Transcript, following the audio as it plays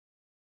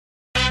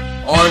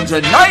On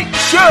tonight's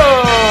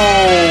show,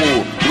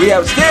 we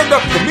have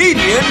stand-up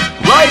comedian,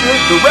 writer,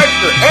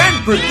 director,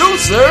 and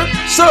producer,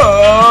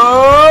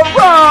 Sayrie.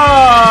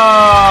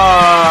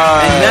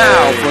 And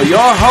now for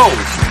your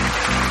host,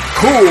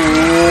 Cool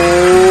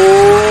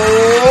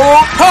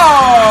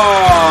Card.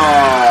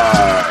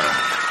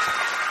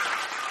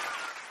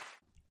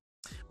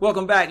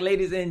 Welcome back,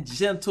 ladies and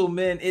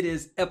gentlemen. It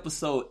is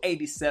episode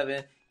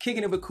 87,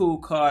 Kicking It with Cool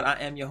Card. I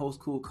am your host,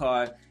 Cool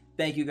Card.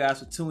 Thank you guys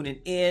for tuning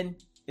in.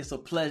 It's a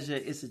pleasure.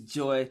 It's a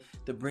joy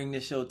to bring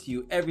this show to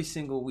you every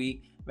single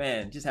week.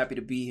 Man, just happy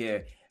to be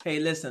here. Hey,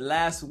 listen,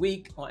 last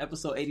week on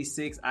episode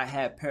 86, I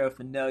had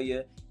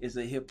Paraphernalia. It's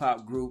a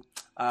hip-hop group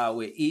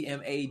with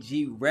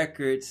EMAG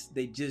Records.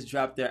 They just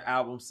dropped their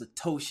album,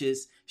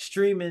 Satoshis,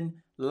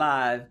 streaming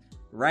live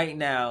right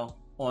now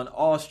on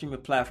all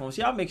streaming platforms.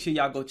 Y'all make sure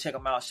y'all go check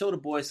them out. Show the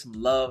boys some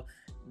love.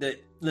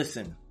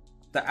 Listen,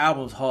 the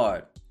album's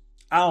hard.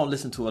 I don't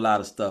listen to a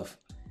lot of stuff.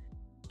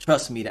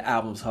 Trust me, the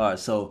album's hard.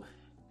 So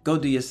go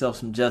do yourself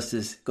some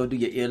justice. Go do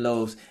your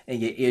earlobes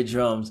and your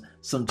eardrums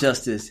some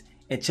justice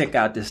and check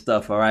out this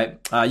stuff, all right?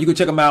 You can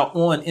check them out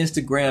on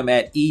Instagram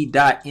at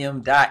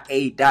e.m.a.g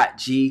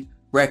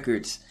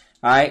records,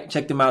 all right?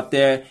 Check them out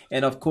there.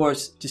 And, of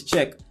course, just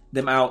check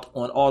them out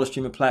on all the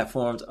streaming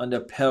platforms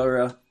under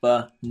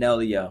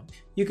Paraphernalia.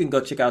 You can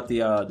go check out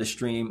the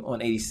stream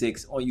on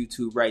 86 on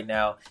YouTube right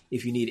now.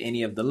 If you need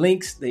any of the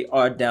links, they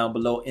are down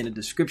below in the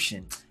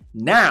description.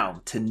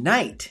 Now,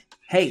 tonight,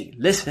 hey,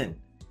 listen.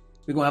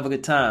 We're going to have a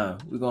good time.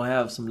 We're going to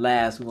have some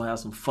laughs. We're going to have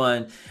some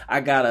fun.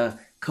 I got a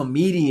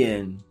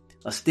comedian,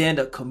 a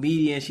stand-up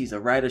comedian. She's a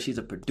writer. She's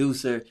a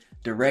producer,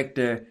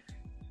 director,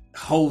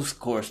 host,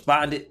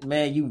 correspondent.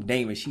 Man, you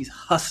name it. She's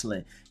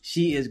hustling.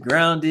 She is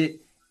grounded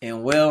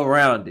and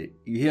well-rounded.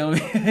 You hear me?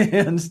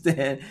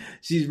 Understand?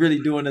 She's really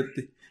doing a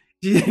thing.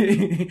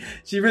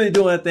 She's really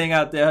doing a thing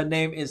out there. Her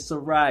name is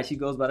Sayrie. She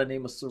goes by the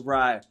name of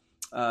Sayrie.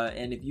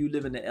 And if you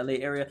live in the LA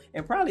area,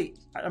 and probably,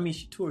 I mean,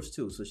 she tours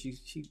too. So she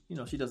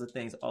does her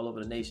things all over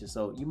the nation.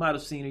 So you might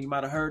have seen her, you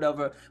might have heard of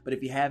her, but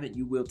if you haven't,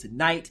 you will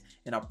tonight.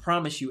 And I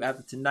promise you,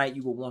 after tonight,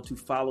 you will want to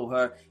follow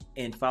her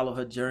and follow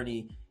her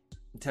journey.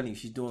 I'm telling you,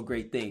 she's doing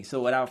great things. So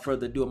without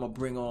further ado, I'm going to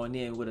bring on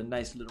in with a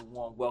nice little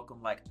warm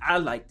welcome like I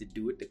like to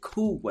do it, the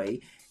cool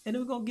way. And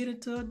then we're going to get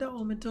into her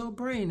dome, into her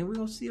brain, and we're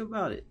going to see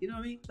about it. You know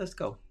what I mean? Let's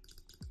go.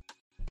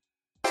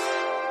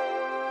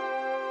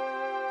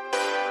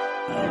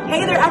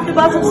 Hey there,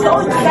 AfterBuzz! I'm so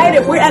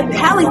excited. We're at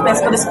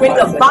CaliFest for the screening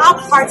of Bob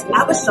Hart's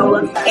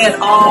Abishola and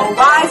All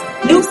Rise.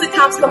 New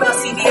sitcoms coming on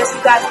CBS.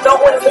 You guys don't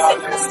want to miss it.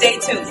 Stay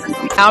tuned.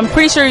 I'm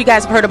pretty sure you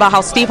guys have heard about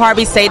how Steve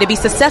Harvey say to be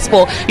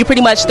successful, you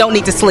pretty much don't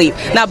need to sleep.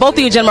 Now, both of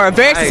you gentlemen are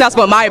very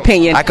successful in my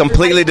opinion. I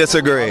completely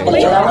disagree. And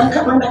I want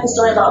to bring back the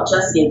story about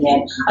Jesse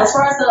again. As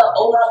far as the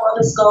Older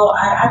brothers go,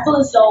 I feel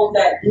as though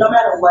that no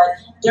matter what,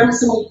 their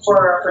pursuit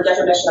for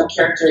definition of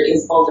character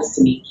is bogus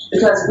to me.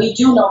 Because we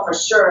do know for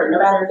sure, no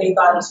matter if they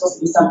thought it was supposed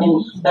to be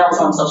something that was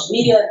on social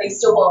media, they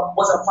still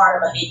wasn't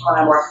part of a hate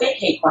crime or a fake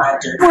hate crime.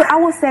 I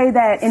will say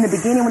that in the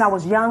beginning when I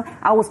was young,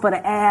 I was for the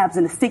abs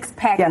and the six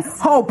pack and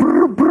just feel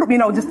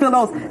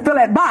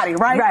that body,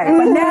 right?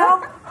 But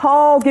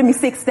now, give me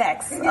 6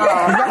 stacks. 6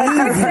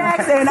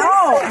 stacks and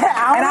I'm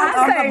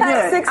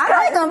good. I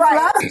like them,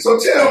 right? So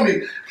tell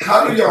me,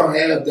 how do y'all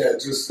have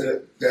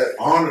that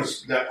honor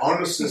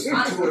system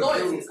to it?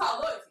 It's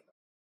called loyalty.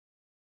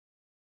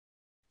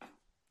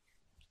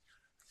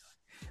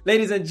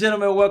 Ladies and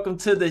gentlemen, welcome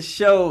to the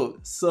show.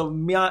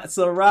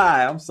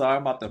 Sayrie. I'm sorry,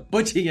 I'm about to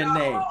butcher your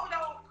name. No,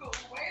 cool.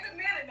 Wait a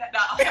minute.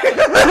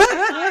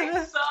 Like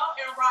salt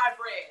and rye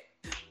bread.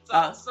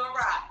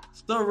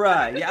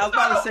 Sayrie. Yeah, I was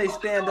about to say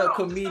stand-up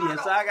comedian,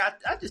 so I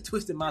just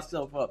twisted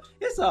myself up.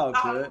 It's all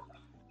good.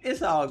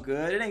 It's all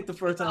good. It ain't the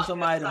first time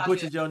somebody done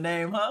butchered your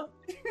name, huh?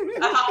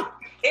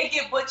 It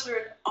get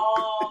butchered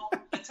all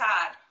the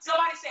time.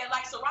 Somebody said,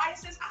 like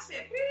psoriasis. I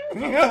said,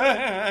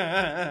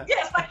 yeah,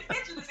 it's like the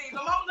itching disease.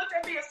 My mom looked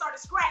at me and started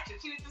scratching.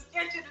 She was just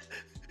itching.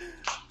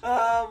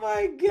 Oh,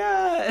 my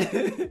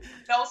God.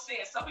 No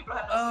sense. Some people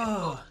have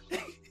no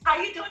sense.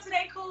 How you doing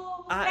today,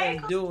 Cool? I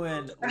am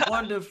doing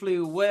wonderfully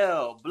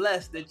well.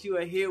 Blessed that you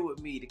are here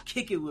with me to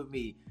kick it with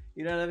me.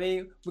 You know what I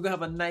mean? We're going to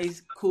have a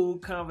nice, cool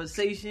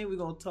conversation. We're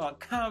going to talk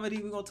comedy.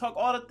 We're going to talk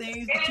all the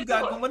things that you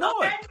got going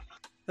on.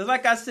 Because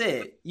like I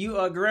said, you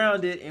are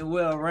grounded and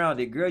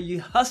well-rounded. Girl, you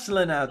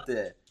hustling out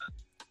there.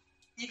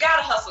 You got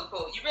to hustle,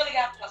 Cool. You really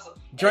got to hustle.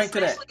 Drink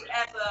to that.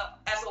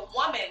 As a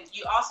woman,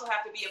 you also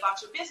have to be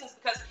about your business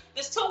because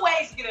there's 2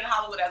 ways to get in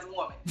Hollywood as a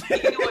woman. You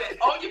can do it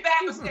on your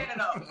back or standing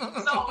up.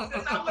 So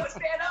since I'm going to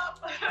stand up,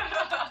 I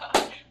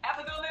have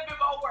to do a little bit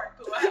more work,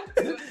 Cool.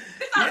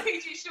 It's not a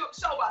PG show,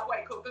 by the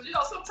way, Cool,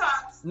 because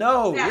sometimes.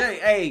 No,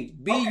 hey,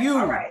 be you.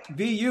 All right.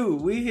 Be you.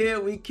 We here,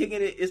 we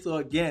kicking it. It's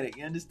organic.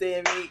 You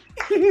understand me?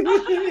 Just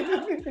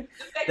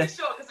making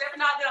sure, because every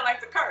now and then I like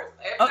to curse.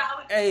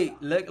 Hey,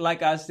 look,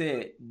 like I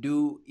said,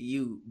 do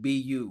you. Be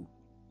you.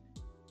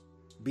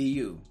 Be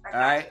you. All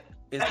right?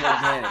 It's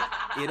organic.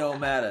 It don't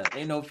matter.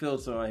 Ain't no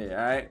filter on here,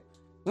 all right?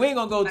 We ain't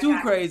gonna go too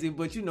crazy,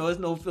 but it's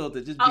no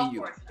filter. Just be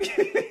you.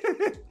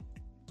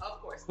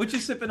 Of course. course. What you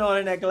sipping on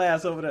in that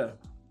glass over there?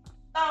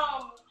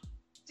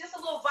 Just a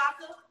little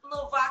vodka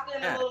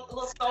and a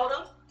little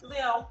soda. You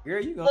know.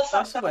 Girl, you gonna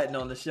start sweating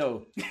on the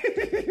show.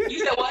 You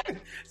said what?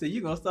 So you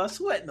gonna start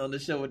sweating on the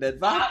show with that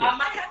vodka. I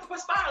might have to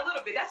perspire a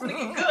little bit. That's when it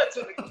get good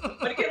to me.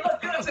 When it get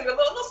look good to me, a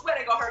little sweat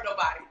ain't gonna hurt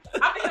nobody.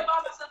 I'm thinking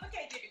about myself. I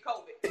can't give you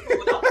COVID.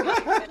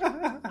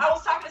 I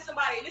was talking to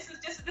somebody, and this is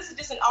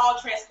just in all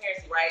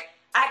transparency, right?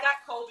 I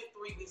got COVID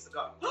 3 weeks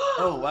ago.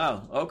 Oh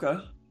wow. Okay.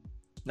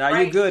 Now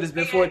Right? you're good. It's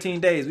been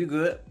 14 days. We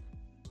good.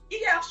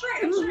 Yeah, I'm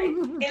straight. And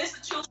it's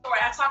a true story.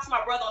 I talked to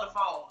my brother on the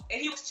phone,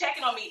 and he was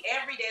checking on me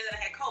every day that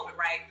I had COVID,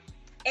 right?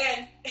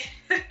 And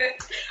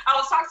I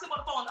was talking to him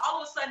on the phone, and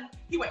all of a sudden,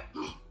 he went,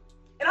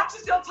 and I'm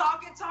just still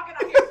talking.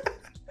 I hear,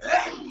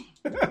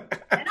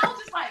 and I was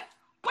just like,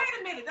 wait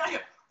a minute. Then I hear,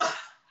 I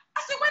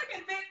said, wait a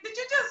minute, Vic, did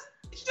you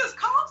just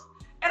cough?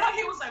 And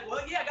he was like,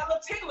 well, yeah, I got a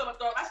little tingle in my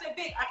throat. I said,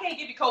 Vic, I can't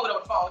give you COVID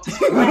on the phone.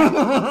 Just everybody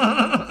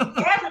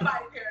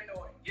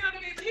paranoid. You know what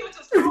I mean? But he was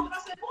just coughing. I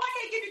said, boy, I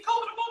can't give you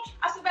COVID on the phone.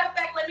 I said, matter of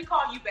fact, let me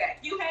call you back.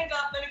 You hang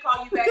up, let me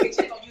call you back and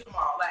check on you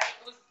tomorrow. Like,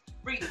 it was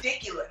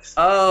ridiculous.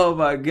 Oh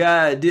my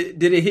God!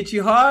 Did it hit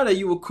you hard, or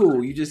you were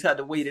cool? You just had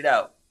to wait it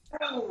out.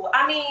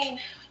 I mean,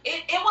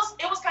 it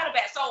was kind of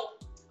bad. So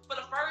for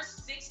the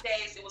first 6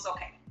 days, it was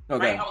okay.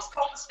 Okay. Right? I was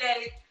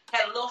copacetic,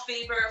 had a little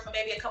fever for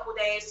maybe a couple of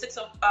days, took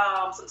some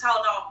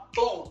Tylenol,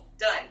 boom,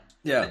 done.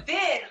 Yeah. But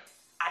then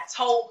I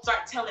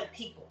started telling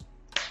people.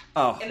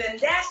 Oh. And then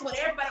that's when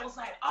everybody was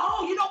like,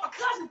 oh, you know, my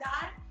cousin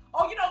died.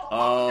 Oh, you know, my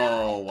mom died.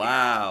 Oh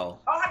wow.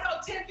 Oh, I know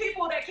 10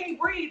 people that can't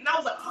breathe. And I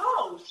was like,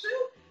 oh,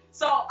 shoot.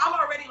 So I'm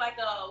already like,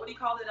 what do you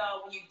call it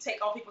when you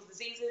take on people's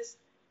diseases?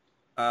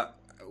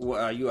 Well,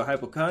 are you a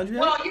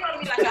hypochondriac? Well, you know what I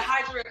mean, like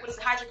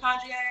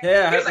hypochondriac?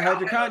 Yeah, Like,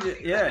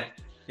 hypochondriac. okay.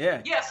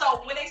 Yeah. Yeah,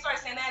 so when they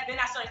started saying that, then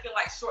I started feeling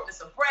like shortness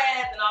of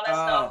breath and all that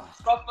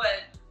stuff. But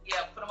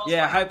for the most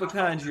Yeah, part.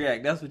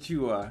 hypochondriac. That's what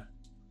you are.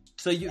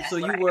 So you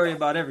what I worry am.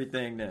 about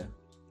everything then.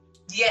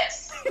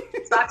 Yes.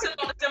 So I took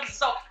on the symptoms.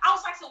 So I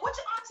was like, so what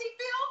your auntie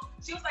feel?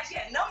 She was like, she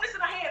had numbness in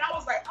her hand. I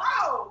was like,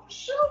 oh,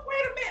 shoot,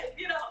 wait a minute,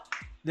 you know.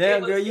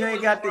 Damn, girl, you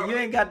ain't got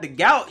the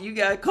gout. You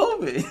got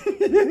COVID.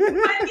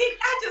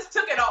 I just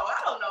took it all.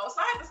 I don't know.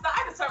 So I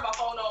had to turn my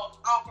phone off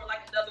for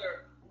like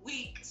another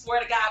week. Swear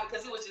to God,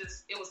 because it was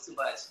too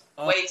much.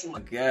 Way too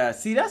much. God,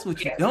 see, that's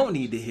what you don't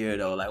need to hear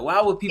though. Like,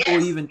 why would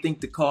people even think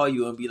to call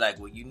you and be like,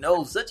 well, you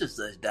know, such and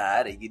such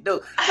died, and you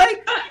know,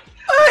 like, I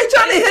ain't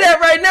trying to hear that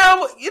right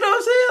now. You know what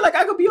I'm saying? Like,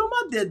 I could be on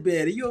my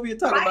deathbed, and you over here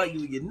talking about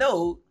you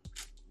know,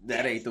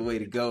 that ain't the way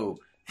to go.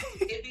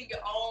 It be your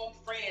own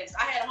friends.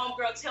 I had a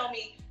homegirl tell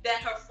me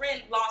that her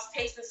friend lost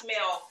taste and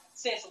smell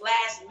since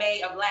last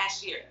May of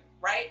last year,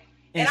 right?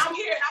 And I'm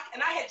here,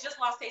 and I had just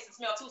lost taste and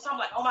smell too. So I'm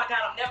like, oh my God,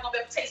 I'm never gonna be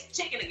able to taste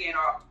chicken again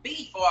or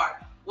beef or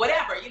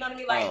whatever. You know what I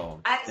mean? Like,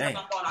 I had to turn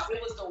my phone off.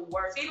 It was the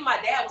worst. Even my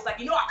dad was like,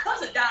 you know, our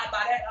cousin died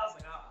by that. I was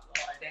like, oh Lord,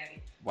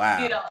 Daddy. Wow.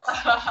 You know.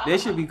 They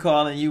should be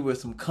calling you with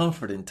some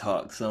comforting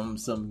talk.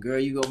 Some girl,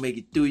 you gonna make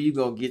it through. You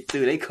gonna get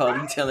through. They call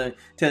you telling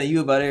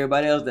you about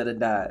everybody else that had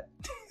died.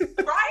 Right? They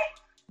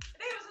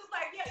was just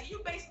like, yeah, you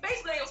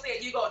basically they were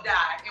saying you gonna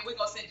die and we're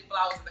gonna send you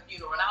flowers at the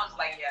funeral. And I was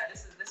like, yeah,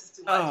 this is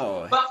too much.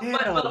 Oh, but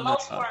for the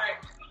most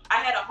part, I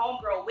had a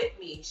homegirl with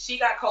me. She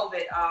got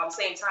COVID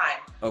same time.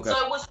 Okay.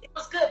 So it was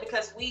good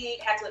because we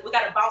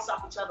got to bounce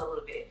off each other a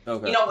little bit.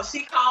 Okay. You know, when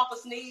she coughed or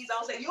sneezed, I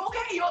was like, you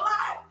okay? You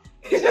alive?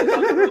 And she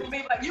would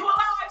be like, you alive?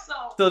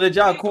 So did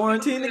y'all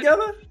quarantine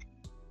together?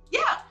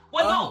 Yeah.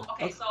 Well, no.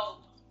 Okay. So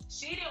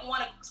she didn't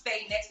want to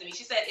stay next to me.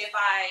 She said, if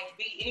I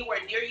be anywhere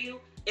near you,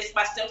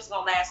 my symptoms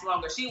gonna last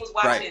longer. She was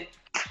watching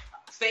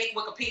fake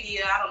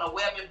Wikipedia. I don't know,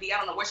 WebMD. I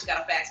don't know where she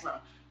got a fax from.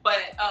 But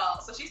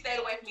so she stayed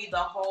away from me the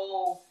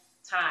whole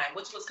time,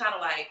 which was kind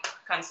of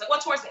well,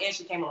 towards the end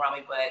she came around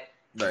me, but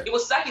it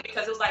was sucky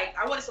because it was like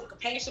I wanted some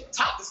companionship,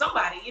 talk to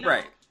somebody, you know.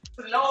 Right.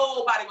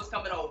 Nobody was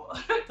coming over.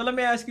 So let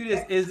me ask you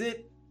this: is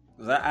it?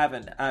 Because I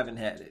haven't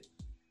had it.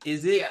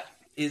 Is it? Yeah.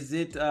 Is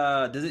it?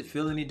 Does it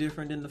feel any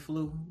different than the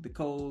flu, the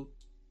cold?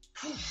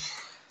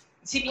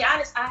 To be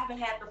honest, I haven't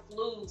had the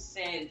flu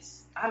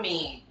since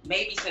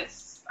maybe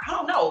since I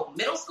don't know,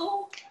 middle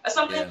school or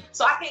something. Yeah.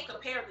 So I can't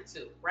compare the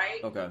two,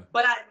 right? Okay.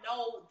 But I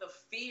know the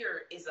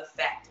fear is a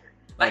factor.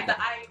 Like the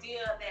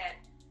idea that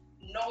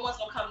no one's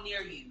gonna come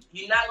near you,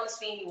 you're not gonna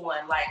see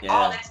anyone, like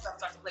all that stuff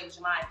starts to play with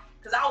your mind.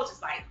 Because I was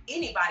just like,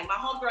 anybody, my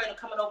homegirl ended up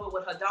coming over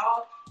with her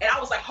dog, and I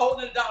was like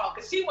holding the dog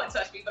because she wouldn't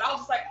touch me, but I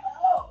was just like,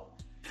 oh,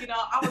 you know,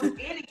 I was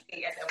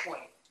anything at that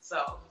point.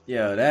 So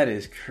yeah, that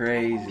is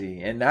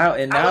crazy. And now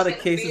the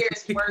cases are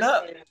picking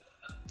up.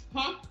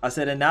 I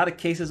said, and now the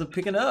cases are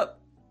picking up.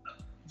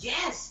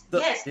 Yes,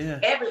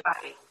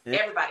 everybody.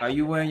 Are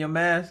you wearing your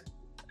mask?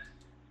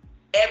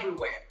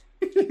 Everywhere.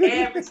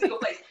 Every single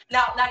place.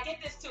 Now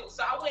get this too.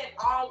 So I went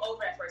all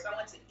over at first. I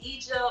went to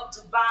Egypt,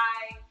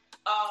 Dubai,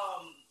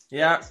 I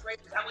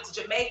went to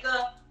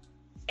Jamaica,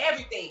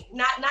 everything.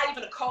 Not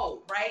even a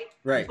cold, right?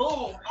 Right.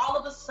 Boom. All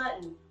of a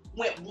sudden,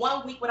 went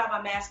 1 week without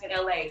my mask in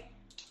LA,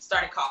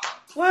 started coughing.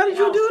 Why did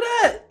you do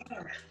that?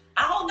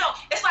 I don't know.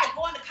 It's like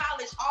going to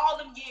college all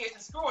them years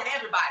and screwing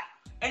everybody.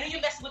 and then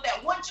you mess with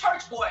that one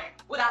church boy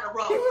without a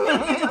robe.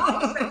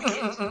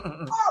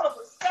 All of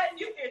a sudden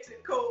you itching,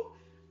 cool.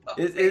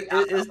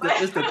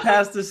 It's the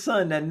pastor's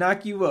son that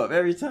knock you up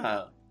every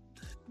time.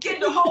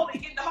 Getting the holy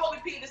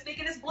penis,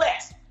 thinking it's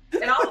blessed.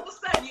 And all of a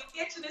sudden, you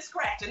itching and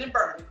scratching and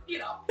burning, you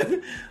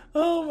know.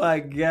 Oh, my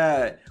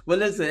God. Well,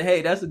 listen,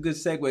 hey, that's a good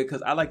segue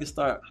because I like to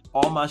start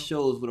all my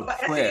shows with a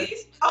prayer.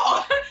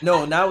 Oh.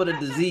 No, not with a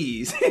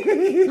disease. Like,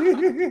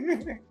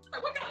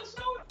 what kind of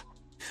show?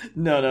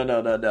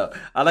 No.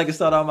 I like to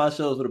start all my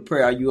shows with a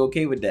prayer. Are you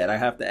okay with that? I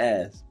have to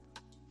ask.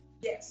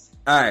 Yes.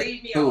 All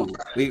right, cool.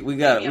 We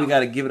got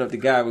to give it up to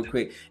God real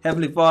quick.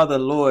 Heavenly Father,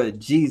 Lord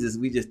Jesus,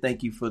 we just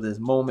thank you for this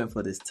moment,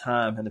 for this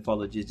time, Heavenly Father,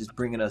 Lord Jesus, just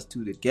bringing us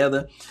two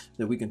together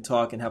that we can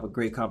talk and have a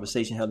great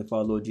conversation, Heavenly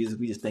Father, Lord Jesus.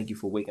 We just thank you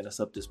for waking us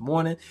up this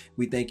morning.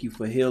 We thank you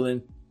for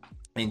healing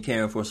and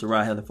caring for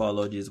Sayrie, Heavenly Father,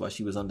 Lord Jesus, while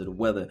she was under the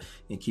weather,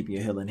 and keeping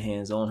your healing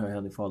hands on her,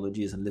 Heavenly Father, Lord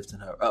Jesus, and lifting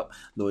her up.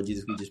 Lord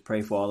Jesus, we just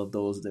pray for all of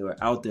those that are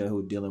out there who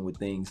are dealing with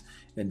things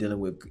and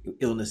dealing with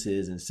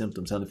illnesses and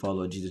symptoms. Heavenly Father,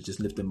 Lord Jesus, just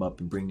lift them up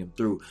and bring them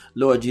through.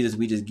 Lord Jesus,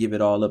 we just give it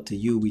all up to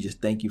you. We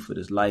just thank you for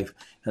this life,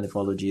 Heavenly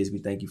Father, Lord Jesus. We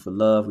thank you for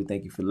love. We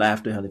thank you for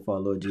laughter, Heavenly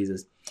Father, Lord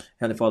Jesus.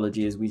 Heavenly Father, Lord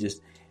Jesus, we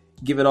just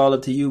give it all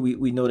up to you.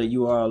 We know that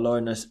you are our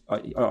Lord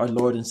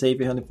and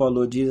Savior, Heavenly Father,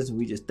 Lord Jesus, and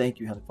we just thank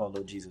you, Heavenly Father,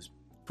 Lord Jesus,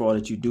 for all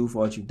that you do,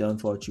 for all you've done,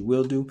 for what you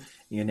will do.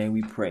 In your name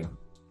we pray.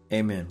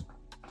 Amen.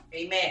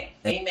 Amen.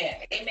 Amen.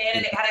 Amen.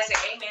 And how they say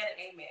amen and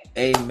amen.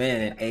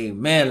 Amen and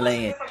amen,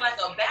 land. From like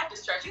a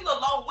Baptist church, you a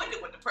little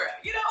long-winded with the prayer,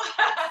 you know?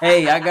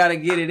 Hey, I got to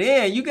get it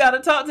in. You got to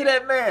talk to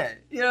that man.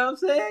 You know what I'm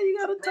saying? You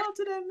got to talk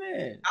to that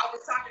man. I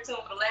was talking to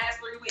him for the last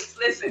 3 weeks.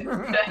 Listen.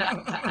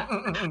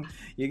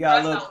 You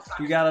got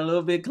a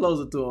little bit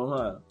closer to him,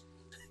 huh?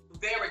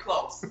 Very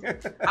close.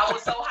 I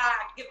was so high,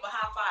 I could give him a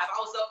high five. I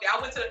was up there.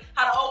 I went to,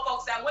 how the old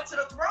folks say, I went to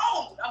the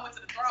throne.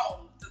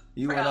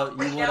 You went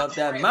up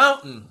that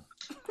mountain.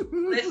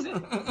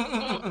 Listen.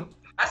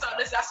 I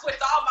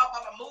switched all my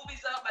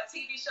movies up, my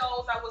TV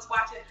shows I was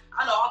watching.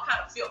 I know all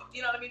kind of film.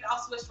 You know what I mean? I'll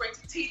switch straight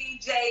to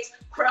TD Jakes,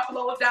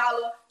 Creflo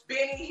Dollar,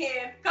 Benny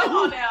Hinn. Come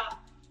on now.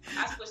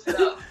 I switched it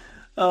up.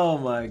 Oh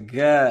my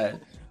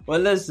God. Well,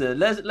 listen,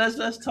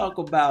 let's talk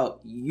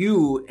about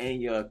you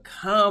and your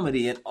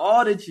comedy and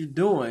all that you're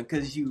doing,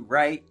 because you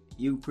write,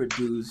 you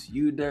produce,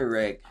 you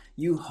direct,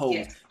 you host,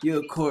 yes. You're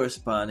a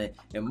correspondent,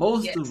 and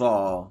most yes. of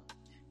all,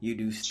 you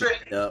do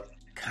stand-up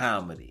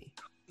comedy.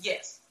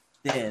 Yes.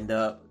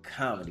 Stand-up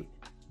comedy.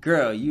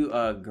 Girl, you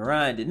are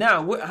grinding.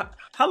 Now,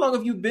 how long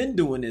have you been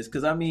doing this?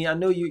 Because, I mean, I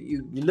know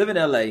you live in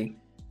L.A.,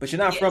 but you're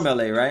not yes. from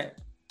L.A., right?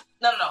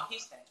 No,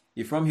 Houston.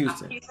 You're from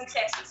Houston. I'm from Houston,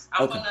 Texas.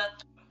 I'm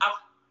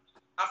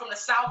from the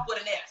South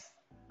with an S.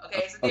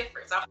 Okay, it's a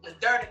difference. I'm from the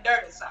dirty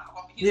South.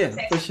 I'm from Houston,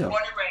 Texas, for sure.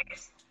 Born and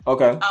raised.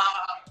 Okay.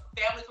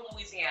 Family from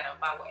Louisiana,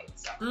 by way.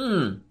 So.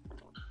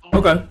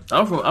 Okay.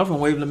 I'm from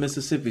Waveland,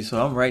 Mississippi,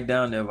 so I'm right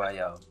down there by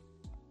y'all.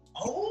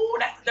 Oh,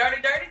 that's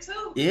dirty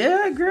too.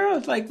 Yeah, girl.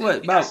 It's like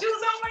what? You got shoes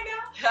on right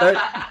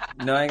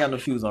now? No, I ain't got no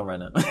shoes on right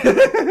now. I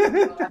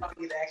don't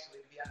need to actually,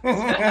 to be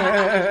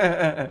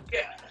honest.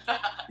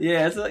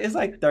 Yeah, it's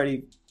like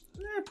 30,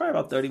 probably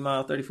about 30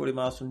 miles, 30, 40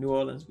 miles from New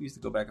Orleans. We used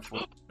to go back and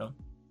forth, you know?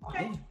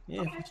 Okay.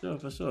 Yeah,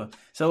 for sure.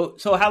 So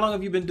how long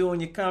have you been doing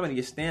your comedy,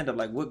 your stand-up?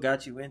 Like, what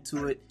got you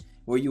into it?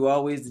 Were you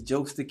always the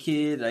jokester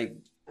kid? Like,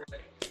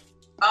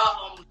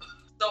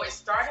 so it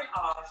started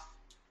off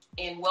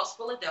in West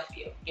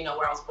Philadelphia, you know,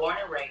 where I was born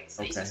and raised.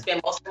 I used to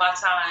spend most of my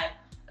time.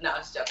 No,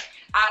 it's joking.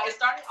 It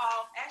started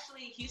off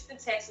actually Houston,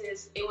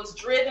 Texas. It was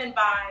driven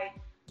by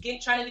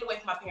trying to get away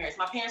from my parents.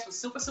 My parents were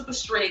super, super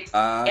strict.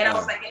 And I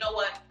was like, you know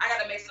what? I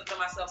got to make something of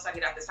myself so I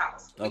get out this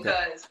house.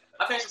 Because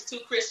my parents was too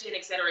Christian,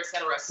 et cetera, et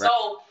cetera. Right.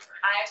 So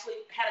I actually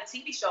had a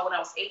TV show when I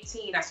was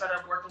 18. I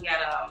started working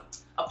at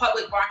a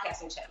public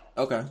broadcasting channel.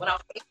 When I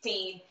was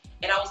 18.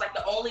 And I was like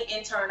the only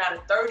intern out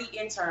of 30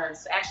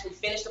 interns to actually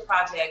finish the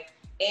project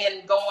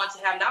and go on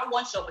to have not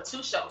one show, but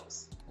 2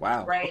 shows.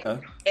 Wow. Right?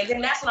 Okay. And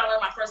then that's when I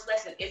learned my first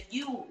lesson. If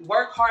you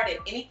work hard at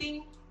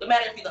anything, no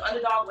matter if you're the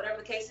underdog, whatever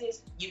the case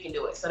is, you can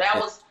do it. So that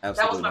was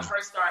my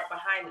first start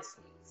behind the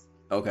scenes.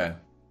 Okay.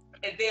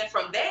 And then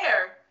from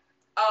there,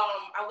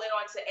 I went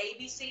on to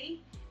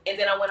ABC, and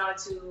then I went on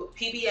to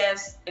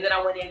PBS, and then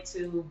I went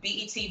into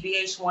BET,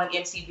 VH1,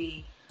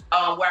 MTV,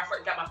 where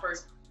I got my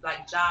first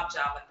job,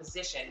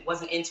 position.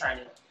 Wasn't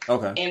interning.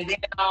 Okay. And then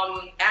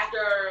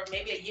after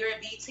maybe a year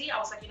at BET, I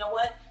was like, you know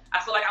what? I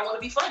feel like I want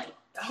to be funny.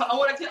 I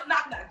want to tell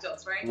knock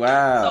jokes, right?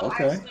 Wow. So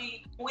I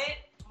actually quit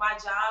my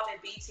job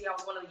at BET. I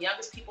was one of the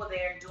youngest people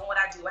there doing what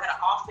I do. I had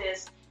an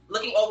office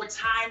looking over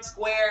Times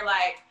Square,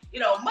 money.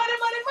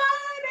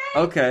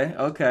 Okay.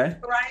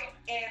 Right?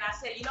 And I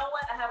said, you know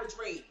what? I have a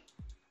dream.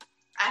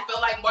 I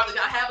felt like Marlon,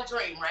 I have a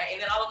dream, right?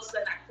 And then all of a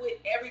sudden I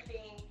quit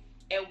everything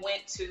and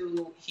went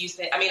to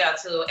to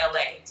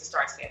LA to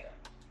start stand-up.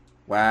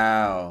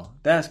 Wow.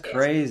 That's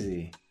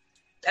crazy.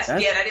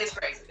 That is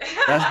crazy.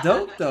 That's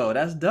dope though.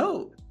 That's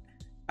dope.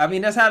 I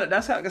mean, that's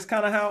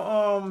kind of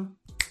how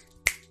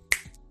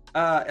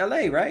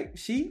LA, right?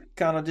 She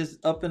kind of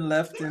just up and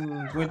left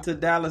and went to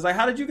Dallas. Like,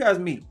 how did you guys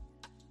meet?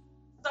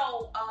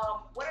 So,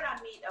 where did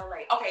I meet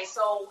LA? Okay,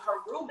 so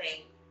her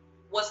roommate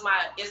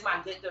is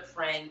my good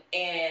friend,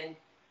 and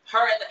her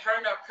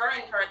and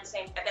her at the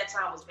same at that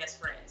time was best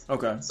friends.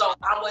 Okay. So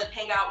I would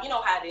hang out. You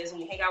know how it is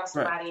when you hang out with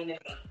somebody, and then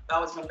they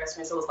always my best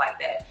friend. So it was like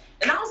that,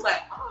 and I was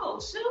like, oh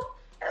shoot.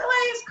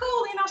 LA is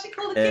cool, you know, she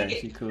cool to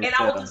kick it. Cool, and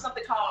I would do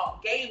something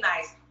called game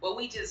nights where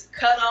we just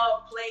cut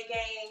up, play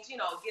games, you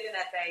know, get in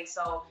that thing.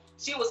 So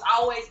she was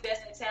always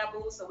best at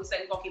taboo, so we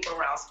said we're gonna keep her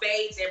around.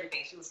 Spades,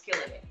 everything. She was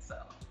killing it. So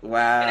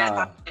wow. And that's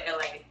how in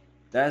LA.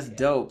 That's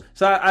dope.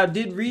 So I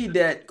did read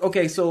that.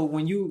 Okay, so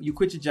when you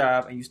quit your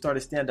job and you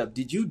started stand up,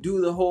 did you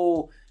do the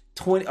whole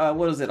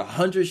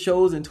 100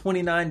 shows in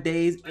 29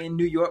 days in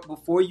New York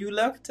before you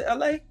left to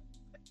LA?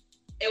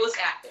 It was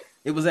after.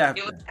 It was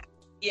after.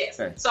 Yes.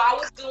 Okay. So I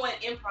was doing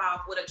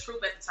improv with a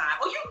troupe at the time.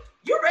 Oh,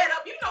 you read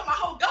up. You know my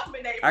whole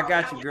government name. I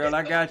got you, girl.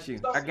 I got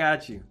you. I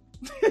got you.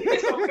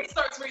 It's some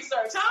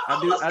research.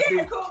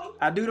 Huh?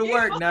 I do the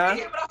work now.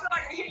 But I feel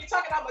like I hear you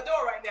talking out my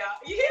door right now.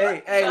 You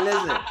hear? Hey,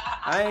 listen.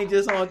 I ain't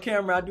just on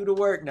camera. I do the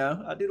work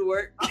now. I do the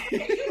work.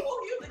 Okay,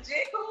 you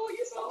legit cool.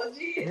 You so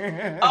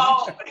legit.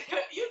 Oh,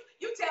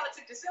 you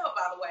talented yourself,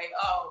 by the way.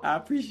 I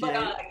appreciate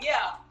it.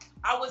 Yeah,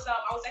 I was at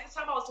the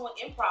time I was doing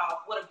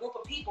improv with a group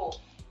of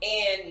people,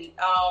 and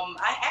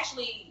I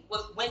actually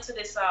went to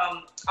this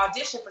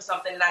audition for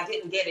something, and I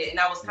didn't get it, and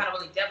I was kind of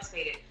really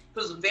devastated. It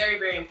was a very,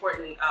 very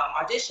important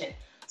audition.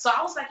 So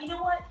I was like, you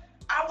know what?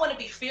 I want to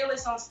be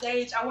fearless on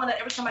stage. I want to,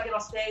 every time I get on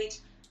stage,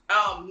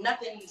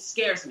 nothing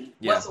scares me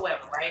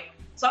whatsoever, right?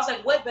 So I was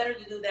like, what better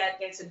to do that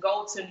than to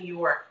go to New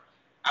York?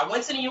 I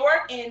went to New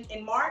York in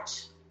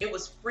March. It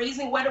was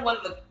freezing weather, one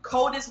of the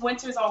coldest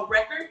winters on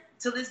record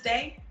to this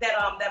day, that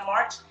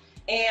March.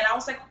 And I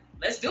was like,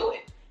 let's do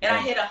it. And I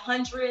hit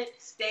 100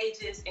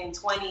 stages in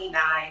 29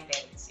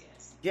 days,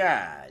 yes.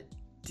 God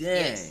dang.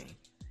 Yes.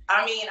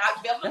 I mean,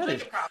 I definitely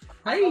drinking problem.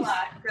 I ain't gonna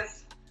lie,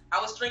 because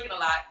I was drinking a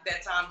lot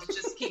that time to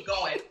just keep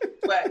going.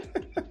 But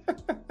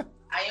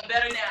I am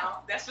better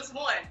now. That's just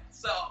one.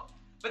 So,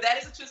 but that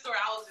is a true story.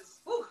 I was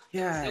just,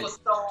 it was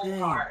so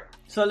hard.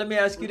 So let me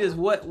ask you this.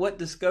 What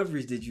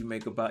discoveries did you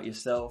make about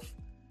yourself,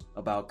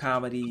 about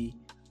comedy,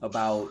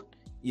 about,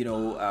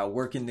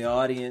 working the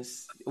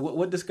audience?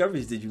 What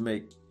discoveries did you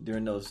make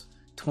during those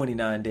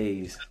 29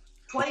 days?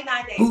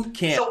 29 days. Who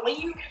can't? So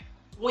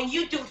when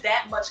you do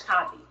that much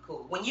comedy,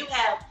 cool. When you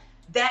have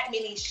that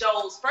many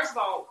shows, first of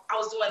all, I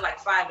was doing like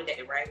 5 a day,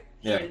 right?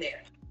 Here and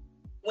there.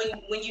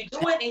 When you're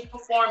doing and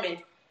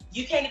performing,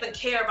 you can't even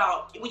care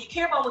about, when you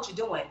care about what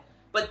you're doing,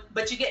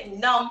 but you get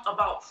numb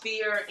about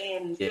fear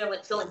and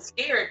feeling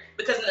scared,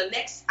 because in the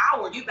next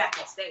hour you back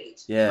on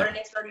stage. Or the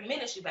next 30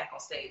 minutes you back on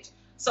stage.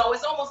 So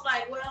it's almost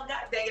like, well,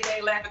 god dang it, they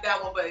ain't laugh at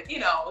that one, but here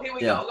we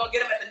go. We're gonna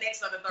get them at the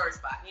next or the third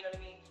spot. You know what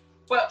I mean?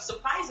 But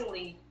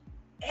surprisingly,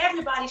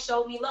 everybody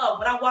showed me love.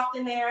 When I walked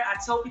in there, I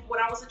told people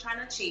what I was trying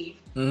to achieve.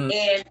 Mm-hmm.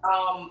 And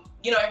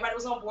everybody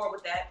was on board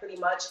with that pretty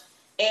much.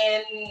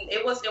 And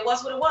it was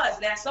what it was.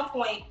 And at some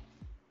point,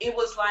 it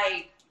was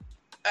like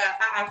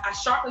I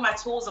sharpened my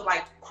tools of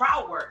like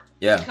crowd work.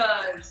 Yeah.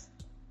 Because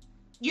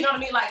you know what I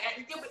mean? Like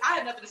I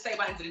had nothing to say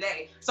by the end of the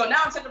day. So now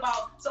I'm talking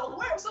about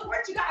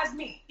where'd you guys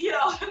meet?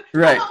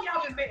 Right. How long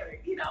y'all been married?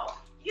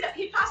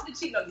 He possibly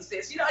cheating on you,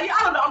 sis. I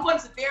don't know. I'm going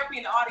to therapy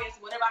in the audience,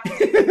 whatever I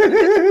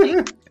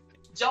can do.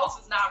 Jokes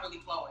is not really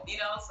flowing,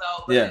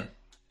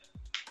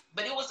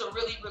 But it was a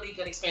really, really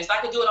good experience. If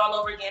I could do it all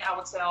over again, I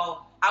would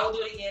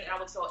do it again, and I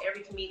would tell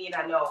every comedian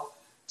I know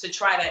to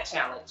try that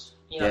challenge.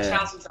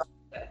 Challenge themselves.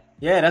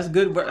 Yeah, that's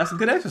good. That's a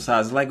good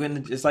exercise.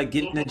 It's like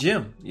getting in the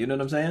gym. You know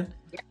what I'm saying?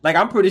 Like,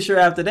 I'm pretty sure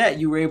after that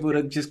you were able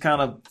to just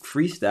kind of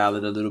freestyle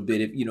it a little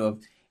bit. If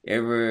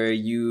ever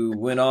you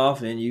went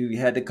off and you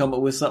had to come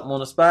up with something on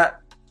the spot.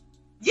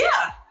 Yeah.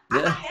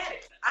 I had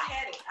it. I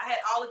had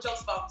all the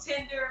jokes about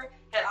Tinder.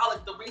 Had all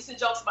of the recent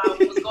jokes about what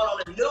was going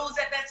on in the news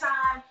at that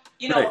time.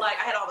 Like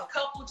I had all the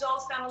couple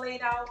jokes kind of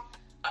laid out.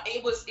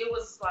 It was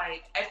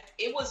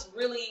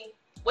really,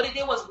 what it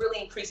did was really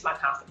increase my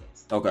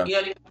confidence. Okay. You know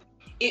what I mean?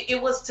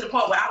 It was to the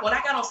point where when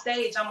I got on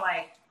stage, I'm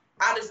like,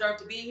 I deserve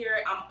to be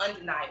here. I'm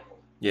undeniable.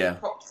 Yeah.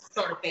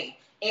 Sort of thing.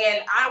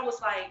 And I was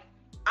like,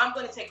 I'm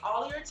going to take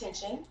all your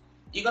attention.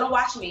 You're going to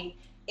watch me.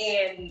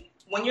 And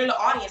when you're in the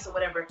audience or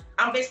whatever,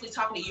 I'm basically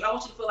talking to you. I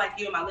want you to feel like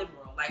you're in my living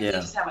room. Like, we're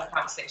just having a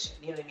conversation.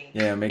 You know what I mean?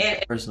 Yeah, make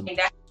it personal. And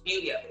that's the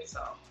beauty of it,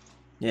 so.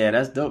 Yeah,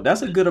 that's dope.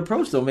 That's a good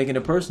approach, though, making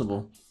it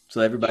personal.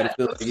 So everybody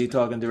feels like you're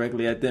talking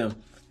directly at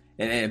them.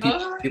 And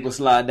people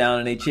slide down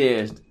in their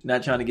chairs,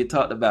 not trying to get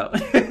talked about.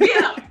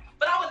 Yeah,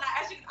 but I'm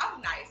nice. I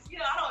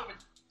don't even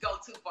go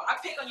too far. I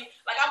pick on you.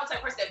 Like, I'm the type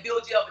of person that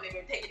builds you up and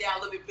then take you down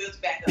a little bit, builds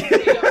you back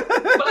up.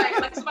 But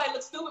like somebody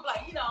looks stupid,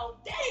 like,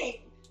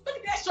 dang. Look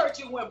at that shirt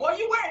you wearing. Boy,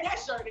 you wearing that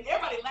shirt. And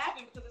everybody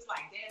laughing because it's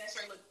like, damn, that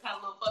shirt looks kind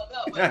of a little fucked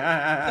up.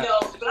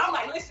 But, but I'm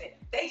like, listen,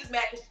 they just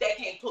mad because they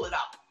can't pull it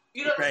off.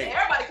 You know what I'm saying?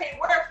 Everybody can't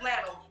wear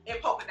flannel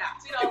and polka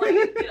dots.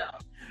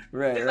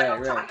 Right, it's like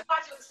I'm talking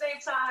about you at the same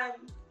time.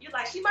 You're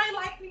like, she might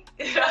like me.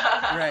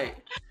 Right.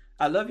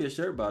 I love your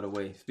shirt, by the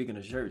way. Speaking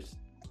of shirts.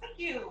 Thank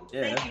you.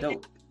 Yeah, that's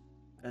dope.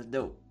 That's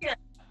dope. Yeah.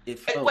 It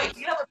flows. Wait, do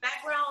you have a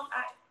background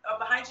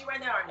behind you right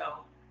now or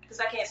no? because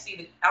I can't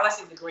see all I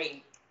see is the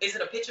green. Is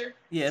it a picture?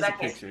 Yeah, it's a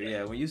picture.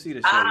 Yeah, when you see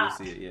the show, you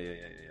see it.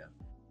 Yeah.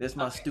 That's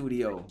my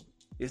studio.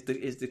 It's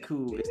the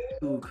cool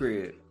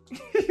crib. You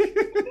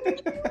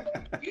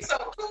so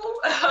cool.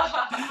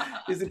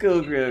 It's a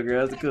cool crib,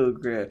 girl. It's a cool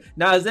crib.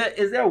 Now, is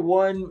there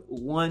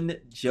one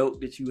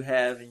joke that you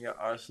have in your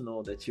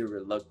arsenal that you're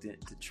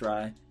reluctant to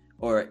try,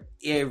 or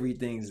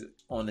everything's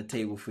on the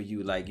table for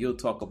you? Like you'll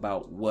talk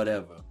about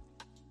whatever.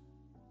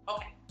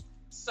 Okay,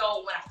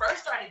 so when I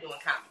first started doing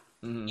comedy,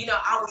 I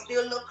was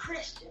still a little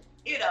Christian.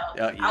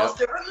 I was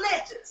still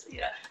religious.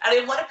 I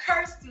didn't want to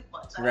curse too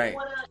much. I didn't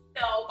want to,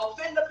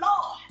 offend the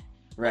Lord.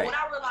 Right. But when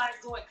I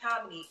realized doing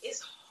comedy,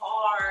 it's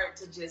hard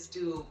to just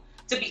to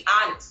be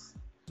honest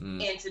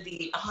and to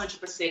be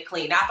 100%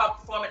 clean. Now, if I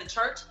perform at a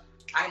church,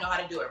 I know how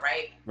to do it,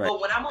 right?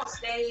 But when I'm on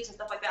stage and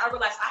stuff like that, I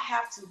realize I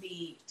have to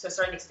be, to a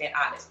certain extent,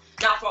 honest.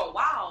 Now, for a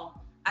while,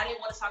 I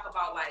didn't want to talk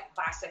about like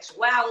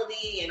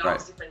bisexuality and all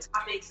these different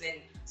topics and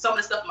some of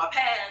the stuff in my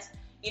past.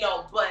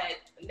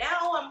 But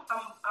now I'm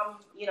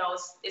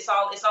it's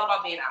all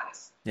about being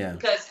honest. Yeah.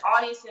 Because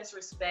audiences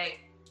respect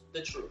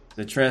the truth.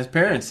 The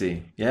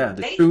transparency. Yeah.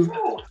 The truth.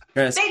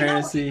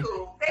 Transparency. They know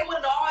cool. They want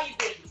to know all your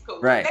business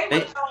cool. Right.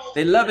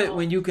 They love it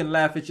when you can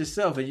laugh at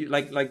yourself and you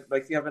like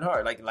Kevin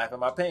Hart, like laugh at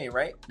my pain,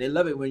 right? They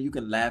love it when you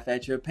can laugh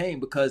at your pain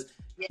because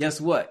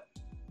guess what?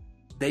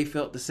 They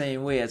felt the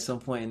same way at some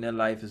point in their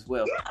life as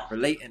well. Yeah.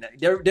 Relating.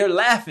 They're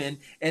laughing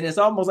and it's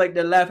almost like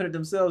they're laughing at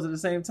themselves at the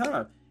same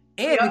time.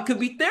 And it could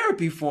be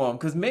therapy for them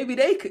because maybe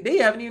they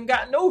haven't even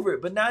gotten over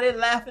it, but now they're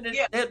laughing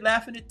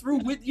it through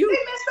with you.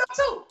 They messed up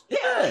too.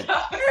 Yeah,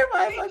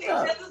 everybody fucked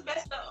up. They just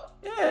messed up.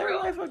 Yeah,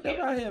 everybody fucked up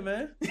out here,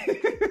 man.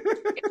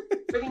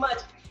 Pretty much.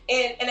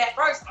 And at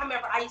first, I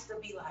remember I used to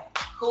be like,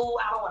 cool,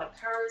 I don't want to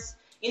curse.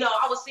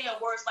 I was saying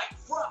words like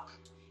fuck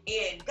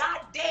and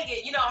God dang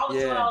it. I was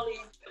doing all these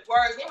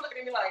words. They were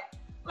looking at me like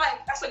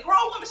that's a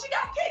grown woman. She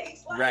got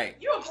kids. Like, right.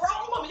 You're a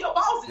grown woman. Your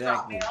balls is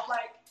out, man. I'm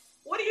like,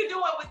 what are you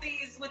doing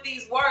with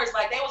these words?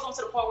 Like, they was on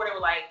to the point where they were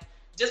like,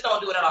 just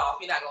don't do it at all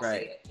if you're not going to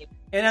say it.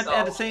 And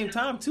at the same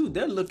time, too,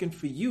 they're looking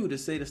for you to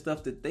say the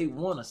stuff that they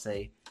want to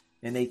say,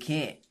 and they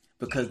can't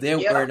because they're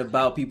worried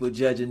about people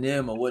judging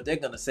them or what they're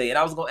going to say. And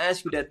I was going to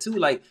ask you that, too.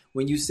 Like,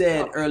 when you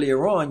said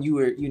earlier on you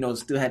were,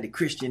 still had the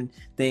Christian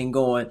thing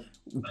going,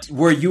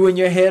 were you in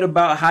your head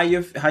about how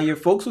your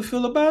folks would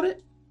feel about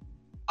it?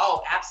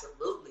 Oh,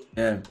 absolutely.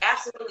 Yeah.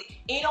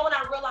 Absolutely. And when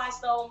I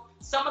realized, though,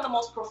 some of the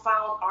most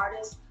profound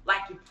artists,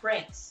 like your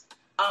Prince,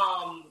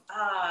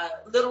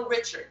 Little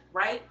Richard,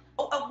 right?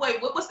 Oh,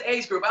 wait, what's the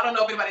age group? I don't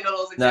know if anybody knows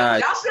those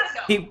examples. Y'all should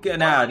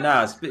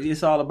know.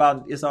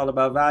 It's all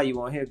about value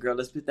on here, girl.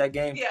 Let's spit that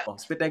game. Yeah.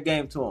 Spit that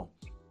game to them.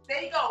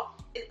 There you go.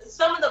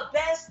 Some of the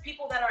best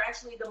people that are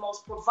actually the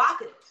most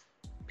provocative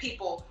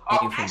people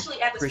are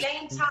actually at the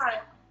same time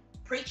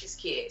preachers'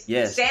 kids.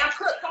 Yes. Sam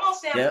Cooke. Come on,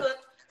 Sam Cooke.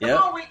 Come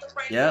on, Aretha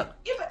Franklin.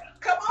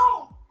 Come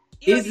on.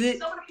 Some of the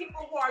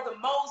people who are the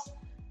most,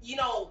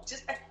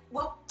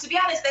 to be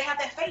honest, they have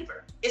that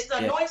favor. It's the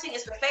anointing,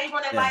 it's the favor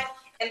in their life,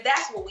 and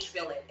that's what we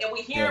feel it. And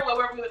we hear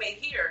whatever we may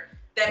hear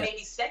that may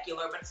be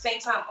secular, but at the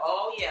same time,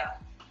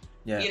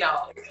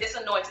 it's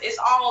anointed. It's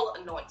all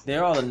anointed.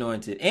 They're all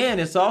anointed. And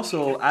it's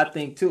also, I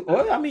think, too,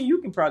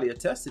 you can probably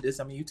attest to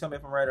this. You tell me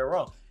if I'm right or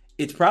wrong.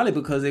 It's probably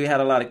because they had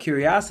a lot of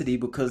curiosity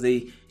because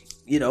they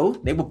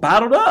were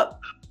bottled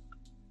up.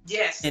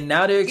 Yes. And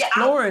now they're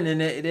exploring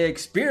and they're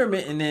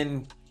experimenting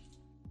and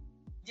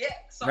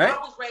So I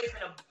was raised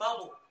in a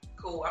bubble.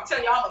 Cool. I'm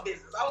telling you all my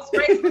business. I was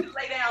raised to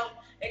lay down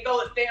and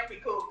go to therapy.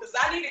 Cool. Because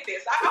I needed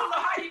this. I don't know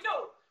how you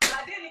know, but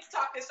I did need to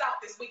talk this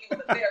out this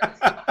weekend with a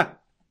therapist.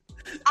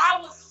 I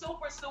was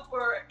super,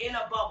 super in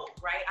a bubble,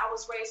 right? I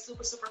was raised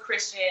super, super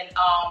Christian.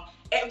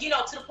 And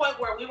to the point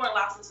where we weren't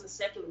allowed to listen to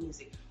secular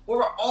music. We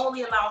were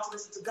only allowed to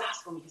listen to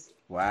gospel music.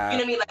 Wow. You know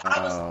what I mean? Like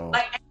I was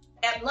like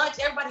at lunch,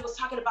 everybody was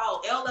talking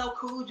about LL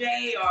Cool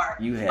J or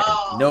you had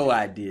no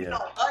idea.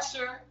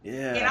 Usher.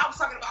 Yeah. And I was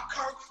talking about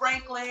Kirk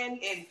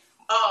Franklin and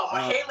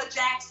Mahalia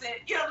Jackson.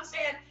 You know what I'm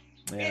saying?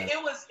 Yeah.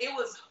 It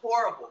was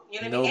horrible. You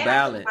know what I mean? No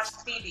balance. I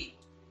couldn't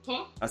watch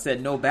TV. I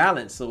said no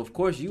balance, so of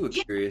course you were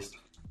curious.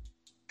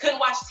 Couldn't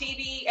watch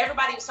TV.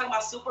 Everybody was talking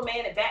about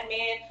Superman and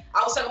Batman.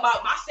 I was talking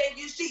about my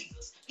Savior's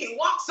Jesus. He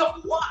walks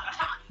on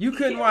water. You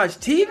couldn't watch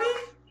TV?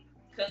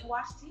 Couldn't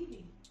watch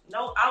TV.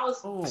 No, I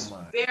was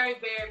very,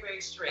 very, very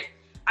strict.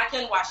 I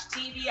couldn't watch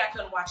TV. I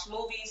couldn't watch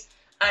movies.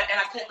 And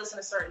I couldn't listen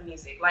to certain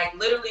music. Like,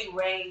 literally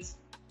raised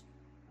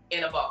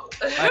in a bubble.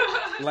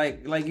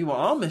 like you were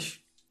Amish.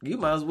 You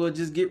might as well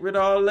just get rid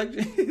of all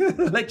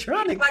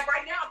electronics. Like,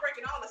 right now, I'm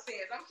breaking all the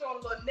sins. I'm showing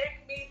a little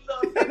neck meat,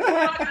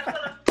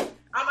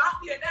 I'm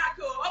out here now,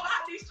 cool. I'm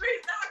out these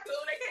streets now,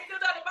 cool. They can't do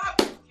nothing about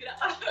me,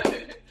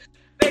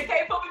 They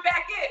can't put me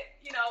back in,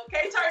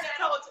 Can't turn that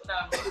whole to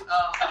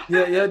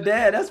your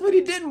dad, that's what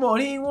he didn't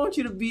want. He didn't want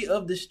you to be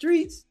of the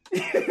streets.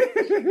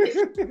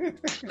 Listen,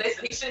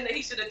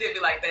 he should have did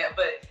me like that.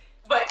 But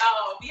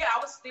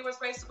they was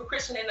raised super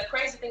Christian, and the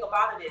crazy thing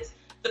about it is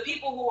the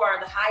people who are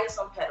the highest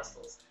on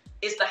pedestals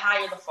is the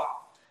higher the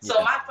fall. So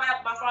my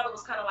father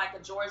was kind of like a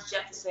George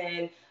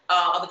Jefferson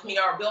of the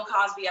community, or Bill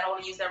Cosby. I don't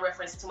want to use that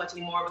reference too much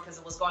anymore because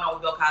of what's going on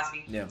with Bill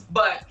Cosby. Yeah.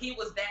 But he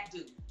was that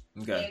dude.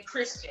 Okay. And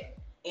Christian.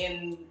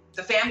 And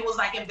the family was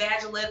like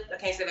evangelist. I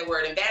can't say that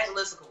word.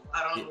 Evangelistical.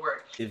 I don't know the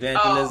word.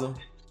 Evangelism.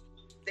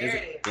 There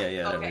it is.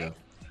 Yeah, okay. There we go.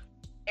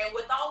 And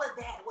with all of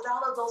that, with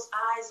all of those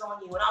eyes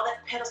on you and all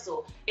that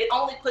pedestal, it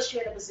only puts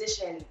you in a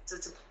position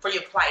for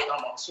your plight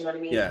almost. You know what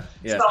I mean? Yeah.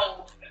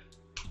 So,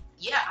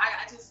 yeah,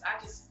 I just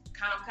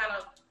kind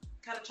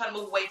of try to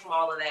move away from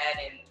all of that,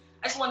 and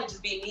I just want to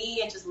just be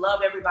me and just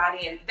love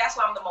everybody, and that's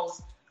why I'm the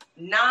most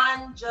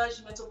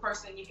non-judgmental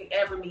person you can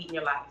ever meet in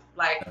your life.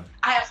 Like,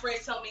 I have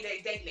friends telling me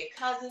they date their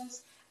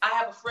cousins. I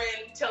have a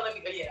friend telling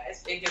me,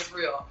 it gets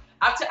real.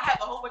 I have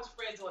a whole bunch of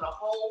friends doing a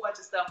whole bunch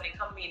of stuff, and they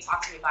come to me and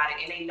talk to me about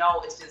it, and they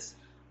know it's just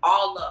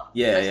all love.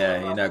 Yeah,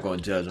 you're not going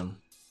to judge them.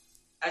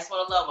 I just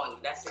want to love on you.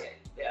 That's it.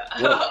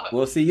 Yeah.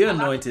 Well, see, you're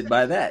anointed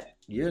by that.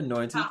 You're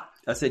anointed.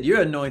 I said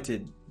you're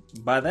anointed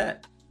by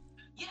that.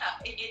 Yeah,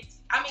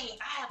 I mean,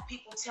 I have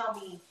people tell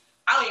me,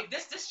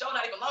 this show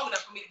not even long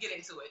enough for me to get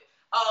into it.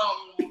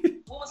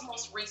 What was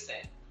most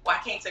recent? Well,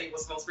 I can't tell you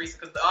what's most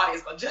recent because the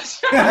audience gonna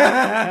judge me. The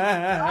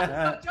audience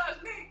gonna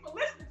judge me for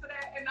listening to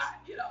that and not,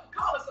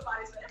 calling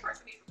somebody and saying that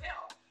person needs some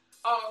help.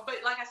 But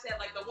like I said,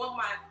 like the one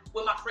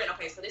with my friend.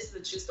 Okay, so this is a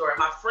true story.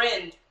 My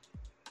friend,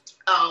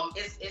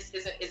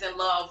 is in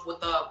love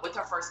with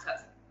her first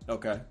cousin.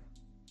 Okay.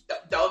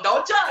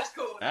 Don't judge,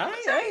 cool.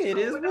 Hey, it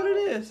is what it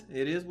is.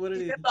 It is what it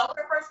is. She's in love with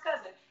her first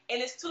cousin,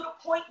 and it's to the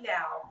point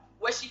now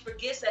where she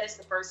forgets that it's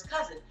the first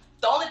cousin.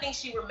 The only thing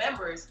she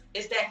remembers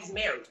is that he's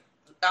married.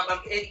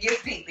 It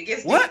gets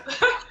deep. What?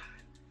 Deep.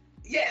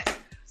 Yes.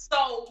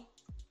 So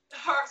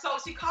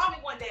she called me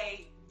one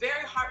day,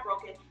 very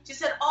heartbroken. She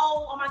said,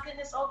 "Oh my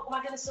goodness,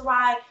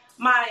 Sayrie,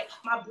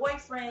 my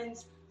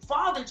boyfriend's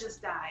father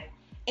just died,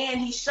 and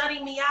he's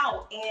shutting me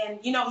out. And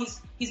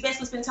he's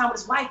basically spending time with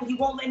his wife, but he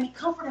won't let me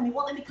comfort him.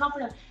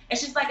 And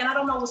she's like, and I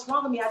don't know what's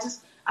wrong with me.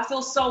 I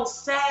feel so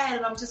sad,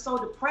 and I'm just so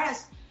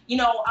depressed.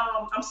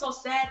 I'm so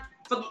sad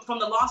from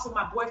the loss of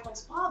my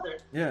boyfriend's father."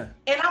 Yeah.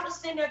 And I was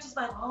sitting there just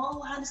like,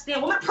 "Oh, I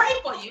understand. Woman, pray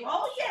for you.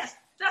 Oh, yes."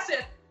 And I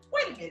said,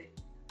 "Wait a minute.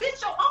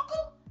 Bitch, your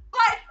uncle?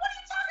 Like, what are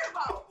you talking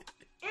about?"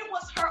 It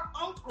was her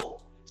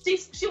uncle.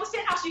 She was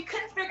saying how she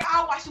couldn't figure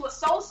out why she was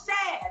so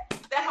sad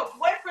that her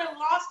boyfriend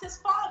lost his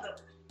father.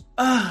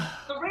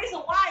 The reason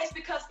why is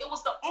because it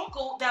was the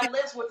uncle that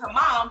lives with her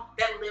mom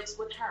that lives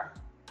with her.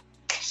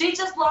 She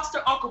just lost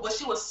her uncle, but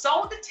she was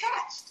so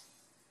detached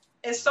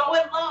and so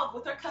in love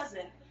with her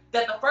cousin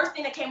that the first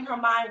thing that came to her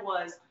mind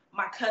was,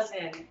 my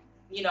cousin,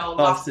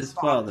 lost his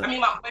father. I mean,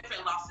 my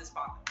boyfriend lost his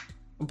father.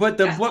 But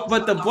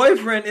the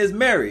boyfriend is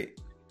married.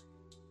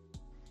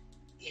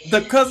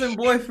 The cousin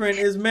boyfriend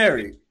is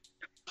married.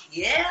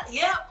 Yeah.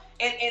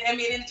 And I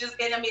mean, it just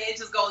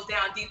goes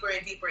down deeper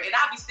and deeper. And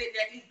I'll be sitting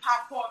there eating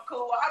popcorn,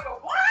 cool. I go,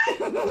 what?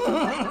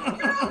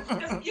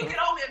 Because you can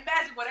only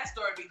imagine where that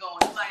story be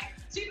going. Like,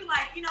 she'd be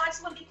like, I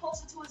just want to get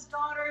closer to his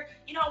daughter.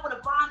 I want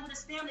to bond with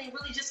his family and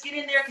really just get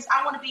in there because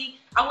I want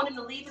him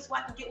to leave his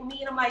wife and get with me.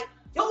 And I'm like,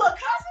 your little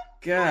cousin?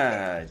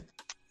 God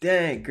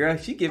dang, girl,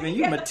 she giving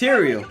you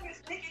material.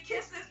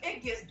 Kisses,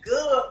 it gets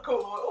good,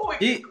 cool.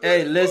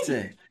 Hey,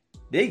 listen,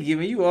 they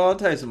giving you all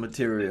types of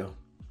material.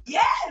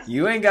 Yes.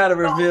 You ain't got to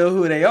reveal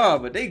who they are,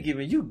 but they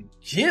giving you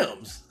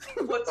gems.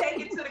 We'll take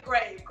it to the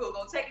grave, cool.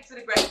 Gonna take it to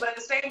the grave, but at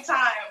the same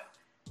time,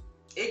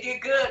 it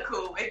get good,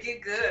 cool. It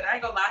get good. I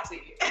ain't gonna lie to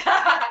you.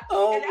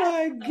 Oh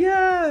my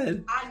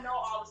God. I know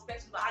all the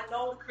spectrum. I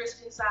know the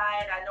Christian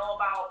side. I know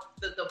about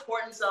the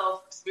importance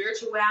of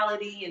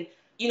spirituality and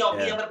being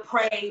able to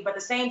pray. But at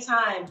the same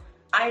time,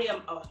 I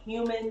am a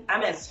human.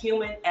 I'm as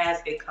human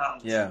as it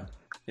comes. Yeah.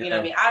 You know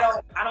what I mean?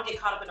 I don't get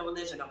caught up in a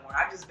religion no more.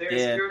 I'm just very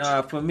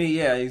spiritual. For me,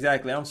 yeah,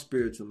 exactly. I'm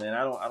spiritual, man.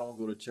 I don't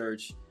go to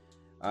church.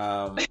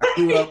 I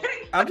grew up.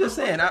 I'm just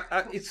saying.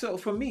 So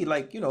for me,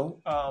 like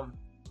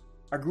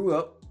I grew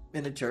up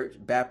in the church,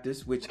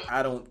 Baptist, which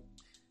I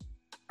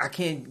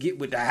can't get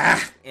with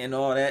the and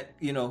all that.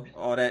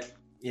 All that.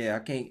 Yeah, I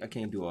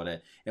can't do all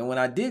that. And when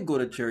I did go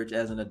to church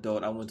as an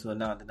adult, I went to a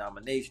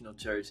non-denominational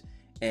church,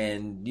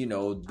 and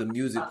the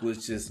music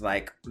was just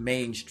like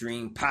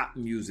mainstream pop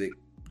music.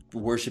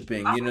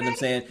 Worshiping, you know what I'm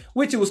saying?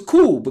 Which it was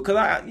cool because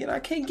I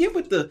can't get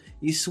with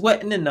you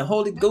sweating and the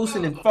Holy Ghost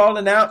and then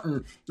falling out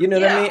and what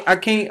I mean? I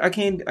can't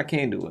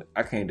do it.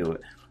 I can't do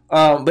it.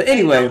 But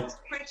anyway, those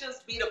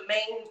preachers be the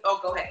main. Oh,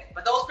 go ahead.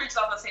 But those preachers,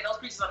 I'm gonna say, those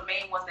preachers are the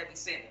main ones that be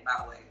sinning.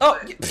 By the way. Oh,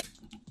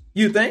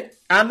 you think?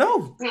 I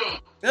know.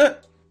 Yeah.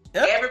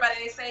 Everybody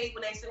they say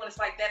when it's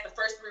like that, the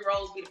first 3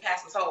 rows be the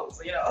pastor's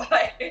holes.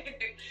 Like they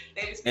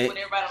just put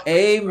everybody on.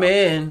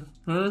 Amen.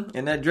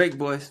 And that Drake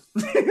voice.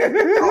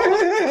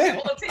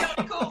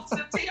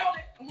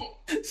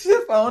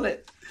 Sip on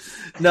it.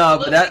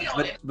 No,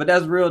 but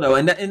that's real though.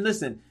 And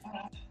listen,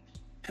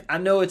 I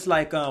know it's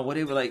like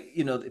whatever, like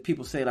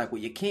people say like,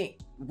 well, you can't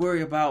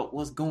worry about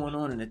what's going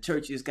on in the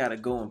church. You just gotta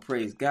go and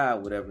praise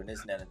God, whatever, and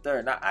this and that and the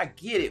third. Now I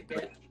get it,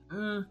 but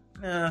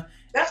nah.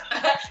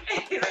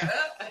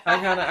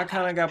 I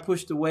kind of got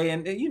pushed away,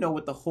 and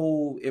with the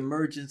whole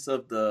emergence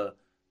of the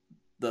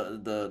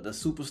the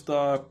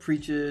superstar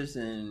preachers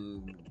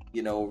and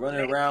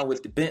running around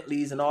with the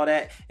Bentleys and all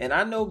that. And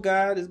I know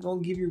God is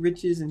gonna give you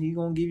riches and He's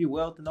gonna give you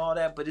wealth and all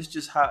that, but it's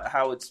just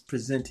how it's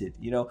presented.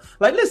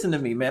 Like, listen to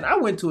me, man. I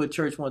went to a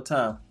church one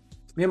time.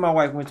 Me and my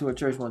wife went to a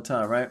church one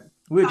time, right?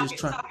 We were just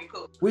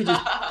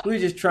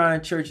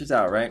trying churches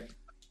out, right?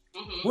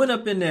 Mm-hmm. Went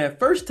up in there,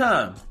 first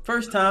time,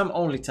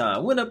 only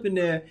time. Went up in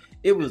there.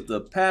 It was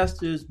the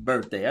pastor's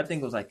birthday. I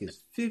think it was like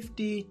his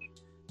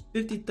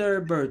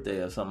 53rd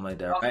birthday or something like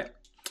that, right?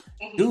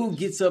 Mm-hmm. Dude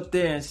gets up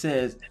there and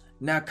says,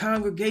 "Now,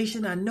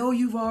 congregation, I know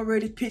you've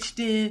already pitched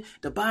in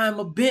to buy him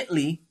a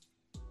Bentley,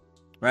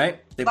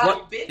 right?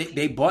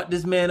 They bought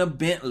this man a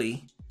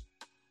Bentley,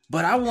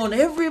 but I want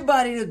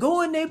everybody to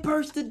go in their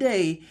purse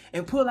today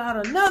and pull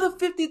out another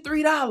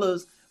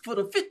 $53 for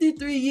the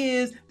 53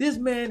 years this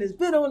man has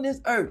been on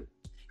this earth.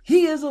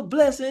 He is a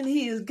blessing.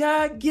 He is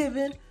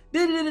God-given."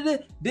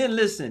 Then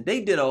listen,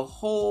 they did a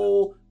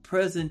whole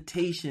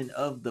presentation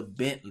of the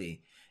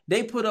Bentley.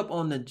 They put up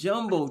on the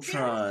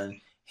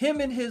Jumbotron him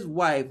and his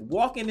wife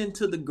walking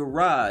into the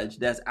garage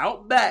that's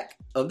out back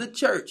of the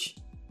church.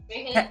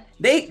 Mm-hmm.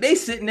 They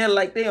sitting there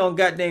like they on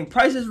goddamn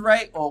Price is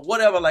Right or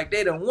whatever, like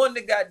they done won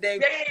the goddamn.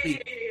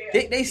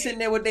 They sitting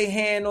there with their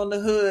hand on the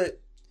hood,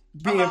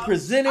 being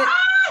presented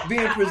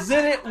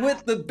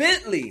with the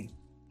Bentley.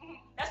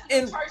 That's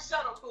the church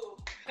shuttle, cool.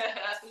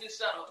 That's the new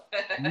shuttle.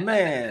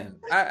 Man,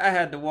 I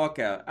had to walk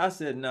out. I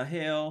said, "No,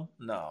 hell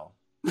no."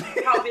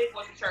 How big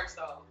was the church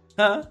though?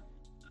 Huh?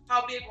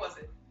 How big was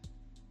it?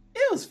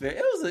 It was fair.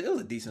 It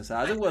was a decent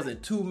size. It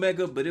wasn't too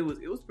mega, but it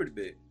was pretty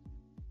big.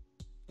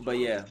 But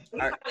yeah, you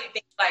probably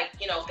think like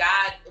if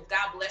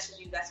God blesses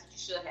you, that's what you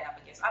should have.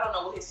 I guess I don't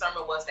know what his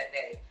sermon was that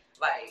day.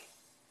 Like,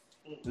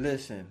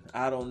 listen,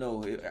 I don't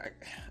know.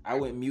 I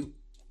went mute.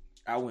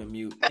 And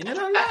then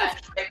I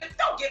left.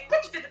 Don't get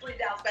put your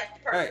 $53 back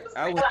to person.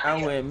 Right.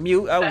 I went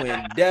mute. I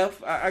went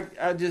deaf.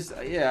 I just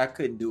I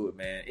couldn't do it,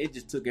 man. It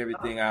just took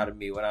everything out of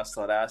me when I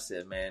saw that. I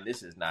said, man,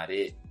 this is not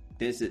it.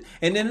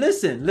 And then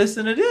listen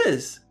to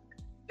this.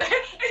 What's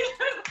his name?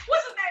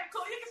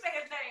 Cool. You can say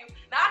his name.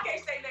 Now I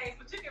can't say names,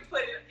 but you can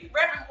put it.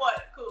 Reverend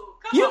what? Cool.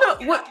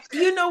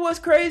 You know what's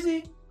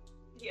crazy?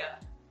 Yeah.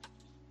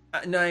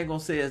 No, I ain't gonna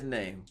say his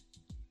name.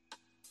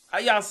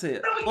 Y'all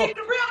said. No. Listen.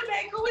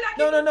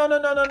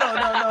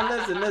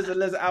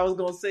 I was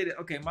gonna say that.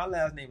 Okay, my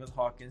last name is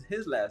Hawkins.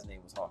 His last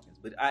name was Hawkins,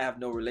 but I have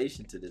no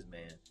relation to this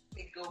man.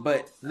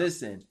 But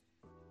listen,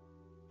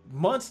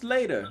 months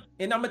later,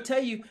 and I'm gonna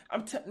tell you,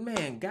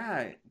 man,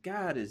 God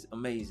is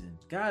amazing.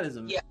 God is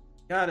amazing.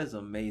 God is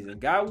amazing.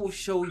 God will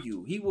show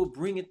you. He will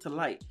bring it to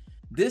light.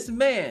 This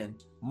man,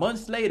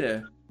 months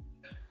later,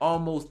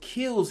 almost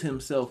kills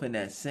himself in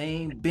that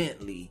same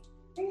Bentley.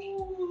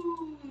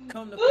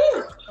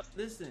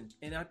 Listen,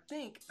 and I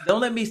think,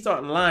 don't let me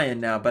start lying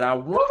now, but I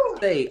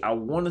want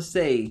to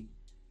say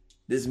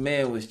this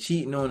man was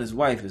cheating on his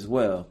wife as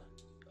well.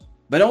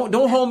 But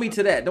don't hold me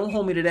to that. Don't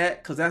hold me to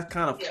that, because that's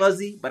kind of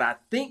fuzzy. But I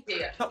think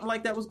something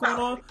like that was going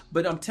on.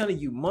 But I'm telling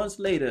you, months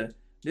later,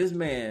 this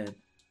man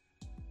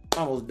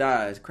almost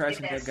dies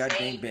crashing that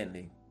goddamn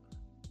Bentley.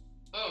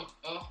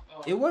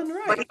 It wasn't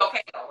right. But he's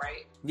okay though,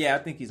 right? Yeah, I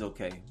think he's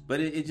okay. But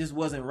it just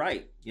wasn't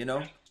right,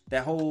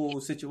 That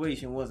whole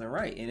situation wasn't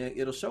right, and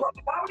it'll show. Why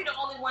were you the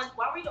only one?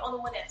 Why were you the only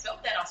one that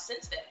felt that or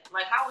sensed that?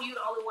 Like, how were you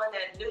the only one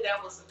that knew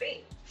that was the thing?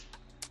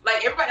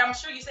 Like, everybody, I'm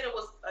sure you said it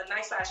was a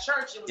nice sized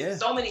church. It was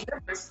so many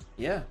members.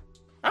 Yeah,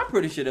 I'm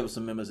pretty sure there was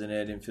some members in there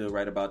that didn't feel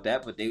right about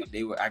that, but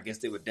they were. I guess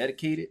they were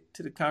dedicated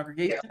to the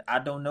congregation. Yeah. I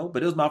don't know,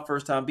 but it was my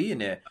first time being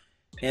there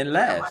and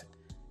last,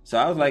 so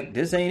I was like,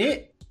 "This ain't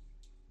it."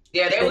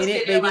 Yeah, they were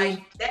sitting there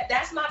like,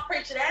 "That's my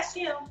preacher. That's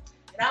him."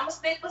 And I'm gonna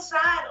stick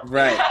beside him.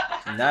 Right.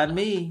 Not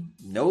me.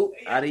 Nope.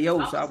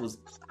 Adios. I was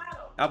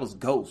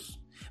ghost.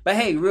 But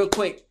hey, real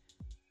quick,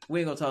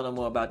 we ain't gonna talk no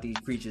more about these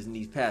preachers and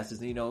these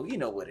pastors. You know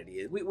what it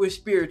is. We're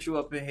spiritual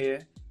up in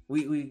here.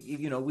 We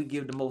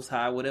give the Most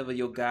High whatever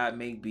your God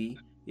may be.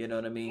 You know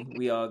what I mean?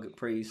 We all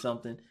praise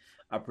something.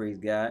 I praise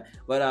God.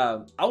 But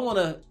I want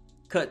to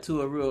cut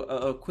to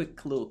a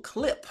quick little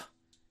clip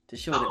to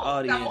show the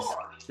audience.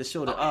 To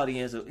show the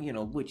audience,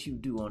 what you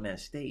do on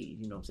that stage.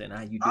 You know what I'm saying?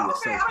 How you do it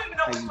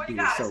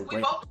so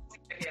great.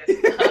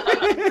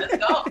 Let's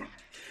go.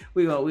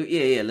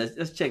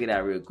 Let's check it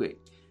out real quick.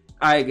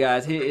 All right,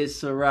 guys. Here is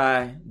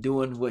Sayrie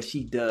doing what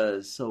she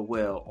does so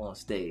well on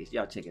stage.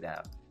 Y'all check it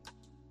out.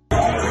 I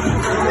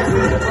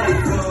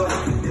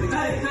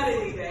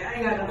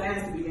ain't got no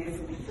ass to be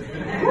dancing.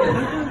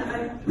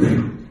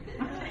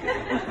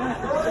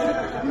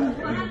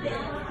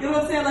 You know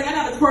what I'm saying? Like, I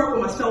got to twerk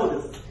with my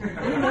shoulders.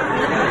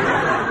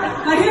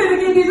 Like, here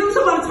again, you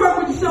somebody twerk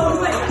with your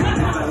shoulders. Like,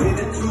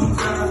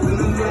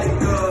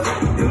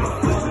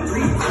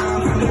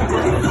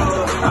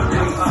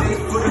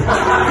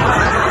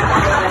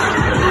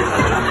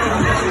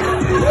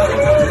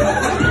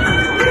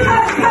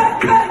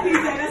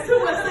 that's too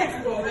much sex,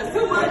 bro. That's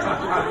too much.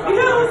 You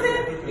know what I'm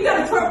saying? You got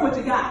to twerk what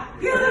you got.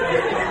 You know what I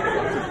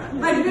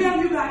mean? Like, damn,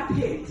 you got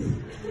kids.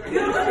 You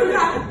know what you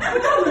got?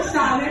 But don't look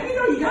shy, man. You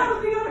know you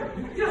got them.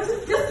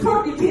 Just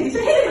twerk your titties. Hit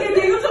it again,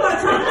 nigga. Somebody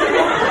twerk your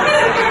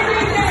titties.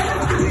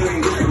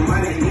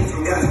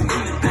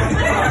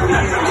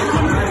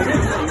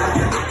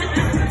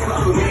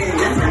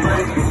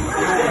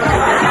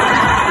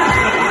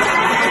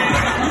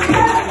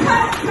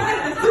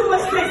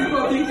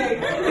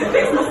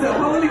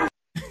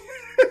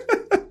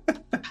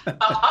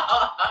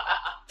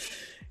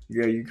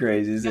 you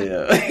crazy as hell.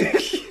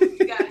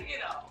 You gotta,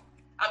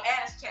 I'm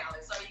ass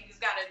challenged, so you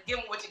just gotta give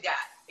them what you got,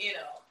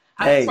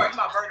 I work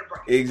my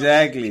vertebrae.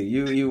 Exactly.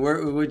 You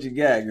work with what you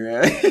got,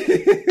 girl. As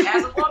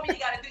a woman, you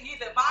gotta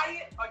either buy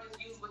it or just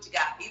use what you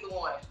got. Either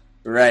one.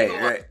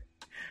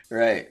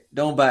 Right.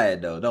 Don't buy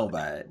it though. Don't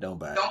buy it. Don't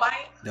buy it.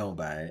 Don't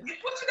buy it.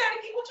 What you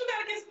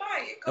got against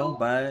buying it? Cool. Don't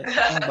buy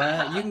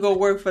it. You can go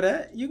work for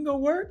that. You can go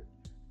work.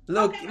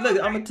 Look, I'm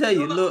gonna tell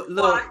you.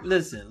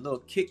 Listen.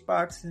 Little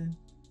kickboxing,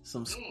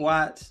 some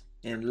squats,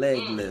 and leg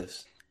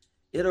lifts.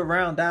 It'll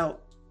round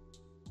out.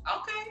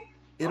 Okay.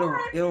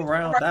 It'll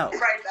round out.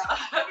 Write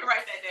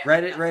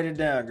that down. Write it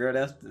down, girl.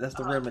 That's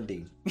the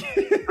remedy.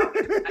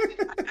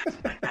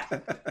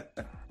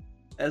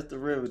 That's the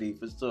remedy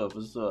for sure.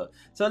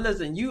 So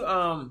listen, you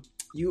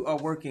are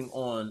working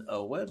on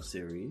a web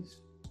series.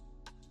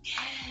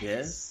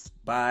 Yes.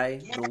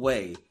 By the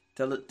way,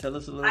 tell us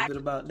a little bit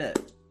about that.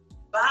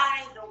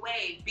 By the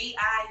way,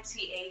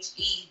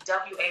 Bitheway.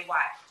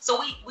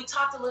 So we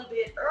talked a little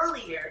bit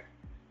earlier,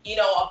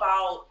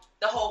 about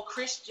the whole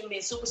Christian,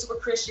 being super, super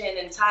Christian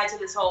and tied to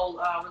this whole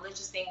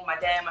religious thing with my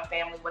dad, my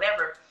family,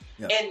 whatever.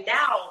 Yeah. And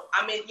now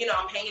I'm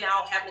hanging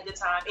out, having a good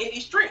time in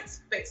these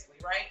streets, basically,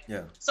 right?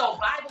 Yeah. So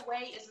By the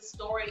Way is a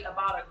story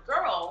about a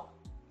girl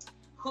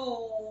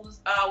who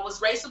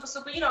was raised super,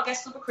 super,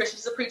 super Christian.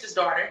 She's a preacher's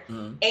daughter.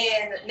 Mm-hmm.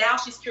 And now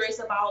she's curious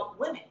about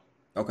women.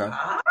 Okay.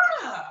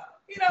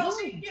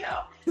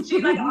 She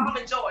like an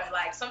almond joy.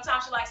 Like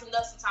sometimes she likes some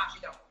nuts, sometimes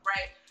she don't,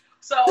 right?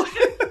 So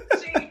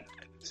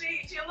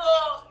she a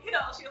little,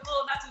 she a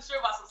little not too sure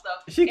about some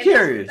stuff. She's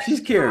curious. Yeah.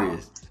 She's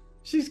curious.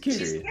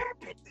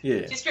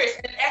 Yeah. She's curious.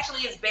 And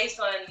actually it's based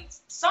on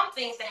some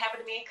things that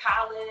happened to me in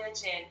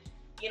college and,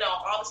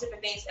 all these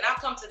different things. And I've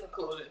come to the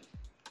conclusion,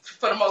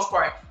 for the most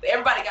part, that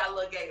everybody got a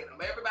little gay in them.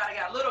 Everybody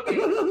got a little gay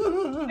in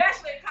them.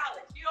 Especially in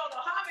college. You don't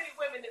know how many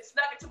women that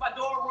snuck into my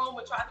dorm room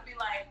and tried to be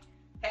like,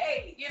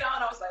 hey, and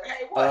I was like,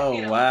 hey, what?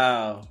 Oh,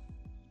 wow.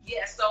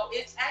 Yeah, so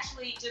it's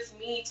actually just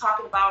me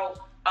talking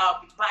about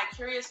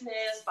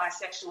vicariousness,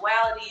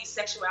 bisexuality,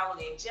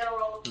 sexuality in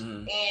general,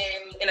 and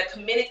in a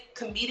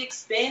comedic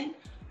spin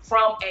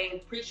from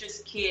a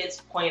preacher's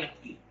kid's point of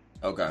view.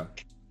 Okay.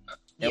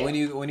 And when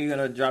you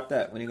gonna drop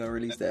that? When you gonna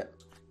release that?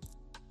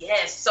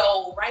 Yes.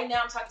 So right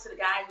now I'm talking to the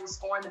guy who's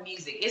scoring the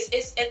music.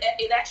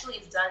 It actually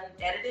is done,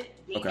 edited,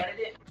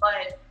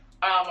 but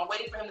I'm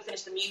waiting for him to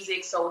finish the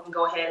music so we can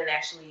go ahead and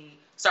actually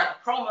start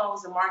the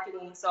promos and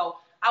marketing. So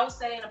I was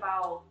saying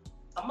about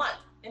a month.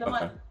 In a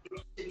month,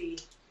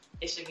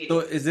 it should be. So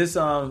is this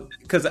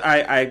because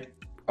I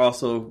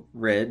also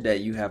read that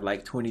you have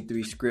like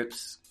 23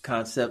 scripts,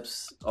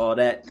 concepts, all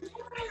that,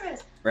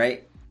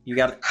 right? You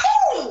got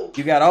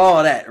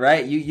all that,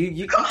 right?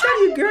 You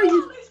tell you, girl,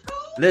 you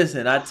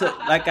listen.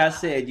 Like I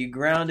said, you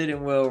grounded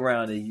and well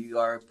rounded. You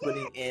are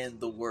putting in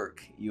the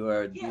work. You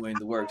are doing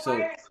the work.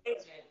 So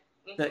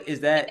is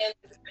that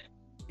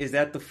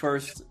the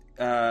first?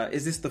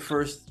 Is this the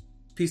first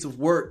piece of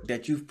work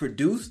that you've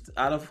produced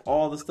out of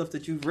all the stuff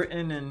that you've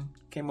written and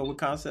came up with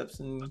concepts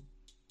and?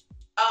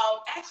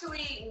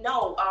 Actually,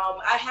 no.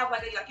 I have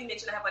like you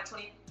mentioned, I have like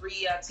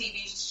 23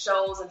 TV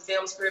shows and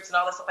film scripts and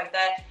all that stuff like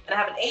that. And I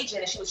have an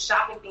agent, and she was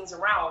shopping things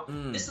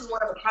around. This is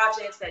one of the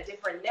projects that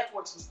different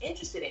networks was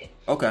interested in.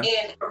 Okay.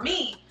 And for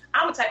me,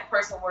 I'm the type of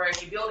person where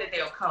if you build it,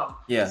 they'll come.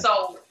 Yeah.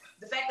 So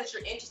the fact that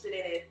you're interested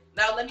in it,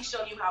 now let me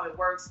show you how it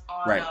works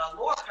on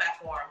Lore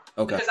platform.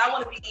 Okay. Because I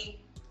want to be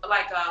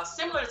like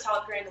similar to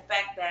Tyler Perry in the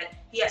fact that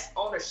he has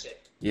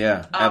ownership.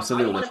 Yeah,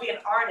 absolutely. I want to be an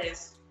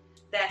artist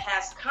that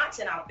has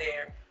content out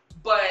there,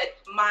 but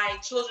my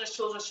children's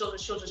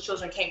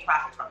children can't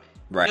profit from it.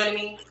 Right. You know what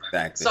I mean?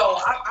 Exactly. So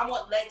I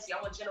want legacy.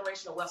 I want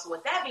generational wealth. So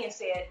with that being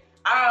said,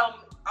 I'll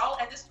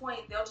at this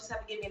point they'll just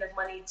have to give me enough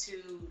money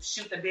to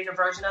shoot the bigger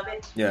version of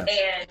it. Yeah.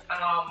 And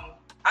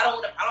I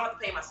don't have to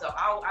pay myself.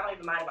 I don't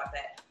even mind about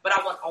that. But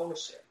I want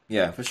ownership.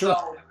 Yeah, for sure.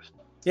 So,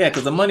 yeah,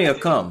 because the money will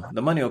come.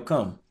 The money will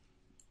come.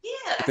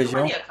 Yeah, the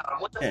money will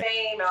come. With the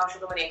fame and also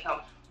the money will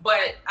come.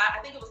 But I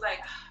think it was like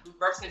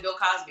versing Bill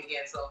Cosby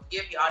again. So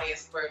forgive the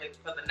audience for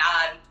the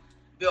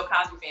non-Bill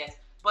Cosby fans.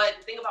 But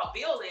the thing about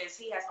Bill is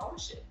he has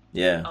ownership.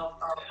 Yeah. Of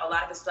a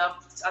lot of the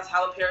stuff as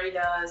Tyler Perry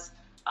does.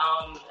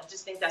 I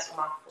just think that's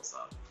remarkable. So.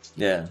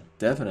 Yeah,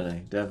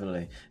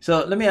 definitely.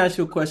 So let me ask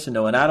you a question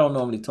though, and I don't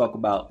normally talk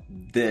about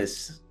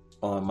this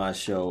on my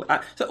show.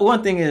 So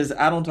one thing is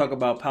I don't talk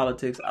about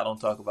politics. I don't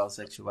talk about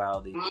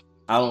sexuality.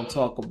 I don't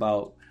talk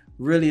about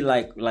really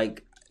like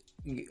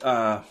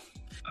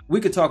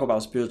we could talk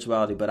about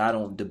spirituality, but I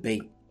don't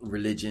debate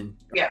religion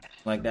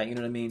like that. You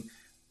know what I mean?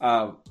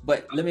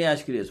 But let me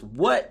ask you this: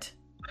 what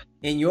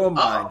in your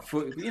mind,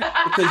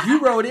 because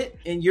you wrote it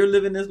and you're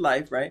living this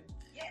life, right?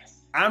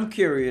 Yes. I'm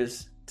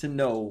curious to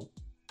know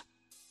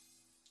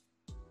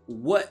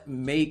what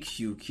makes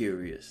you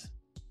curious.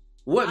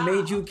 What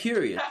made you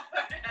curious?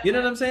 You know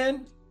what I'm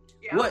saying?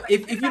 Yeah, what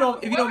if you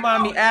don't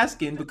mind me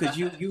asking, because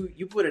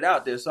you put it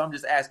out there, so I'm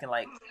just asking,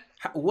 like,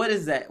 what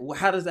is that?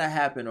 How does that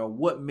happen, or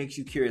what makes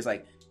you curious?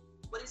 Like,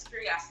 what is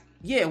curiosity?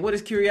 Yeah, what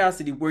is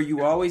curiosity? Were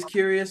you always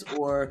curious,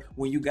 or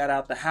when you got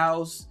out the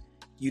house,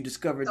 you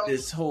discovered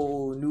this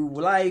whole new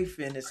life,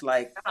 and it's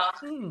like, All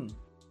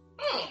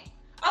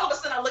of a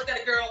sudden, I looked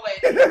at a girl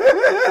like, you know what I'm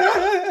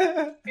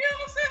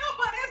saying? Oh,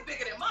 but that's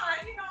bigger than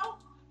mine, you know.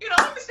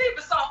 Let me see if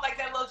it's soft like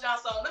that Lil Jon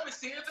song. Let me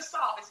see if it's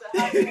soft. It's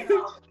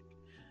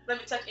let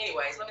me touch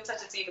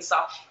it, see if it's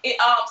soft.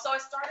 So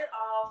it started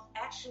off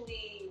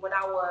actually when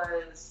I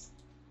was,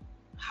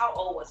 how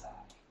old was I?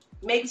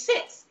 Maybe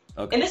 6.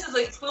 Okay. And this is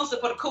an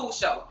exclusive for the Cool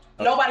Show.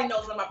 Okay. Nobody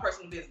knows my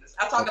personal business.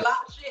 I talk a lot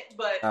of shit,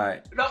 but all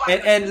right.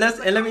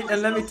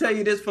 Let me tell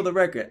you this for the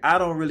record. I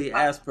don't really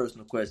ask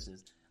personal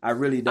questions. I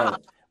really don't.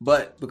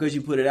 But because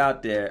you put it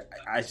out there,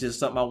 it's just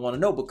something I want to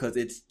know because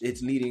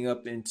it's leading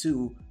up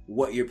into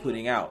what you're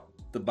putting out.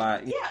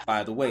 By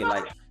the way,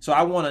 like, so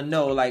I want to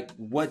know, like,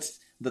 what's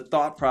the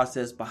thought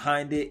process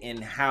behind it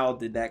and how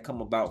did that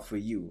come about for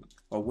you,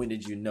 or when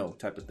did you know,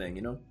 type of thing,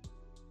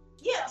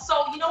 Yeah,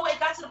 so it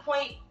got to the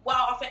point. Well,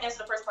 I'll answer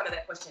the first part of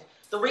that question.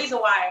 The reason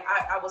why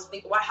I was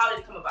thinking, how did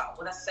it come about?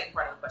 Well, that's the second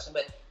part of the question.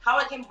 But how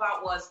it came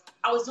about was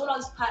I was doing all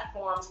these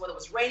platforms, whether it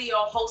was radio,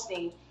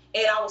 hosting,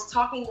 and I was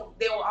talking.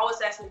 They were always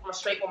asking me from a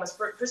straight woman's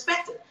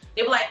perspective.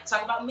 They were like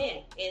talking about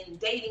men and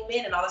dating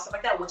men and all that stuff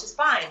like that, which is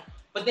fine.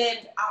 But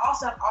then I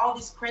also have all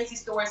these crazy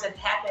stories that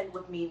happened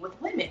with me with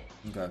women,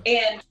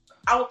 and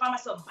I would find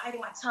myself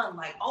biting my tongue,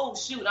 like, oh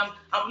shoot, I'm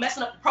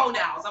messing up the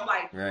pronouns. I'm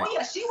like, oh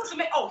yeah, she was a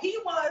man. Oh, he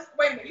was.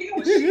 Wait a minute, he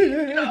was she.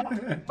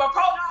 But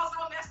pronouns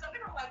all messed up. They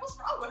were like, what's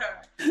wrong with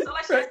her? So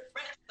like she read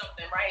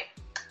something, right?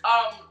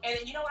 And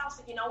then I was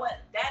like, you know what?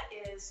 That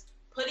is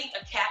putting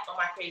a cap on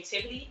my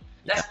creativity.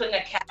 That's putting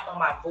a cap on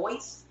my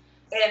voice.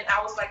 And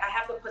I was like, I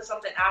have to put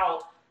something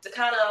out to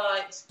kind of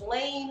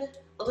explain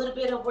a little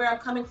bit of where I'm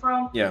coming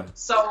from. Yeah.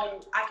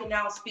 So I can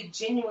now speak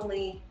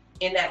genuinely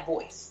in that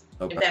voice,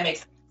 if that makes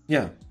sense.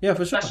 Yeah,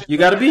 for sure. You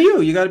got to be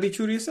you. You got to be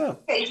true to yourself.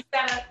 Okay, you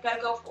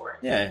gotta go for it.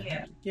 Yeah. You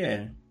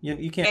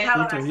can't. And how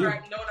do I start? When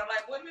I'm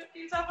like, what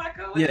you talking about?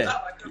 Cool? Yeah.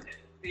 How do I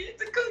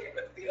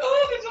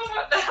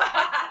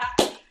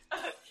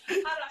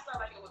start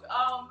like it with?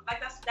 Like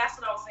that's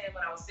what I was saying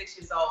when I was 6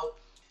 years old.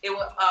 It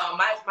was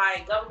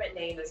my government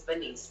name is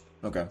Venice.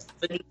 Okay.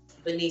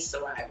 Venice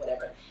Sayrie,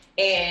 whatever.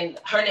 And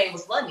her name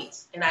was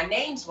Lanice, and our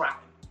names rhyme.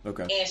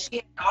 Okay. And she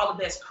had all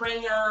the best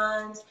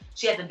crayons.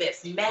 She had the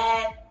best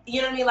math.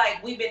 You know what I mean?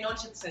 Like, we've been knowing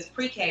each other since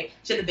pre-K.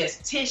 She had the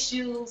best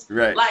tissues.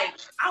 Right. Like,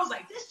 I was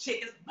like, this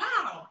chick is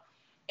bomb.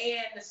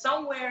 And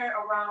somewhere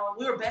around,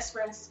 we were best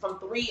friends from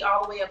 3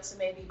 all the way up to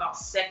maybe about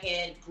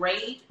 2nd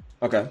grade.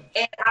 Okay.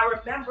 And I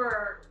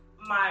remember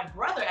my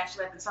brother,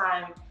 actually, at the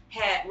time,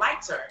 had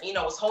liked her.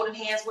 Was holding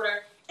hands with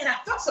her. And I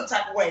felt some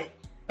type of way.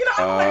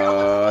 I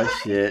was like,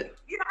 shit. I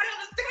didn't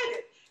understand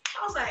it.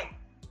 I was like,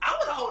 I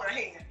want to hold her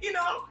hand,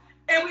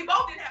 And we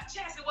both didn't have a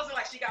chance. It wasn't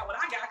like she got what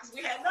I got because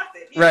we had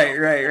nothing. Right.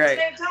 At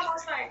the same time, I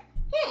was like,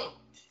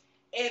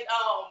 And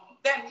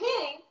that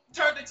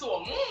turned into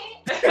a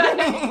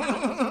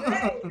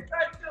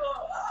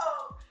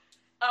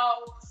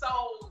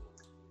So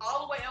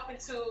all the way up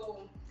into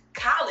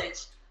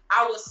college,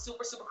 I was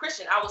super, super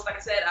Christian. I was, like I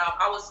said,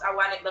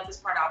 I didn't left this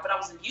part out, but I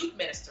was a youth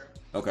minister.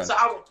 Okay. So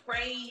I would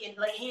pray and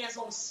lay hands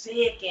on the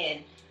sick,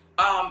 and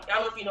I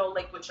don't know if you know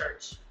Lakewood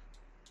Church.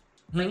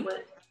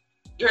 Lakewood?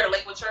 You heard of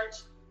Lakewood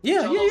Church?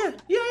 Yeah.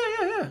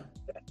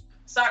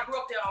 So I grew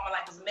up there all my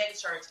life. It was a mega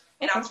church,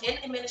 and I was in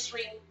the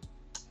ministry,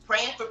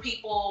 praying for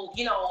people.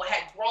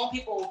 Had grown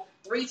people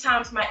 3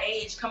 times my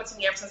age coming to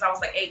me ever since I was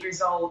like 8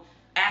 years old,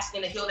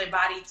 asking to heal their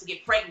body to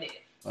get pregnant.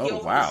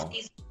 Oh, wow.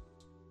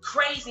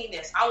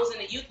 Craziness. I was in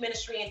the youth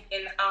ministry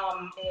in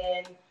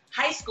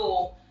high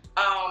school,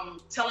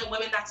 telling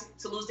women not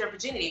to lose their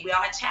virginity. We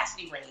all had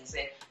chastity rings,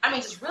 and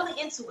just really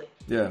into it.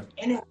 Yeah.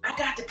 And then I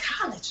got to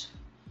college.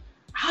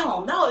 I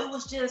don't know. It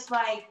was just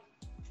like,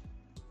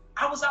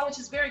 I was always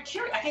just very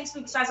curious. I can't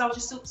speak besides I was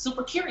just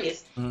super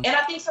curious. Mm-hmm. And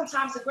I think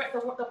sometimes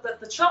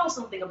the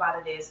troublesome thing about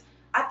it is,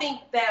 I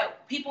think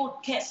that people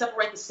can't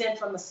separate the sin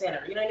from the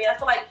sinner. You know what I mean? I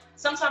feel like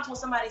sometimes when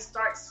somebody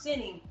starts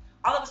sinning,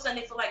 all of a sudden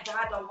they feel like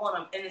God don't want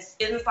them, and it's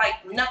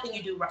like nothing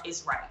you do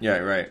is right. Yeah,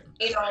 right.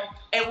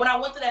 And when I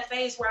went through that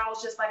phase where I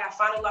was just like, I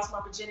finally lost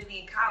my virginity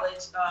in college,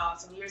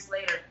 some years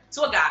later,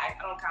 to a guy.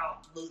 I don't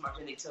count lose my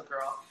virginity to a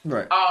girl.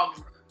 Right.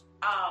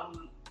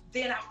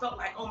 Then I felt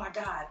like, oh my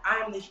God,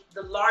 I am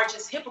the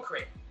largest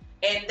hypocrite,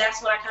 and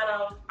that's when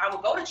I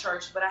would go to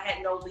church, but I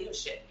had no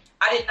leadership.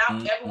 I did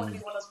not ever want to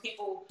be one of those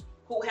people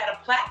who had a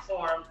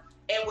platform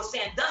and was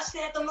saying, "Thus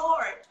saith the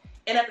Lord."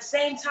 And at the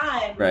same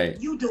time,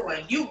 you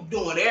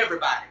doing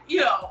everybody.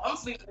 I'm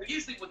sleeping. You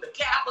sleep with the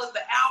Kappas,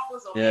 the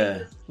Alphas,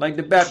 Omegas. Like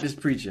the Baptist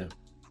preacher.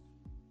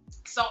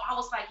 So I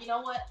was like, you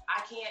know what?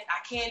 I can't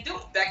do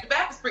it. Like the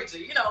Baptist preacher.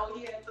 He had all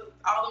them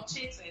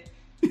chicks and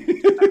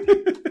and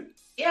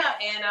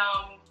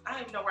I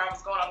don't even know where I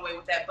was going all the way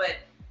with that, but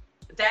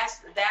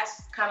that's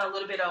kind of a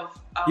little bit of.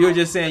 You were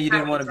just saying you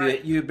didn't want to be.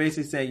 You were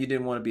basically saying you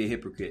didn't want to be a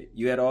hypocrite.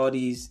 You had all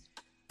these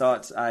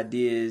thoughts,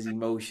 ideas,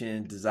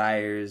 emotions,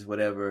 desires,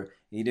 whatever.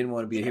 And you didn't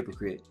want to be a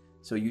hypocrite,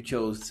 so you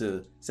chose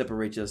to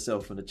separate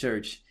yourself from the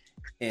church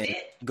and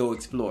go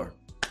explore.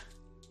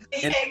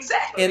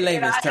 Exactly. In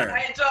layman's terms.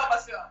 I enjoyed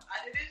myself.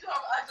 I did enjoy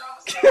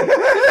myself. You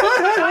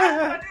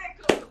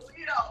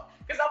know,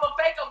 because I'm a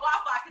fake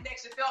Wi-Fi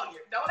connection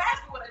failure. Don't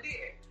ask me what I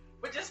did,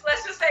 but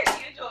let's just say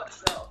she enjoyed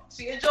herself.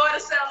 She enjoyed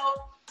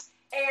herself,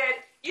 and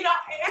you know,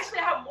 I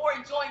have more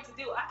enjoying to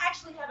do. I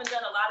actually haven't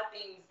done a lot of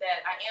things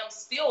that I am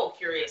still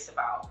curious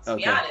about, to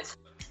be honest.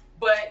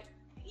 But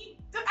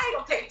I ain't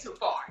gonna take it too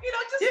far. You know,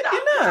 just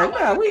stop.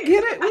 No, we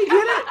get it.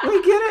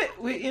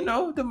 You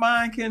know, the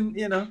mind can,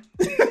 you know.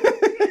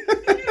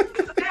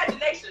 It's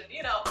imagination,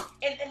 you know,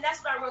 and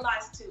that's what I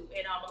realized too.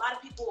 And a lot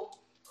of people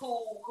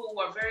who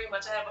are very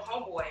much. I have a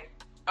homeboy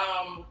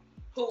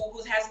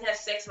who hasn't had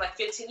sex in like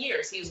 15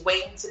 years. He's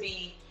waiting to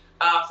be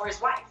for his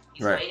wife.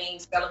 He's waiting,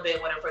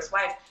 celibate, whatever, for his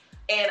wife.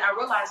 And I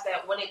realized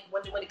that when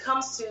it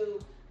comes to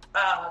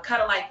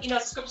kind of like, you know,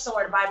 scripture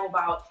somewhere in the Bible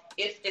about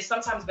it's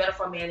sometimes better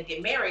for a man to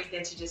get married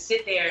than to just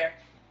sit there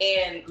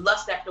and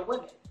lust after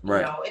women. You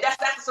know? And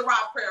that's the Sayrie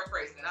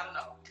paraphrasing. I don't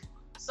know.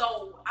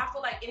 So I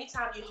feel like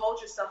anytime you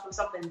hold yourself from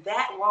something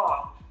that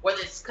wrong,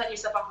 whether it's cutting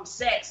yourself off from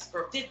sex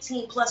for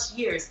 15 plus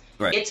years,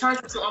 it turns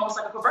into almost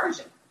like a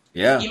perversion.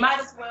 Yeah. You might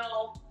as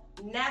well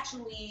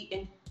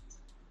naturally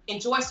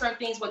enjoy certain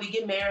things, whether you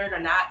get married or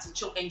not,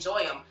 to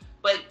enjoy them.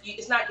 But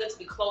it's not good to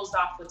be closed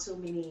off for too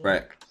many.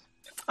 Right.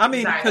 I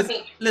mean, because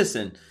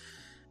listen,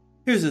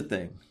 here's the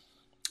thing.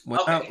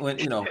 When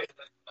you know,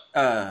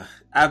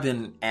 I've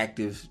been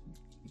active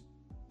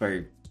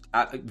very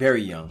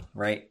young,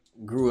 right?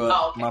 Grew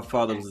up. My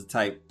father was the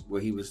type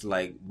where he was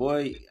like,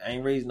 "Boy, I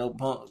ain't raised no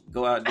punk.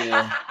 Go out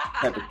there,"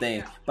 type of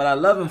thing. But I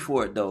love him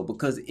for it though,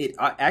 because it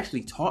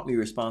actually taught me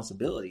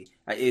responsibility.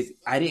 I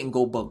didn't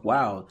go buck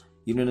wild.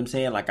 You know what I'm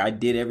saying? Like, I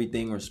did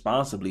everything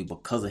responsibly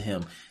because of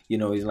him. You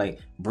know, he's like,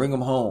 bring him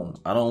home.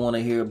 I don't want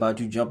to hear about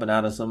you jumping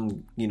out of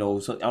some, you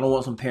know, I don't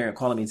want some parent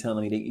calling me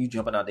telling me that you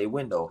jumping out their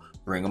window.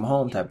 Bring him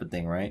home type of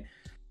thing, right?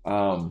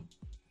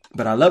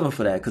 But I love him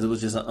for that because it was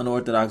just an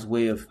unorthodox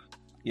way of,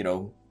 you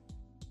know,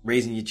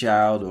 raising your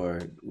child or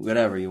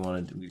whatever you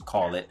want to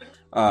call it.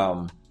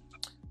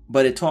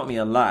 But it taught me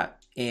a lot.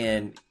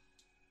 And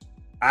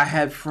I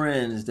had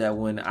friends that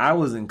when I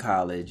was in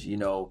college, you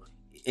know,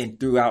 and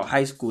throughout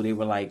high school, they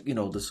were like, you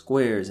know, the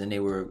squares, and they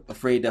were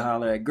afraid to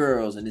holler at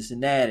girls and this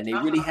and that. And they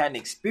really hadn't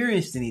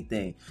experienced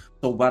anything.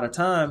 So by the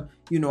time,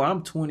 you know,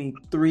 I'm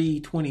 23,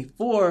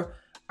 24,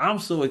 I'm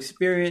so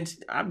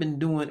experienced. I've been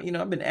doing, you know,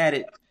 I've been at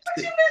it.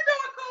 What you been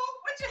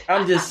doing,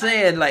 I'm just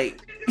saying,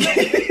 like,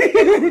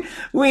 hey,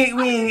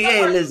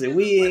 listen,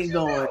 we ain't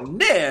going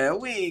there.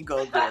 We ain't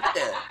going to go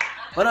there.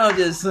 But I'm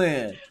just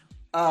saying,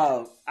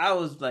 I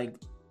was like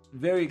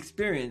very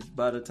experienced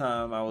by the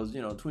time I was,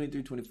 you know,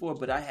 23, 24,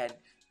 but I had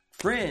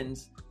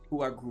friends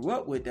who I grew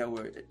up with that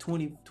were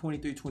 20,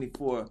 23,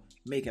 24,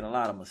 making a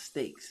lot of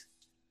mistakes.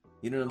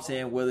 You know what I'm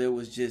saying? Whether it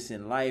was just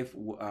in life,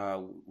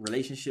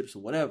 relationships or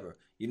whatever,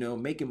 you know,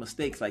 making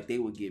mistakes like they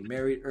would get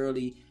married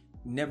early,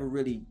 never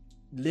really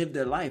lived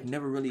their life,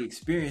 never really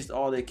experienced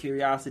all their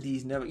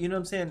curiosities, never, you know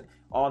what I'm saying?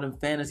 All them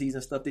fantasies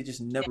and stuff, they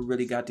just never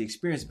really got to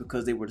experience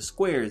because they were the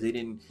squares. They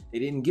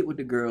didn't get with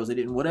the girls. They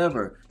didn't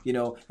whatever, you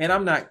know. And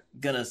I'm not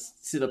gonna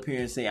sit up here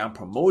and say I'm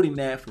promoting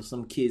that for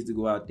some kids to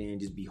go out there and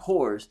just be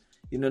whores.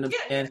 You know what I'm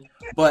saying?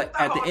 But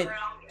at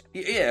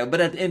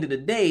the end of the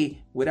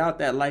day, without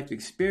that life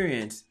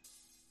experience,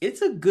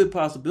 it's a good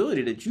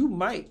possibility that you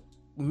might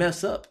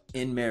mess up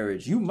in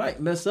marriage. You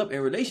might mess up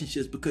in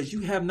relationships because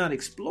you have not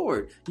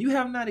explored. You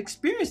have not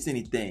experienced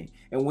anything.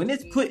 And when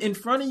it's put in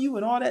front of you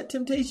and all that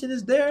temptation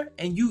is there,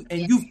 and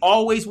you've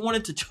always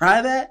wanted to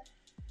try that,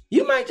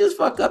 you might just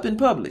fuck up in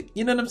public.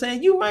 You know what I'm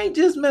saying? You might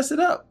just mess it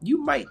up. You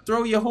might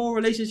throw your whole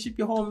relationship,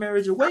 your whole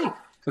marriage away.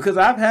 Because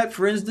I've had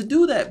friends to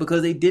do that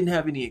because they didn't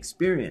have any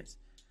experience.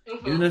 You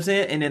know what I'm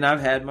saying? And then I've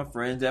had my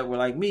friends that were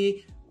like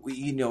me.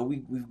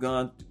 We've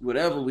gone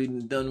whatever,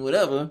 we've done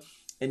whatever.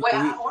 And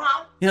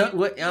you know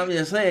what I'm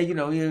just saying, you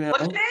know. You was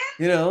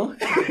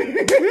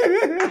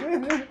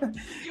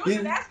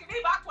just asking me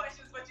my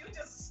questions, but you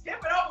just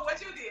skipping over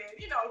what you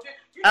did. You know,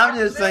 I'm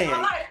just saying.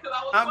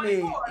 I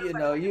mean, you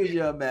know, use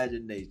your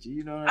imagination.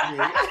 You know what I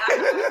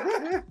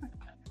mean?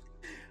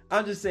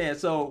 I'm just saying.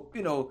 So,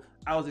 you know,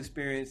 I was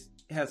experienced,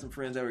 had some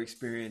friends that were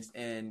experienced,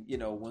 and you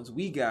know, once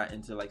we got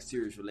into like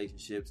serious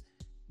relationships,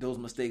 those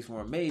mistakes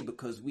weren't made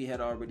because we had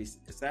already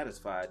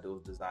satisfied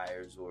those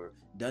desires or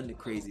done the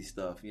crazy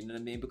stuff. You know what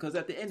I mean? Because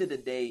at the end of the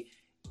day,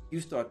 you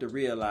start to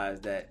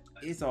realize that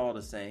it's all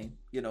the same.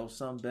 You know,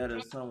 some better,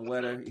 some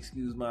wetter.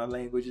 Excuse my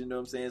language. You know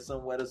what I'm saying?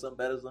 Some wetter, some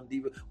better, some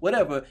deeper.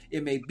 Whatever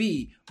it may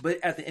be.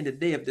 But at the end of the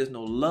day, if there's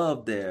no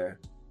love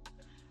there,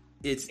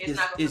 it's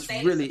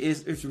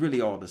really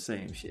all the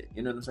same shit.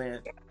 You know what I'm saying?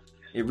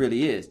 It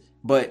really is.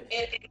 But.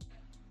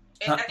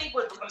 And I think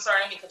I'm sorry,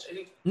 I didn't cut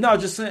you. No, I'm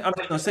just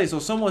gonna say, so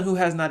someone who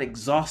has not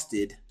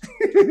exhausted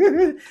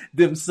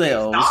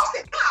themselves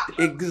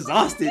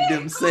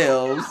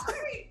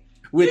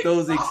with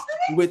those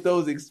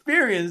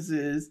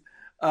experiences.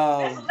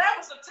 There's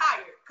levels of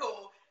tired,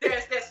 cool.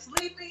 There's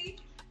sleepy.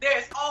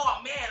 There's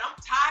I'm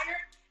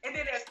tired, and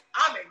then there's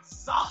I'm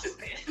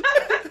exhausted.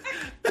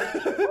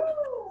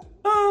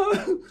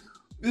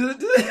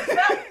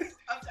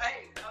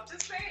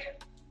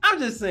 I'm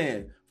just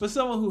saying, for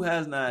someone who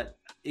has not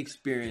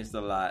experienced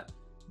a lot.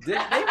 They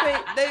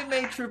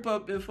may trip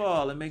up and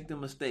fall and make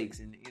them mistakes,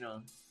 and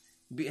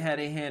had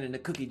their hand in the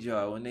cookie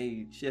jar when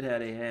they should have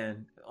their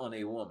hand on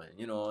a woman,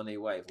 on a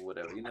wife or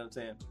whatever. You know what I'm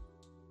saying?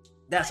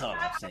 That's all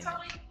I'm saying.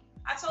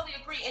 I totally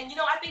agree, and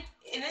I think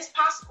it is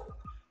possible,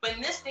 but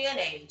in this day and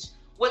age,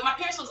 what my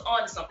parents was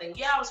on to something.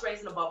 Yeah, I was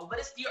raised in a bubble, but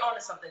you're on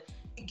to something.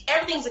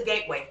 Everything's a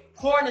gateway.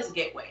 Porn is a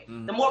gateway.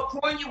 Mm-hmm. The more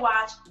porn you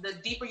watch, the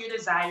deeper your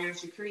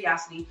desires, your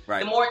curiosity.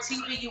 Right. The more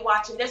TV you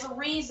watch, and there's a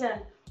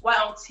reason why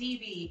on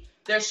TV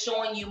they're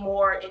showing you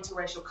more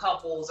interracial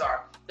couples,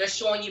 or they're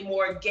showing you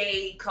more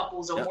gay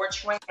couples, or more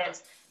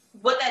trans.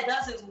 What that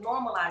does is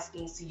normalize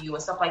things to you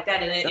and stuff like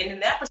that. And in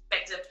that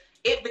perspective,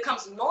 it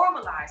becomes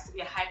normalized to be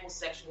a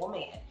hypersexual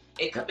man.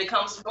 It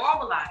becomes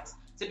normalized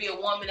to be a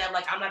woman that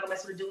I'm not gonna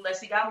mess with a dude unless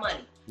he got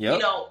money.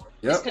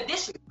 It's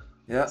conditioned.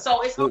 Yeah.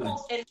 So it's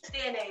almost, in this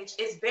day and age,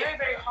 it's very,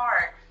 very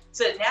hard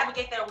to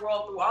navigate that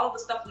world through all of the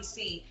stuff we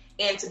see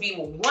and to be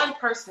with one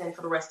person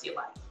for the rest of your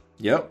life.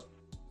 Yep.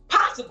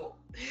 Possible.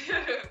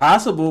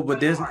 Possible, but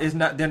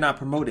they're not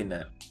promoting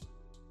that.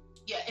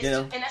 Yeah,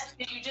 and that's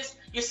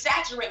you're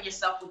saturating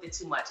yourself with it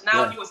too much.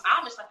 Now, if you was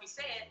Amish, like you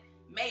said,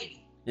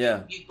 maybe.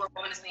 Yeah. You grow up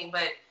in this thing,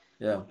 but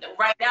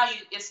right now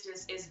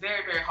it's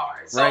very, very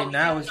hard. So right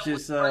now it's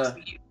just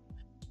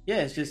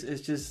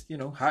it's just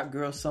hot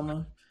girl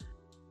summer.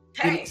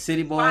 Hey,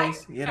 city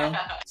boys,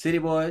 city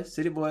boys,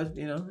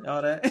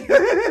 all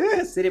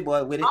that. City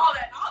boy with it. All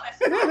that.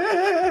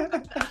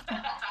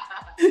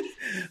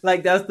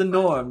 Like that's the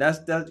norm. That's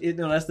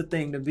the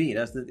thing to be.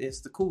 It's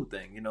the cool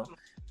thing,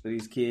 for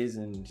these kids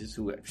and just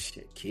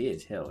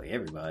kids, hell,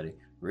 everybody,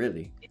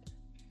 really,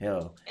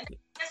 hell. And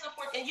that's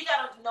important. And you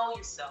gotta know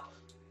yourself.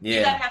 Yeah.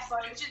 You gotta have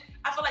fun.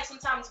 I feel like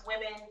sometimes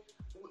women,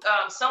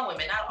 some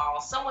women, not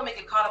all, some women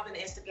get caught up in the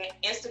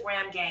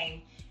Instagram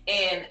game.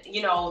 And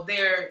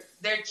they're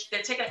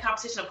taking a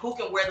competition of who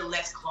can wear the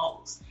less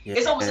clothes. Yeah.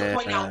 It's almost a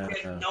point now where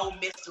there's no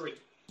mystery.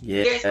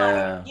 Yeah. There's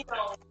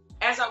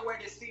as I wear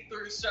this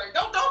see-through shirt,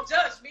 don't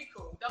judge me,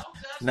 cool. Don't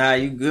judge me. Nah,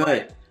 you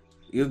good.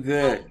 You're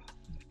good.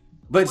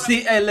 But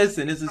hey,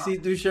 listen, it's a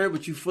see-through shirt,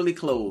 but you fully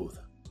clothed.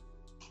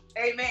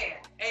 Amen.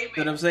 You know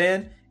what I'm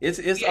saying?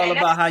 It's all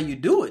about how you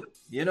do it.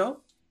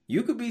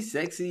 You could be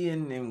sexy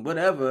and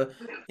whatever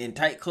in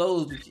tight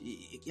clothes, but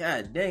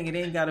god dang, it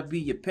ain't gotta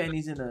be your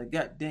panties in a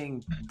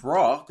goddamn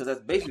bra, because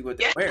that's basically what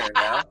they're wearing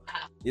now.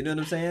 You know what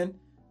I'm saying?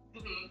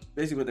 Mm-hmm.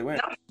 Basically what they're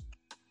wearing.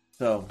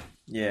 So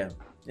yeah,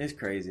 it's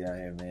crazy out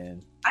here,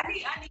 man. I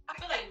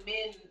feel like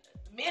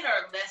men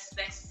are less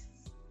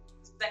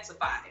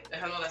sexified. I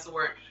don't know if that's a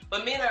word,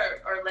 but men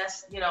are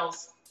less.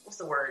 What's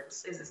the word?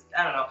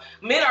 I don't know.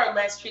 Men are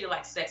less treated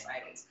like sex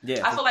items.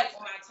 Yeah. I feel like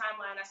on my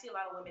timeline, I see a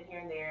lot of women here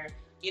and there.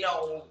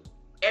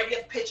 Every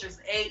other picture's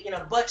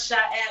butt shot,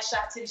 ass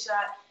shot, titty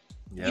shot.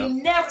 Yep. You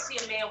never see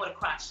a man with a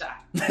crotch shot.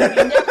 You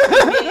never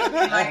see a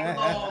man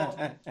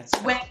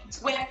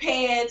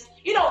sweatpants.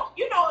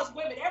 As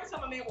women, every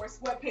time a man wears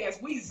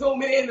sweatpants, we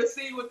zoom in to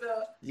see what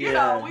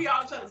we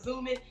all trying to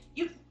zoom in.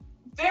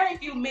 Very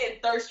few men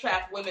thirst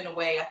trap women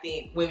away. I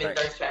think women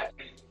thirst trap.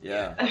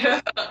 Yeah.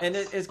 And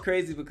it's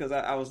crazy because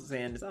I was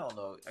saying this, I don't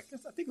know, I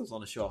think it was on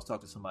the show, I was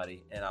talking to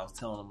somebody and I was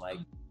telling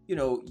them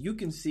you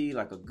can see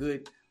like a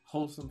good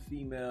wholesome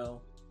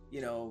female,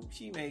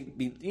 she may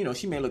be,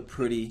 she may look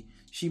pretty,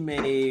 she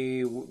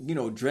may,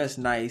 dress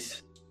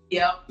nice,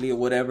 or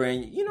whatever,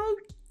 and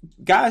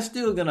guys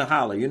still gonna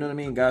holler, you know what I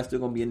mean? Guys still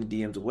gonna be in the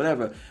DMs or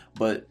whatever,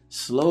 but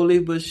slowly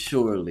but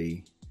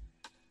surely,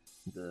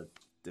 the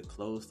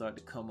clothes start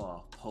to come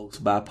off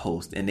post by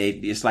post, and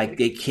it's like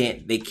they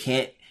can't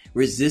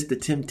resist the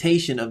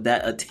temptation of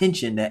that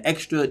attention, that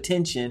extra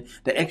attention,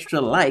 the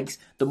extra likes,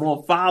 the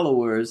more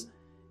followers.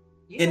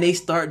 Yeah. And they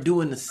start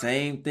doing the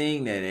same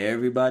thing that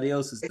everybody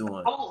else is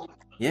doing.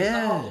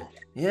 Yeah,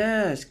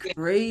 it's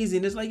crazy.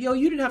 And it's like, yo,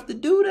 you didn't have to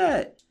do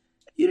that.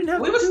 You didn't have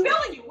to. We was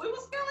feeling you.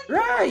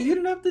 Right, you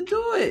didn't have to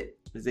do it.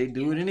 Because they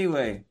do it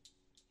anyway.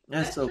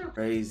 That's so true.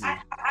 Crazy. I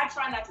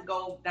try not to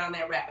go down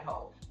that rabbit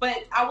hole.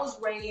 But I was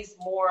raised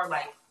more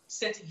like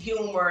sense of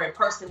humor and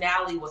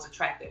personality was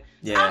attractive.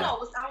 Yeah. I don't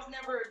know. I was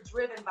never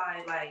driven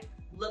by like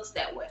looks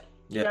that way.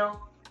 Yeah.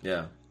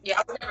 Yeah,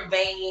 I was never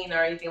vain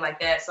or anything like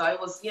that. So it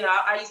was,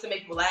 I used to make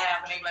people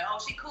laugh and they'd be like, oh,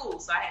 she cool.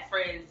 So I had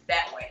friends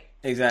that way.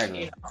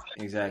 Exactly.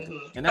 Exactly.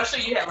 Mm-hmm. And I'm sure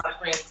you had a lot of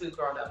friends too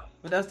growing up.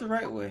 But that's the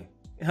right way.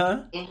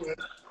 Huh? Mm-hmm.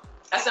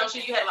 I'm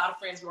sure you had a lot of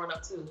friends growing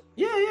up too.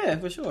 Yeah,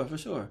 for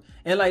sure.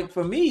 And like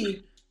for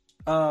me,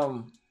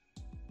 well,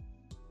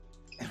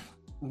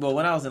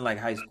 when I was in like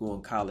high school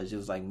and college, it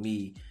was like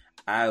me,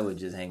 I would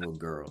just hang with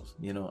girls.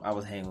 I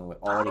was hanging with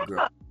all the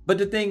girls. But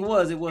the thing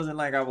was, it wasn't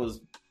like I was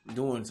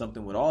doing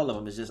something with all of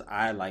them. It's just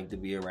I like to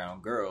be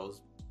around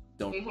girls.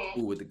 Don't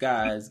fool with the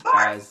guys.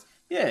 Guys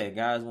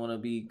want to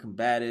be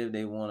combative.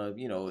 They want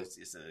to,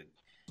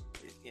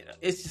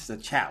 it's just a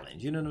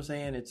challenge. You know what I'm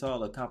saying? It's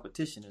all a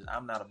competition, and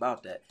I'm not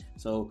about that.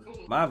 So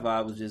my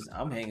vibe was just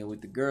I'm hanging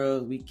with the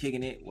girls, we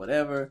kicking it,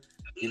 whatever.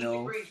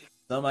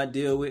 Some I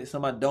deal with,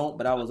 some I don't,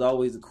 but I was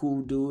always a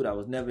cool dude. I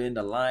was never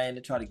into lying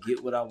to try to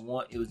get what I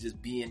want. It was just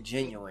being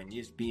genuine,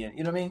 just being,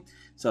 you know what I mean?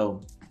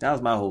 So that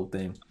was my whole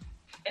thing.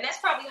 And that's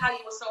probably how you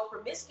were so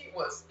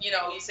promiscuous. You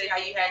know, you say how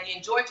you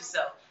enjoyed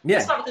yourself. Yeah.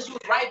 That's probably because you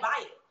was right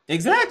by it.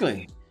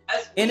 Exactly.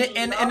 And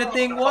the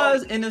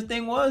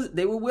thing was,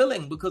 they were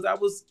willing because I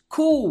was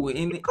cool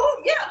and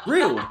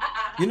real.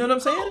 You know what I'm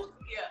saying?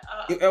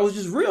 Yeah. It was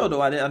just real though.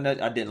 I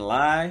didn't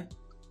lie.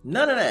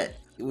 None of that.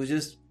 It was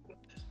just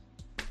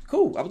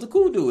cool. I was a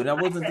cool dude, and I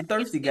wasn't the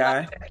thirsty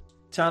guy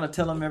trying to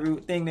tell them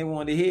everything they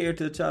wanted to hear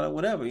to try to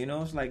whatever. You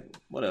know, it's like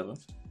whatever.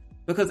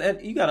 Because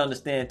you gotta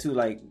understand too,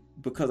 like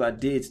because I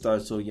did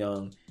start so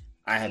young,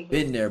 I had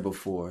been there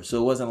before, so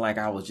it wasn't like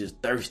I was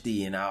just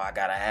thirsty and I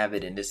gotta have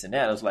it and this and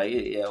that. I was like,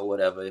 yeah,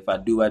 whatever. If I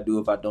do, I do.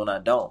 If I don't, I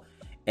don't.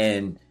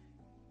 And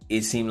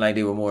it seemed like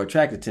they were more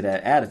attracted to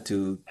that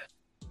attitude,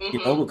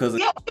 you know, because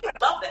women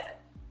love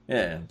that.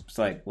 Yeah, it's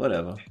like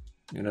whatever.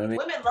 You know what I mean?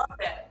 Women love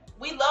that.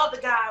 We love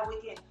the guy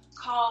we can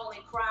call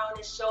and cry on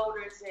his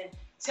shoulders and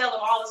tell him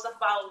all the stuff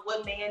about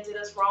what man did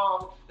us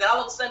wrong. Then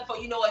all of a sudden,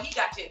 you know what, he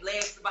got your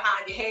legs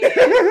behind your head.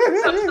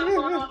 Some stuff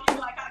going on. You're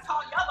like, I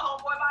call your other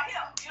homeboy by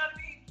him. You know what I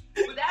mean?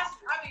 But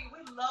we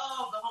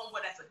love the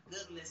homeboy that's a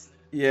good listener.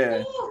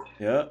 Yeah. Ooh.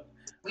 Yep.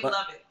 We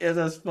love it. Yeah,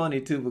 that's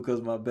funny too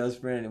because my best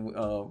friend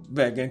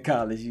back in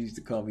college used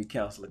to call me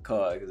Counselor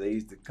Carr because they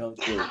used to come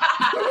through. You know what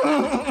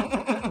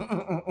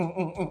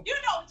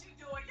you're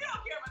doing. You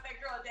don't care about that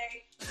girl,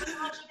 Dave.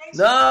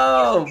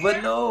 No,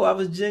 but no, I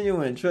was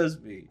genuine.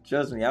 Trust me,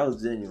 I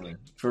was genuine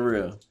for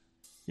real.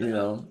 You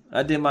know,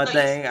 I did my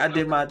thing.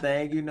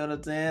 You know what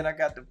I'm saying? I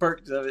got the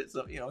perks of it,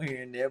 so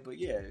here and there. But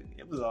yeah,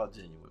 it was all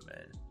genuine,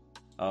 man.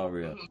 All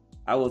real.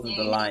 I wasn't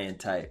the lying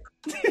type.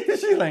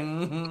 She's like,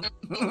 You didn't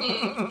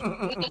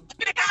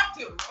have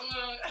to. We're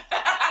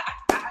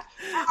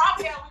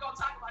gonna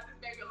talk about this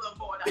baby a little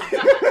more now.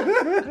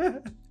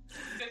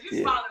 Because you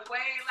smiling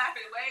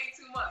laughing way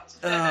too much.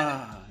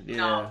 Yeah.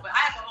 No, but I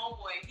have a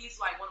homeboy. He's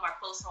like one of my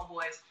close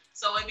homeboys.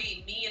 So it'd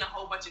be me and a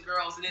whole bunch of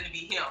girls, and then it'd be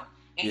him,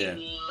 and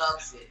he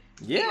loves it.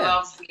 Yeah. He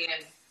loves being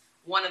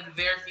one of the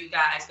very few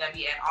guys that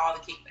be at all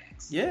the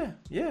kickbacks. Yeah,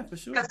 for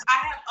sure. Because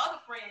I have other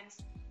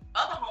friends,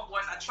 other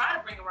homeboys. I try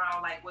to bring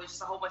around with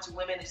just a whole bunch of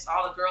women. It's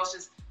all the girls.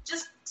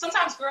 Just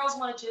sometimes girls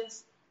want to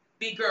just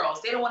be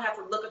girls. They don't want to have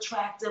to look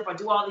attractive or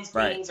do all these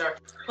things or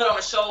put on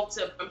a show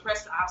to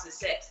impress the opposite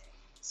sex.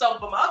 So,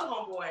 but my other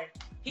homeboy,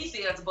 he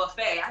sees it as a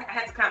buffet. I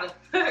had to kind of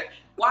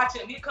watch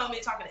him. He'd come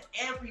in talking to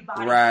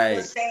everybody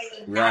the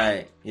same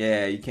night.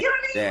 Yeah, you can't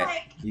do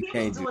that. You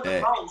can't do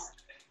that. Most.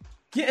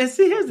 Yeah, and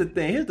see, here's the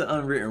thing. Here's the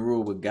unwritten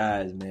rule with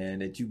guys, man,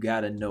 that you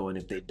got to know. And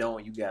if they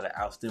don't, you got to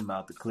oust them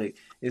out the clique.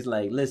 It's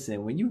like,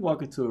 listen, when you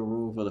walk into a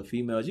room full of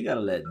females, you got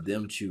to let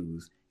them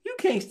choose. You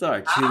can't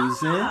start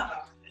choosing.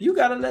 You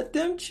got to let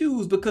them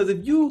choose. Because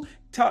if you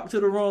talk to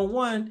the wrong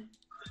one,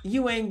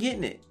 you ain't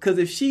getting it. Because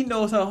if she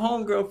knows her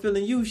homegirl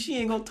feeling you, she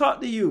ain't going to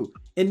talk to you.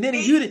 And then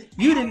you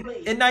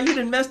didn't, and now you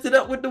done messed it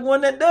up with the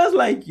one that does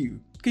like you.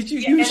 Because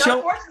you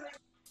show.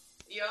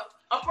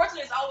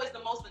 Unfortunately, it's always the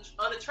most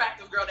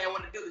unattractive girl that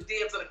want to do the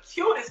dibs, or the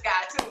cutest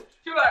guy too.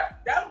 You're like,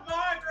 that's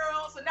my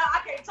girl, so now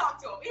I can't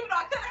talk to him. Even though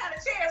I could have had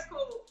a chance,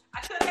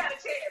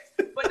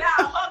 but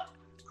now her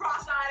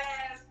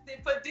cross-eyed ass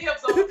did put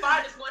dibs on the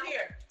finest one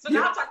here. So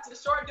now I'm talking to the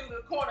short dude in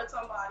the corner,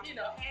 talking about,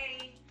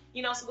 hey,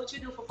 so what you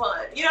do for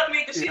fun? You know what I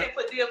mean? Because she didn't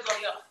put dibs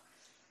on you.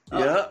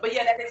 But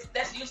yeah,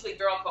 that's usually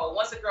girl code.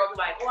 Once a girl be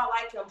like, I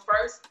like him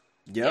first.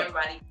 Yep.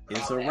 Everybody.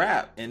 It's a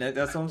wrap. And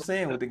that's what I'm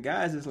saying. With the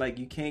guys, it's like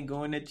you can't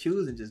go in there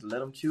choosing. Just let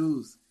them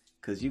choose.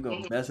 Because you're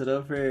going to mess it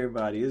up for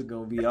everybody. It's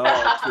going to be all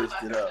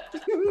twisted up.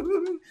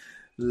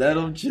 Let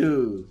them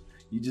choose.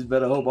 You just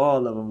better hope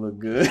all of them look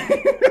good.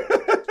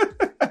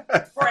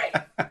 Right.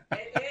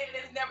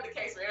 It's never the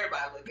case for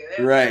everybody look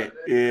good. Right.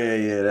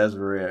 Yeah. That's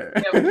rare.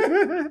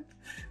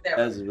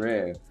 That's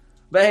rare.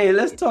 But hey,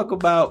 let's talk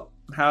about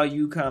how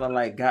you kind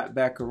of got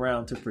back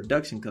around to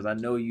production, because I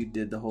know you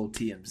did the whole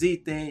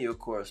TMZ thing. You're a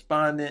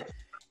correspondent.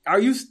 Are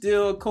you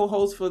still a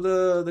co-host for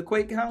the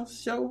Quake House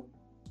show?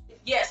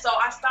 Yeah, so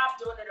I stopped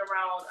doing it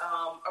around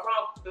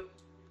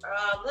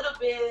a little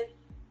bit,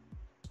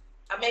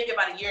 maybe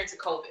about a year into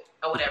COVID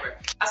or whatever.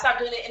 I stopped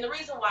doing it, and the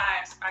reason why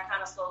I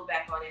kind of slowed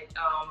back on it,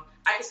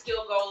 I can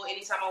still go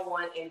anytime I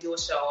want and do a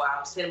show.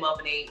 I'll hit them up,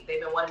 and they've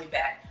been wanting me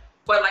back.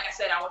 But like I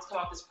said, I want to come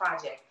off this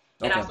project.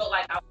 And I felt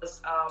like I was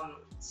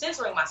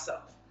censoring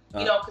myself,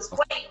 because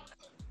Quake,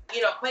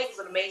 Quake is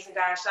an amazing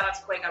guy. Shout out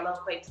to Quake. I love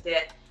Quake to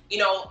death,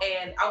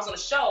 and I was on a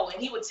show and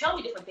he would tell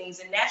me different things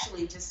and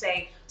naturally just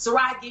say,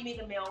 Sayrie, give me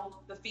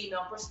the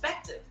female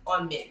perspective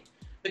on men.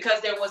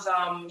 Because there was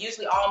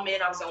usually all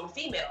men, I was the only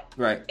female.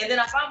 Right. And then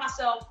I found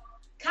myself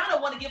kind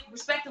of want to give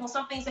perspective on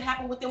some things that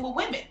happen with them with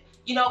women,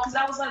 because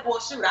I was like, well,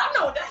 shoot, I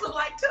know what that's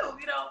like too,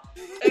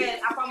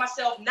 And I found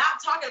myself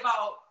not talking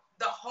about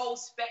the whole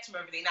spectrum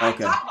of everything. Now, I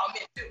can talk about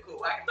men too,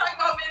 cool. I can talk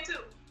about men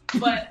too.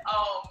 But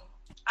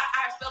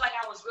I felt like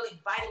I was really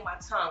biting my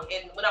tongue.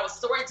 And when I was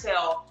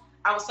storytell,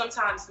 I would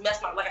sometimes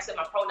mess my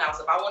pronouns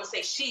up. I want to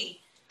say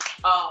she,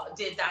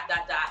 did ...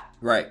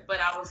 Right. But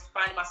I was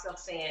finding myself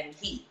saying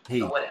he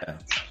or whatever.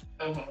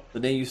 Mm-hmm.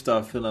 But then you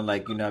start feeling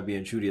like you're not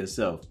being true to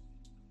yourself.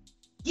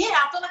 Yeah,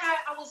 I feel like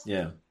I was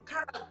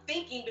kind of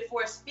thinking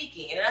before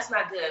speaking, and that's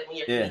not good when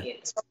you're a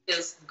comedian. So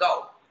just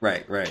go.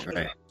 Right.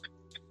 Okay.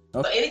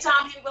 So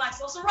anytime people be like,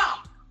 so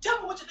Sarah, tell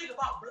me what you think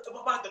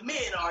about the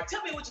men, or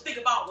tell me what you think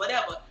about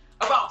whatever,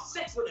 about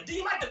sex with them. Do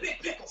you like the big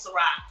pickle, Sarah?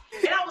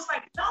 And I was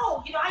like,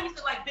 no, I used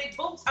to like big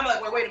boobs. I'm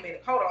like, wait a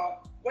minute, hold on,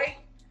 wait.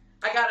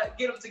 I gotta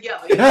get them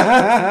together. Wait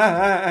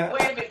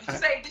a minute. Did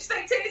you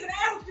say titties and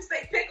ass? Did you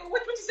say pickle?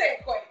 What you say,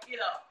 quick?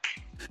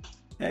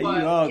 Hey, you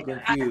all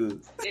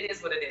confused. It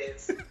is what it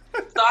is. So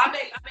I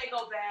may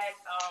go back.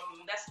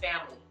 That's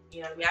family.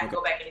 I can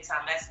go back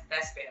anytime. That's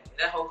family.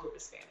 That whole group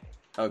is family.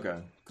 Okay,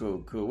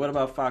 cool. What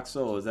about Fox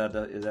Soul? Is that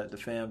the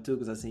fam too?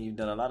 Because I seen you've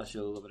done a lot of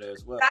shows over there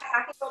as well.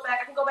 I can go back.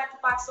 I can go back to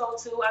Fox Soul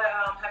too. I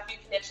have a few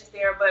connections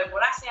there. But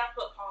when I say I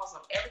put pause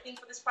on everything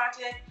for this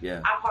project,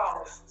 I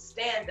pause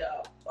stand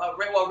up.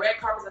 Red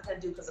carpets I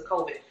couldn't do because of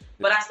COVID.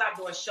 But I stopped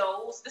doing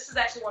shows. This is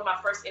actually one of my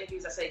first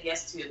interviews I said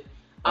yes to.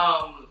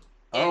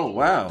 Oh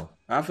wow!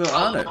 I feel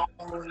honored.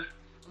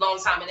 Long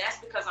time, and that's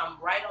because I'm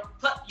right on.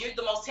 You're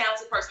the most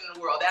talented person in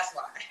the world. That's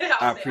why.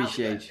 I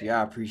appreciate you.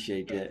 I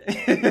appreciate that. But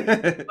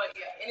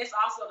yeah, and it's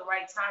also the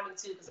right timing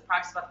too, because the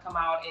project's about to come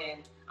out,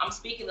 and I'm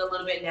speaking a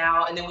little bit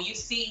now. And then when you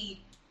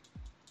see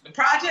the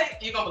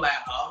project, you're gonna be like,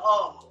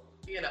 oh,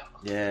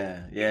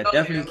 Yeah,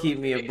 definitely keep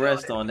me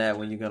abreast on that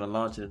when you're gonna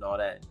launch it and all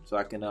that, so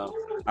I can.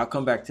 I'll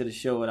come back to the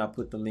show and I'll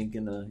put the link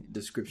in the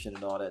description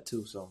and all that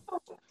too. So.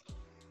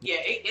 Yeah,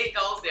 it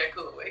goes there,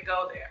 cool. It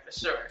goes there for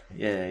sure.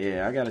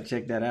 Yeah, I gotta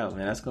check that out,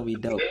 man. That's gonna be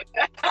dope.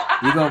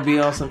 You're gonna be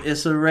on some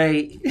Issa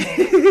Rae.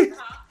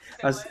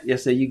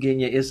 So you getting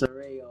your Issa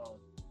Rae on?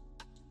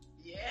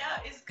 Yeah,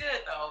 it's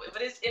good though.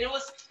 But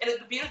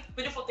the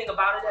beautiful thing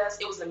about it is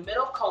it was in the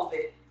middle of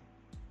COVID.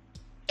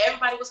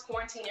 Everybody was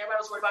quarantined. Everybody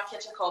was worried about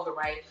catching COVID,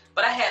 right?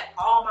 But I had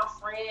all my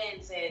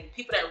friends and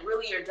people that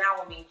really are down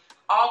with me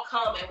all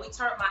come, and we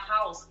turned my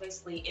house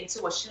basically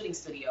into a shooting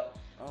studio.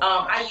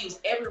 I used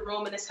every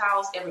room in this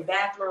house, every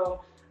bathroom.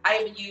 I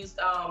even used,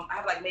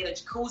 I made a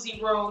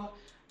jacuzzi room.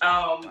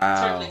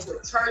 Turned it into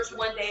a church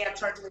one day. I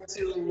turned it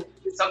into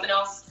something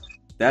else.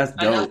 That's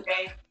dope.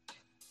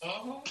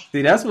 Mm-hmm.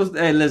 See,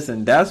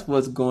 that's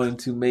what's going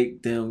to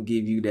make them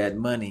give you that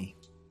money.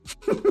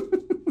 You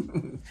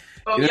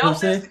know what I'm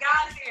saying?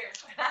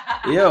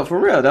 Yeah, for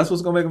real. That's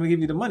what's gonna make them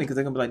give you the money, because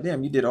they're gonna be like,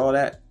 damn, you did all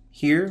that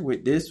here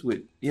with this,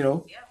 with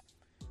Doing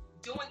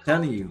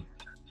telling you.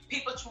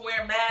 People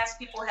wear masks.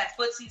 People had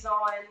footsies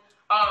on.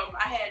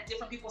 I had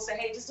different people say,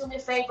 hey, just do me a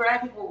favor. I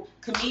had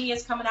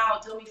comedians coming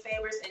out, doing me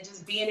favors and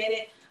just being in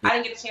it. I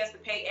didn't get a chance to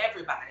pay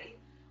everybody,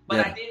 but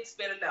I did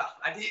spend enough.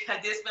 I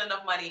did spend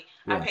enough money.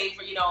 Yeah. I paid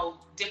for,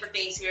 different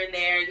things here and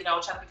there,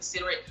 trying to be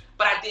considerate.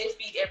 But I did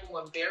feed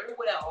everyone very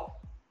well.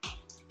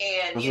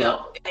 And, it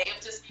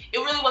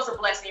really was a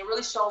blessing. It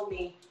really showed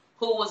me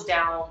who was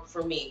down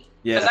for me.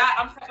 Because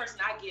I'm the person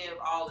I give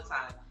all the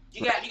time.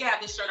 You can have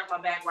this shirt on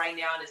my back right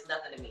now and it's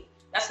nothing to me.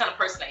 That's the kind of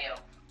person I am.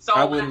 So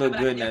I wouldn't look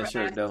good in that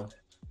shirt, though.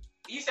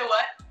 You said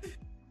what?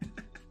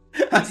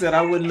 I said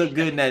I wouldn't look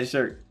good in that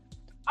shirt.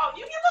 Oh,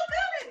 you can look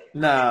good in it.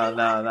 No,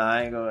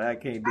 I ain't gonna. I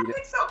can't do that.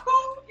 Think so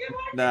cool.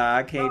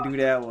 I can't do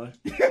that one.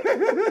 So your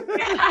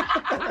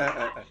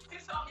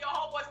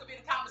homeboys gonna be in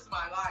the comments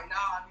like,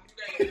 nah, you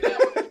can't do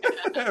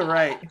that one.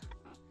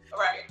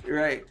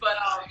 Right. But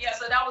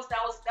so that was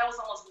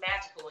almost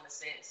magical in a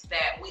sense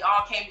that we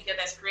all came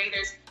together as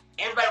creators.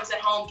 Everybody was at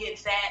home getting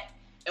fat,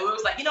 and we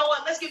was like, you know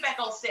what? Let's get back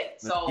on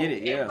set. So get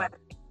it, yeah.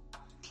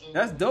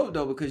 That's dope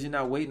though, because you're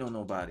not waiting on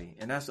nobody,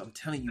 and that's what I'm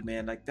telling you,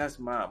 man. Like, that's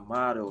my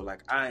motto.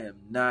 Like, I am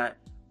not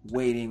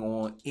waiting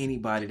on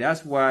anybody.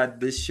 That's why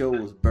this show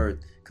was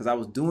birthed, because I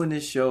was doing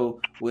this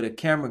show with a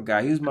camera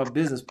guy. He was my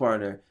business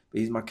partner, but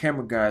he's my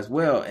camera guy as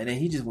well. And then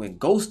he just went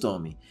ghost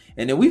on me.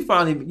 And then we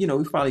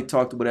finally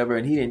talked or whatever.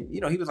 And he didn't,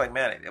 he was like,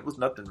 man, there was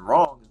nothing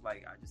wrong. It's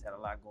like, I just had a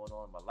lot going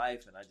on in my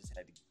life, and I just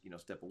had to,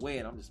 step away.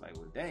 And I'm just like,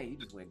 well, dang, he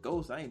just went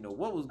ghost. I didn't know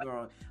what was going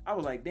on. I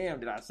was like, damn,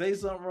 did I say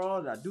something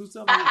wrong? Did I do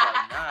something? He was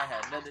like, nah, I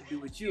had nothing to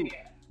do with you.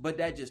 But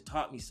that just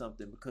taught me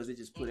something, because it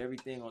just put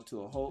everything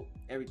onto a halt.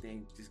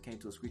 Everything just came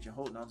to a screeching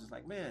halt. And I was just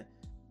like, man,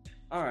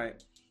 all right.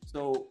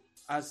 So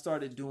I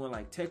started doing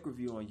like tech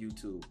review on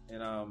YouTube,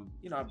 and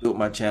I built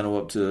my channel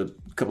up to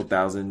a couple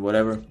thousand,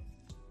 whatever.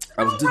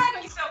 Brag on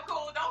yourself,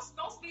 cool.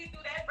 Don't speed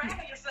through that. Brag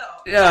on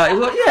yourself.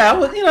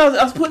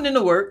 I was putting in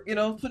the work,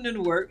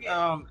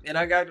 and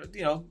I got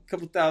a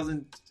couple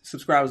thousand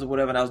subscribers or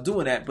whatever, and I was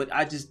doing that, but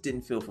I just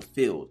didn't feel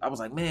fulfilled. I was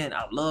like, man,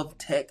 I love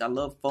tech, I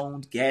love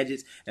phones,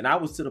 gadgets, and I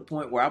was to the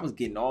point where I was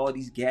getting all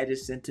these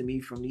gadgets sent to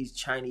me from these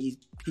Chinese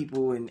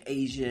people in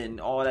Asia and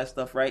all that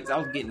stuff, right? Because I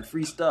was getting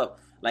free stuff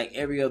like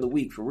every other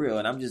week, for real,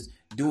 and I'm just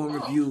doing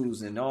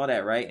reviews and all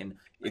that, right? And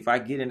if I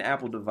get an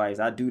Apple device,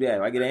 I do that.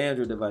 If I get an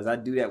Android device, I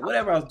do that.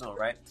 Whatever I was doing,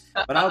 right?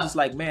 But I was just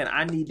like, man,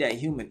 I need that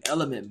human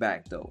element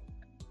back, though.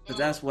 Because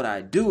that's what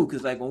I do.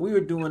 Because, like, when we were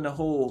doing the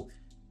whole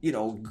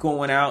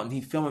going out and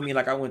he filming me.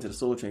 Like I went to the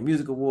Soul Train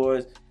Music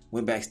Awards,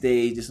 went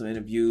backstage, did some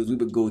interviews. We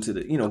would go to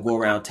the, go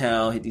around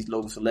town, hit these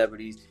local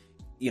celebrities,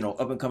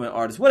 up and coming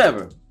artists,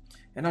 whatever.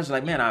 And I was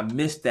like, man, I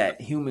missed that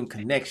human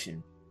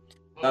connection.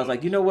 I was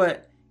like, you know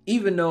what?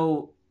 Even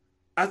though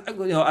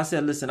I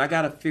said, listen, I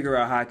got to figure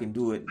out how I can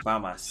do it by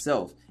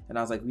myself. And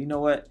I was like, you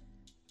know what?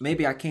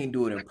 Maybe I can't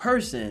do it in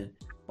person,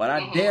 but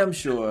I damn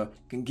sure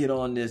can get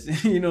on this,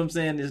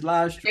 this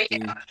live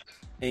stream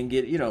and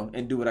get,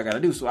 and do what I got to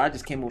do. So I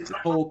just came up with the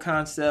whole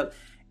concept.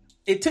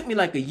 It took me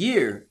like a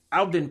year.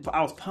 I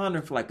was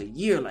pondering for like a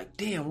year, like,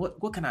 damn,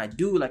 what can I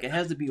do? Like, it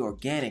has to be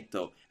organic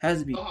though. It has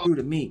to be true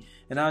to me.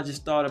 And I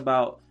just thought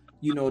about,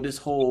 this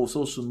whole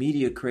social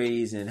media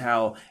craze and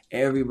how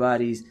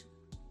everybody's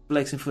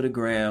flexing for the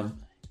gram,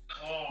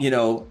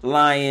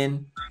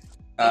 lying,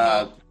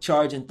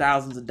 charging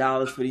thousands of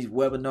dollars for these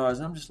webinars.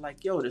 And I'm just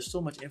like, yo, there's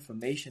so much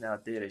information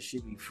out there that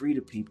should be free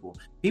to people.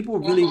 People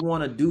really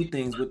want to do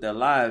things with their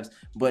lives,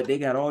 but they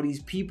got all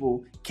these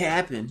people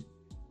capping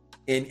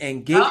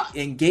and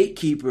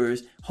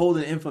gatekeepers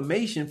holding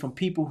information from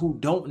people who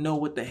don't know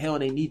what the hell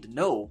they need to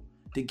know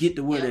to get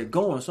to where they're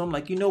going. So I'm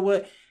like, you know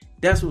what?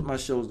 That's what my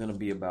show is going to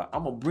be about.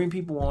 I'm going to bring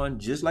people on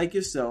just like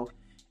yourself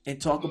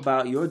and talk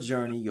about your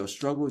journey, your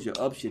struggles, your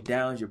ups, your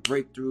downs, your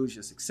breakthroughs,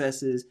 your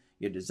successes,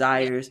 your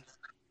desires,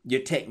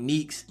 your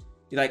techniques,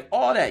 like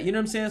all that. You know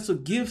what I'm saying? So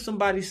give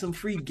somebody some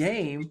free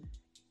game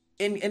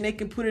and they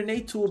can put it in their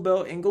tool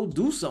belt and go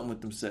do something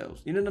with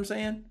themselves. You know what I'm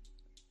saying?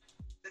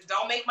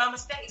 Don't make my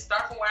mistake.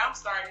 Start from where I'm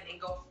starting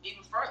and go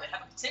even further.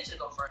 Have the potential to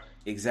go further.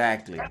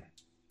 Exactly.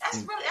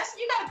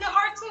 You got a good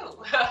heart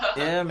too.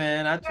 Yeah,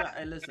 man. I'm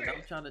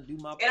trying to do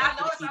my part. And I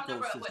noticed I'm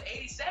number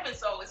 87,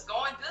 so it's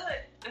going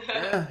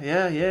good.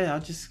 Yeah.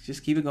 I'll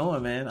just keep it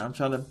going, man. I'm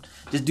trying to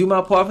just do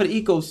my part for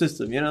the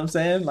ecosystem. You know what I'm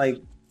saying?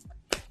 Like,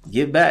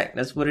 give back.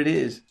 That's what it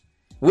is.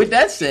 With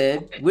that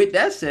said,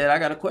 I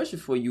got a question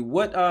for you.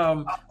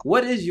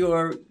 What is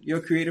your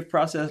creative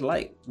process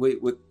like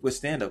with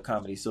stand-up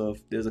comedy? So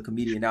if there's a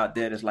comedian out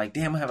there that's like,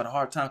 damn, I'm having a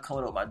hard time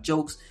coming up with my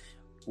jokes,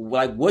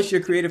 like, what's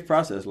your creative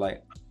process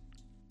like?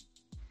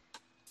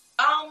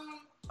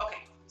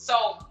 Okay.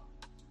 So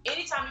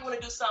anytime you want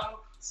to do something,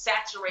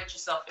 saturate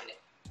yourself in it.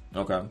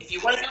 Okay. If you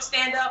want to do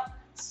stand-up,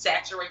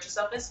 saturate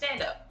yourself in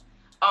stand-up.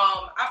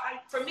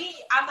 For me,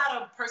 I'm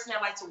not a person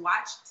that likes to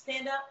watch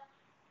stand-up.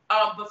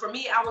 But for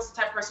me, I was the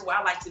type of person where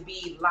I like to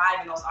be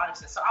live in those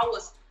audiences. So I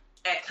was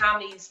at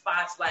comedy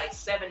spots like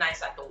 7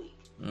 nights out the week.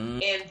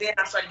 And then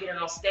I started getting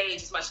on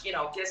stage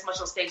get as much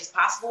on stage as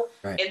possible.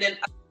 Right. And then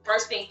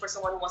first thing for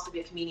someone who wants to be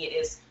a comedian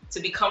is to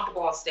be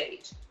comfortable on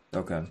stage.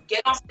 Okay.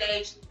 Get on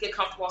stage, get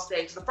comfortable on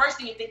stage. The first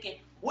thing you're thinking,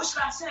 what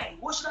should I say?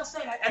 What should I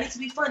say? I need to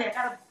be funny. I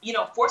gotta,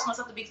 force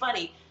myself to be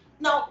funny.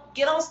 No,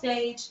 get on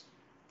stage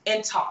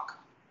and talk.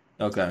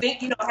 Okay.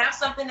 Think, have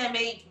something that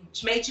made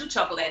you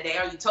chuckle that day,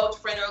 or you told your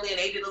friend earlier and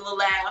they did a little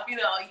laugh. You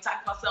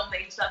talked about something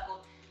they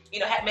chuckled.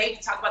 Maybe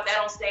talk about that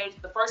on stage.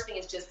 The first thing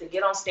is just to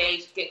get on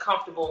stage, get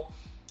comfortable,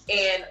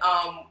 and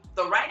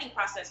the writing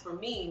process for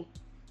me.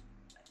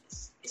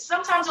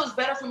 Sometimes it was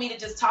better for me to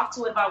just talk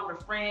to it about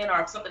with a friend,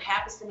 or if something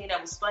happens to me that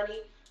was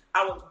funny,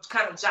 I would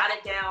kind of jot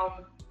it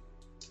down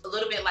a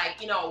little bit, like,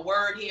 a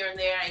word here and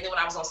there. And then when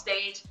I was on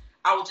stage,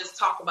 I would just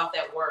talk about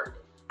that word.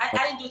 I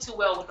didn't do too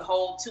well with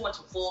too much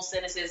full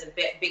sentences and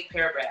big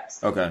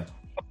paragraphs. Okay.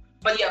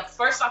 But yeah,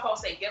 first off, I would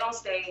say get on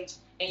stage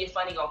and your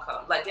funny gonna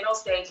come. Like, get on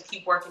stage and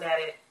keep working at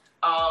it.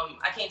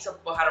 I can't tell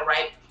people how to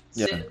write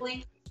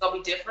specifically. It's gonna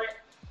be different.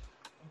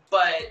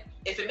 But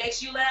if it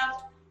makes you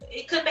laugh,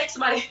 it could make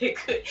somebody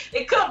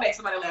make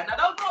somebody laugh. Now,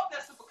 don't go up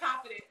there super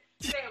confident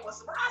saying, well,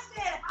 what I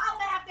said, if I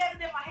laughed at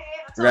it in my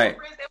head, I told my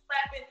friends they were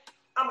laughing,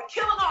 I'm going to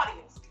kill an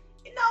audience.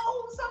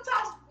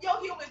 Sometimes your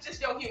humor is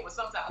just your humor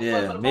sometimes.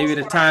 Yeah, maybe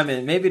the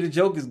timing, maybe the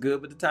joke is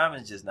good, but the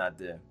timing's just not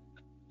there.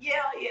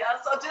 Yeah.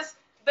 So just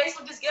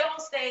basically just get on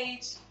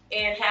stage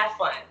and have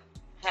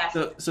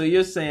fun. So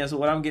you're saying, so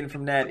what I'm getting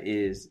from that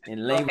is,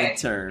 in layman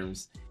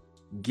terms,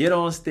 get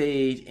on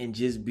stage and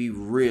just be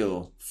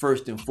real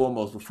first and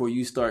foremost before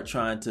you start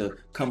trying to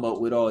come up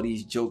with all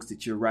these jokes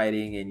that you're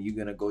writing and you're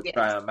going to go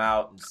try them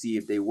out and see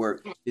if they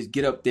work. Just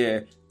get up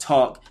there,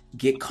 talk,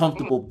 get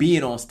comfortable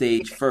being on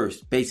stage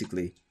first,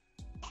 basically.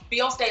 Be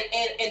on stage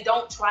and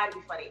don't try to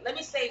be funny. Let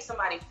me save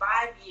somebody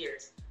 5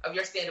 years of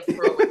your stand-up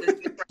career with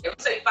this.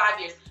 Let's say 5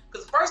 years.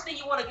 Because the first thing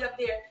you want to get up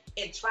there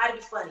and try to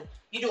be funny.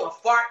 You're doing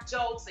fart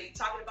jokes, and you're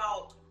talking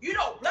about,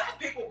 black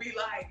people be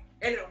like,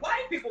 and then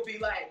white people be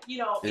like,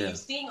 and you're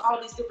seeing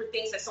all these different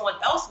things that someone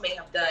else may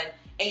have done,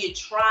 and you're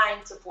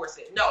trying to force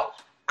it. No,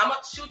 I'm going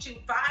to shoot you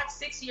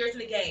 5-6 years in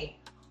the game.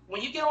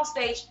 When you get on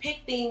stage, pick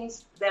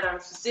things that are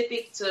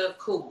specific to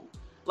cool.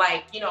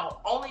 Like,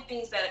 only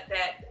things that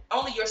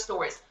only your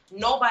stories.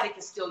 Nobody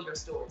can steal your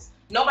stories.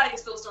 Nobody can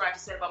steal a story I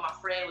just said about my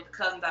friend with the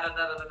cousin,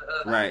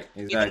 Right,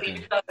 exactly.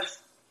 Because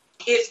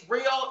it's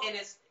real, and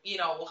it's,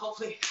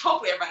 hopefully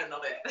everybody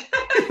know that.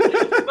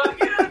 But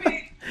you know what I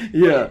mean?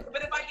 Yeah.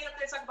 But if I get up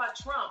there and talk about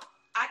Trump,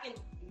 I can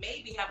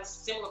maybe have a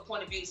similar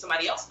point of view to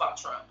somebody else about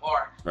Trump,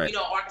 or, or I can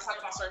talk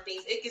about certain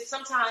things. It can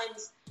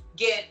sometimes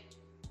get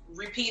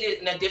repeat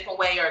it in a different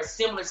way or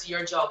similar to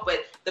your joke.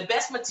 But the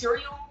best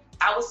material,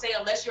 I would say,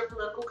 unless you're a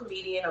political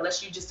comedian,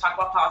 unless you just talk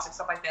about politics,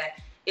 stuff like that,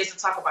 is to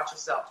talk about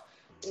yourself.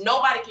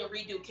 Nobody can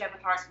redo Kevin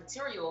Hart's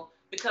material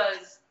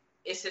because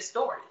it's his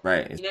story.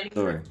 Right, it's his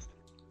story.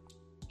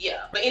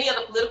 Yeah, but any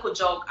other political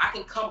joke, I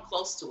can come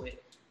close to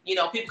it. You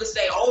know, people could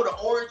say, "Oh, the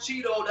orange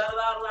Cheeto, da da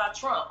da da,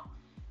 Trump,"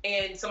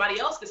 and somebody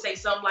else could say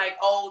something like,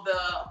 "Oh,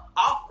 the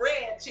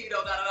off-red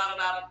Cheeto, da da da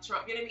da,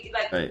 Trump." You know what I mean?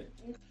 Like, right.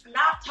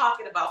 Not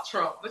talking about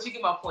Trump, but you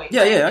get my point.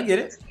 Yeah, I get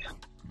it. Yeah.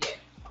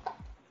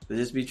 So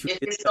just be true. If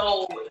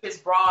it's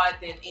broad,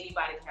 then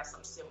anybody can have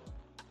something similar.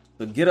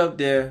 So get up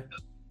there,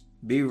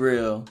 be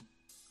real,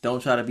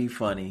 don't try to be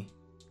funny,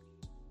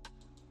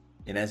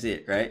 and that's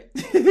it, right?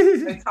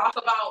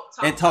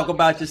 And talk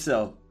about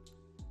yourself.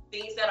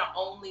 Things that are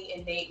only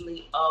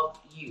innately of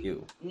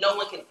you. No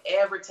one can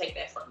ever take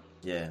that from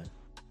you. Yeah.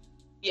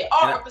 Yeah.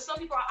 But some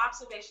people are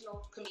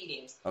observational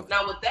comedians. Okay.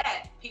 Now with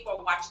that, people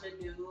are watching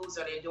the news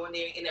or they're doing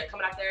and they're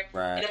coming out there.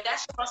 Right. And if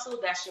that's your muscle,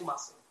 that's your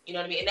muscle. You know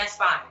what I mean? And that's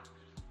fine.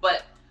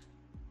 But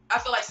I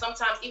feel like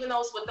sometimes, even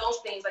with those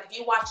things, like if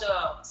you watch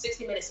a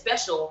 60-minute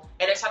special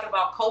and they're talking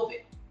about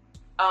COVID,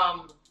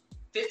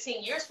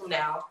 15 years from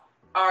now,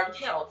 or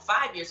hell,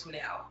 5 years from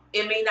now,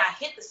 it may not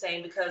hit the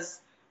same because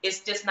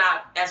it's just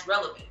not as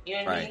relevant. You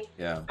know what I mean?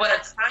 Yeah. But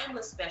a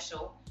timeless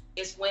special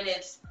is when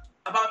it's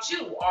about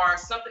you or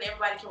something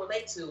everybody can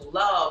relate to.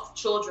 Love,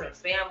 children,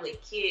 family,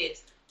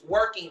 kids,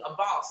 working, a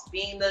boss,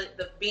 being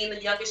the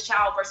youngest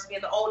child versus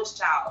being the oldest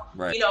child.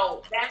 Right. You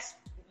know, that's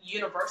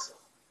universal.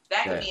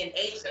 That can be in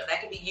Asia. That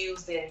can be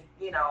used in,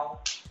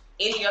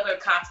 any other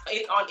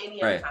continent, on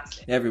any other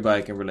continent.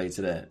 Everybody can relate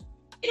to that.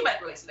 Anybody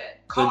can relate to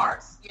that.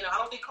 Cars. I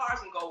don't think cars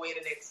can go away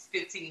in the next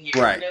 15 years.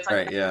 Right,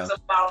 yeah. It's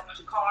about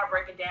your car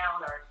breaking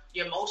down or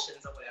your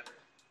emotions or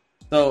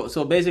whatever.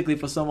 So basically,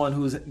 for someone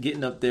who's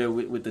getting up there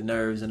with the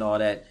nerves and all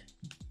that,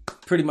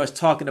 pretty much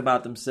talking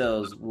about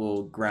themselves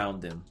will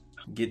ground them,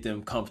 get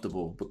them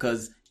comfortable,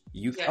 because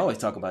you can always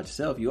talk about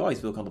yourself. You always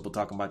feel comfortable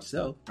talking about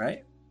yourself,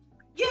 right?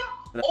 Yeah.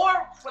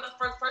 Or for the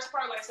first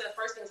part, like I said, the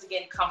first thing is to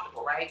get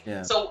comfortable, right?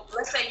 Yeah. So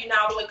let's say you're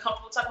now really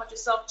comfortable talking about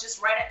yourself,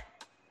 just right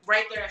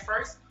there at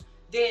first.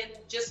 Then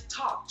just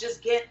talk.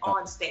 Just get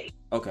on stage.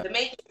 Okay. The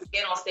main thing is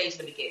get on stage in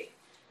the beginning.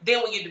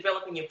 Then when you're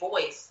developing your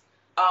voice,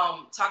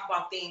 talk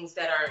about things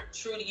that are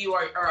true to you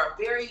or a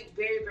very,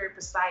 very, very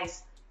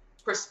precise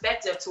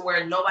perspective to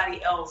where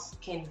nobody else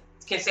can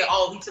say,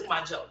 "Oh, he took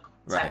my joke,"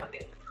 type of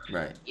thing.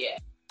 Right. Yeah.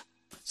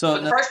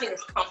 So the first thing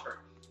is comfort.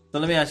 So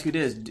let me ask you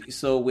this.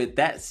 So with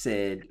that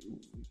said,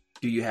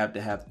 do you have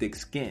to have thick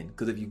skin?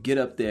 Because if you get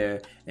up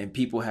there and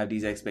people have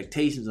these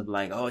expectations of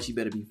like, "Oh, she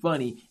better be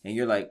funny," and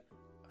you're like,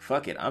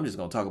 "Fuck it, I'm just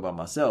going to talk about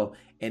myself,"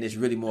 and it's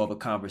really more of a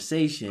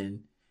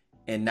conversation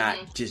and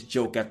not just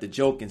joke after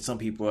joke, and some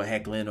people are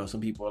heckling or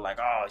some people are like,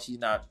 "Oh, she's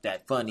not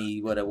that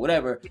funny,"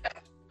 whatever. Yeah.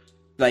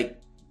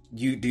 Like,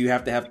 do you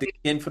have to have thick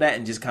skin for that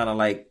and just kind of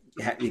like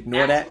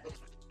ignore that?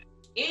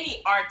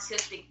 Any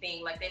artistic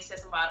thing, like they said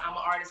something about, I'm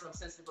an artist, I'm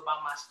sensitive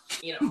about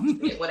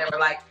my, whatever,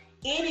 like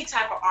any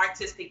type of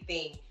artistic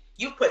thing,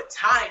 you put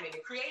time in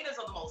it. Creators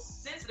are the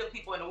most sensitive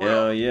people in the world.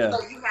 Hell yeah.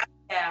 So you have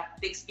to have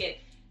thick skin.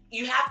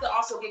 You have to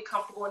also get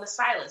comfortable in the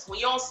silence. When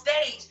you're on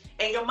stage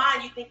and your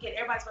mind, you're thinking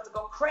everybody's about to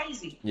go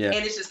crazy. Yeah.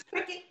 And it's just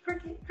cricket.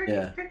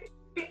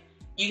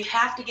 You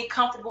have to get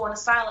comfortable in the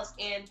silence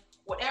and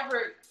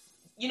whatever,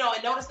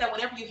 and notice that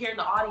whatever you hear in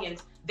the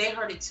audience, they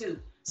heard it too.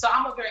 So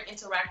I'm a very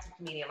interactive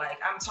comedian. Like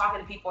I'm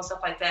talking to people and stuff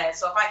like that.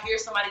 So if I hear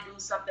somebody do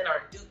something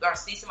or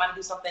see somebody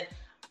do something,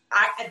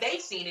 they've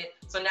seen it.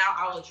 So now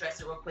I'll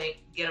address it real quick,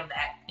 get them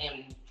back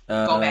and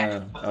go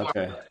back.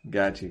 Okay,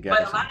 got you.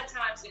 But a lot of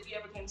times, if you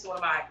ever came to one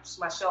of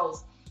my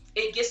shows,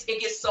 it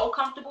gets so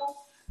comfortable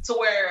to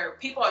where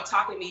people are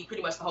talking to me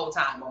pretty much the whole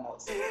time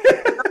almost.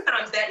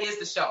 Sometimes that is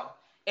the show.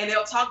 And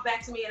they'll talk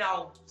back to me and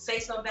I'll say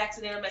something back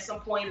to them at some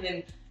point, and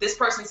then this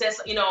person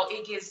says,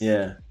 it gets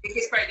crazy.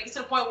 It gets to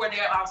the point where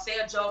I'll say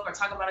a joke or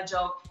talk about a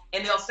joke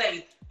and they'll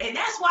say, "And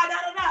that's why da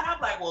da da." And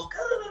I'm like, well,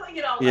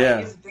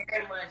 it's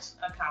very much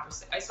a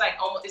conversation. It's like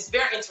it's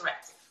very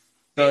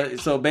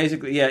interactive. So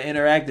basically,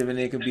 interactive, and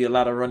there could be a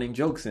lot of running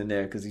jokes in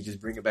there because you just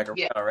bring it back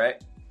around,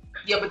 right?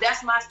 Yeah, but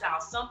that's my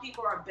style. Some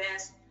people are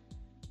best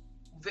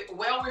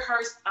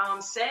well-rehearsed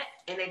set,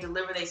 and they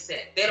deliver their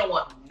set. They don't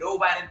want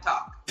nobody to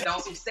talk.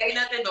 Don't you say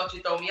nothing. Don't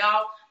you throw me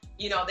off.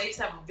 They just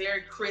have a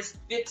very crisp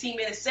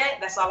 15-minute set.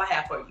 That's all I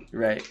have for you.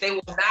 Right. They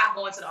will not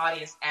go into the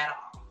audience at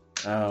all.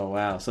 Oh,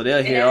 wow. So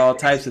they'll hear all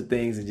types of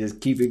things and just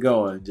keep it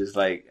going. Just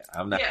like,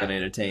 I'm not going to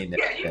entertain that.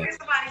 Yeah, you hear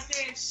somebody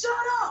saying, "Shut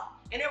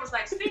up." And it was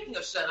like, speaking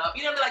of shut up,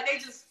 like they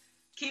just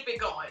keep it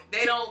going.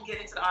 They don't get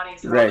into the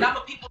audience. Right. But I'm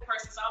a people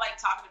person, so I like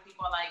talking to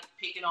people. I like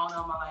picking on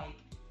them. I like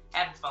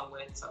having fun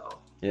with. So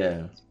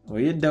yeah,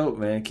 well, you're dope,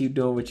 man. Keep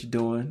doing what you're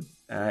doing.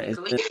 So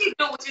you keep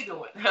doing what you're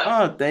doing.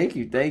 Oh, thank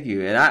you,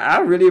 and I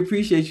really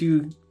appreciate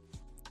you.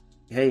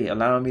 Hey,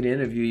 allowing me to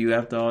interview you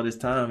after all this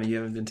time, and you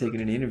haven't been taking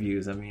any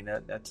interviews. I mean,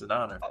 that's an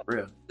honor, for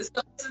real. This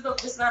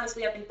is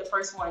honestly, I think, the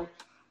first one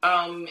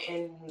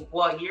in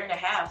a year and a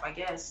half, I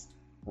guess.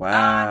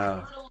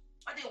 Wow.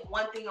 I did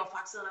one thing on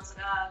Fox Hill, and I was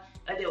like,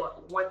 I did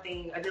one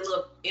thing. I did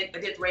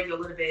radio a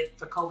little bit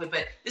for COVID,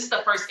 but this is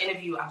the first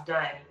interview I've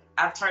done.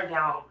 I've turned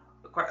down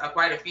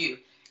quite a few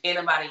in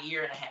about a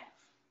year and a half.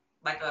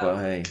 Well,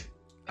 hey,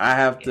 I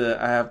have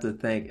to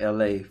thank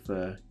LA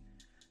for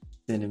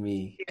sending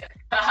me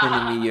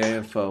your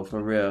info, for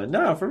real.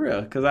 No, for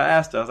real. Because I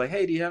asked her, I was like,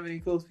 hey, do you have any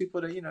close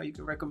people that, you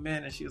can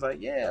recommend? And she was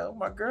like, yeah, oh,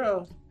 my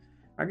girl,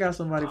 I got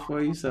somebody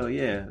for you. So,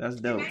 yeah, that's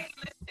dope.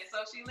 So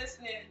she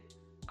listening.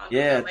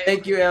 Yeah,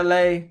 thank you,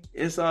 LA.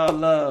 It's all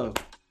love.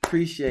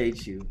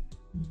 Appreciate you.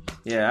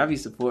 Yeah, I be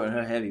supporting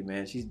her heavy,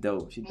 man. She's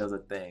dope. She does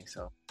her thing.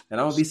 So, and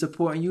I'm going to be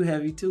supporting you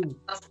heavy, too.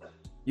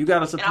 You got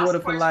to support her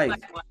for life.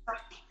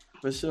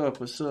 For sure.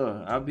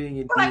 I'll be in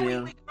your DM. I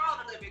feel like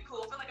a little bit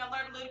cool. I feel like I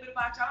learned a little bit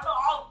about you. I don't know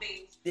all the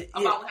things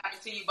about what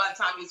happened to you by the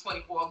time you was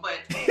 24, but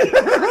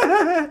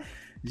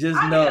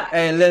just know,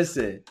 hey,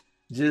 listen.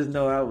 Just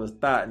know I was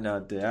thotting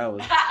out there.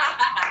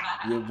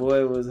 Your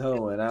boy was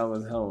hoeing. I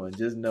was hoeing.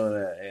 Just know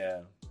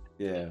that.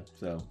 Yeah.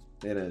 So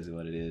it is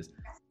what it is.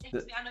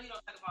 Interesting. I know you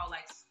don't talk about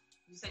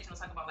you said you don't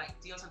talk about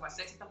you don't talk about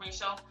sex and stuff on your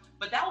show,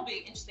 but that would be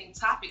an interesting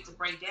topic to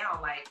break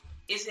down.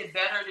 Is it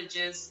better to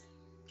just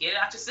get it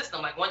out your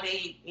system? One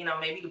day,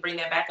 maybe you can bring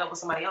that back up with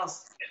somebody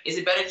else. Is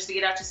it better just to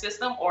get out your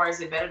system, or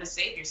is it better to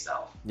save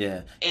yourself?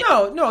 Yeah.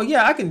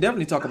 Yeah, I can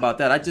definitely talk about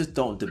that. I just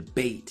don't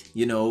debate,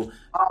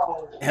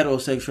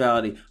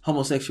 heterosexuality,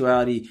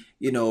 homosexuality,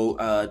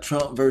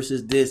 Trump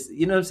versus this.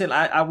 You know what I'm saying?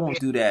 I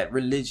won't do that.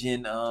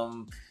 Religion,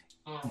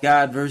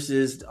 God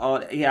versus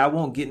all. Yeah, I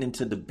won't get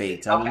into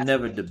debates. I will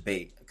never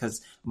debate,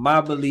 because my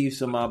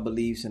beliefs are my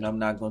beliefs, and I'm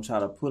not going to try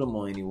to put them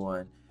on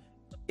anyone.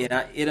 And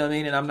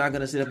and I'm not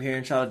gonna sit up here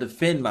and try to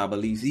defend my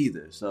beliefs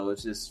either. So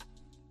it's just,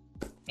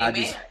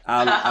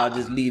 I'll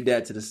just leave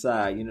that to the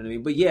side. You know what I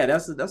mean? But yeah,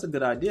 that's a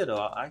good idea though.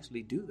 I'll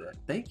actually do that.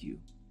 Thank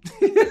you.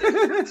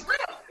 It's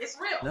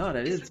real. No,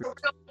 it's a real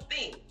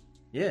thing.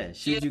 Yeah,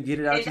 should you get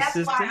it out your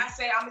system? That's why I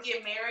say I'm gonna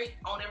get married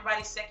on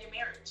everybody's second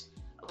marriage.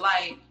 Go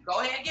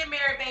ahead and get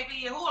married,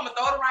 baby. I'm gonna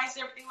throw the rice,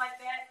 everything like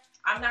that.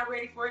 I'm not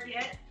ready for it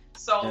yet.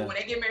 So when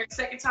they get married the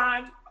second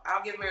time,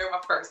 I'll get married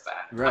my first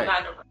time. Right.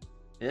 I'm not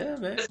Yeah,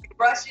 man. Because you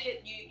rush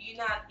it, you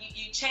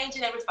change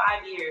it every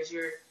 5 years.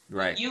 You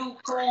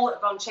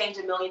gonna change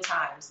a million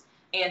times,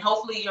 and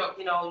hopefully you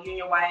and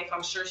your wife.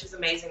 I'm sure she's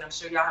amazing. I'm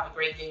sure y'all have a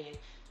great union.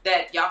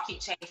 That y'all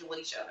keep changing with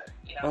each other.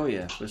 Oh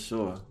yeah, for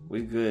sure.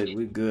 We good.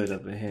 We good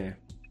up in here.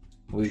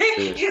 We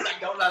good. He's like,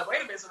 don't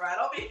wait a minute, Soraya.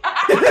 Don't be.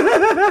 Now,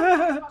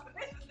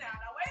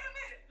 wait a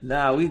minute.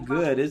 Nah, we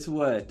good. It's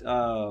what?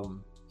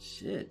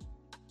 13,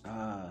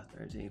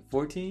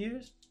 14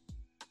 years.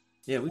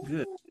 Yeah, we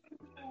good.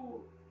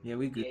 Yeah,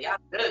 we good. Yeah,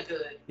 y'all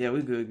good. Yeah,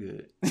 we good.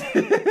 You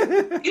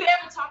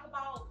ever talk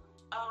about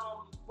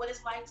what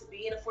it's like to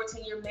be in a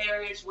 14-year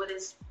marriage? What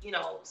is,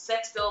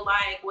 sex still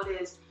like? What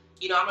is,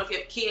 I don't know if you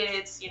have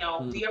kids, do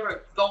you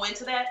ever go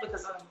into that?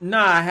 Because No,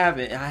 I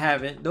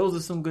haven't. Those are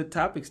some good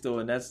topics though,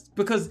 and that's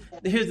because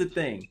here's the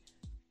thing.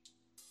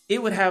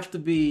 It would have to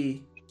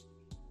be,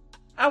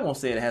 I won't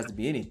say it has to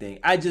be anything.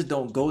 I just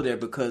don't go there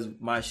because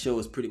my show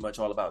is pretty much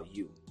all about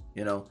you,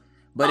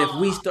 But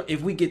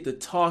if we get to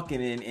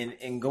talking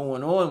and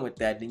going on with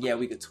that, then yeah,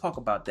 we could talk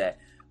about that.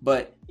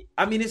 But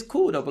I mean, it's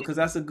cool though, because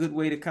that's a good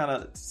way to kind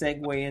of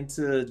segue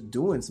into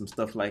doing some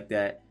stuff like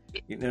that.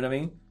 You know what I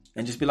mean?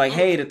 And just be like,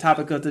 hey, the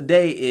topic of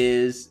today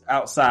is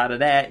outside of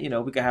that.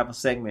 We could have a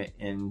segment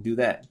and do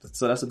that.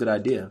 So that's a good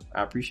idea.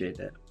 I appreciate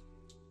that.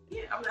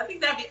 Yeah, I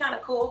think that'd be kind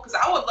of cool, because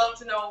I would love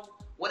to know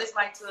what it's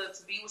like to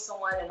be with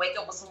someone and wake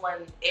up with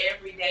someone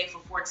every day for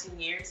 14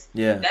 years.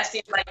 Yeah. That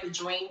seems like the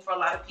dream for a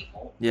lot of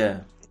people. Yeah.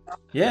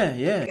 Yeah.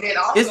 And then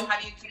also, how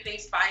do you keep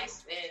things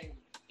spiced and,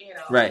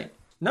 Right.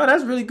 No,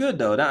 that's really good,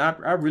 though.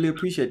 I really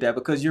appreciate that,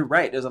 because you're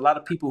right. There's a lot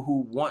of people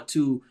who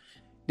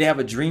they have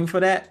a dream for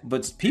that,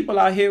 but people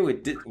out here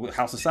with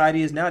how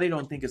society is now, they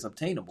don't think it's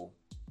obtainable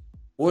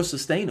or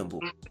sustainable.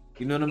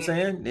 You know what I'm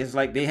saying? It's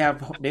like they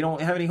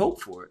don't have any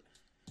hope for it.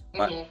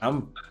 But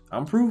I'm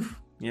proof,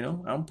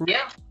 I'm proof.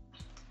 Yeah.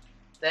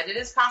 That it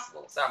is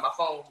possible. Sorry, my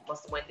phone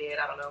must have went dead.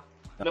 I don't know.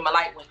 My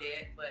light went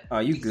dead, but... Oh,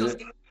 you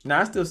good?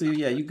 Nah, I still see you.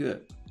 Yeah, you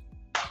good.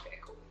 Okay,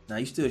 cool. Nah,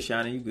 you still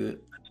shining. You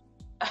good.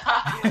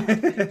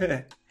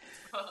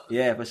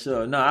 Yeah, for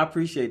sure. No, I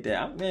appreciate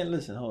that. Man,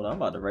 listen, hold on. I'm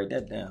about to write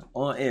that down.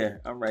 On air,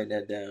 I'm writing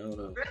that down. Hold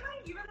on. Really?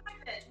 You really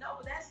like that? No,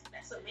 but that's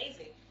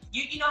amazing.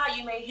 You know how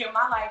you may hear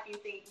my life, you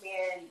think,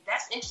 man,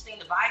 that's interesting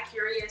to buy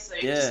curious, or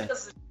just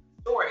because it's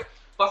a story.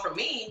 But for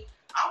me,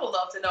 I would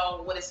love to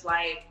know what it's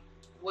like.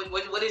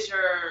 What is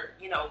your,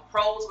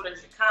 pros? What are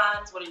your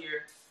cons? What are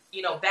your,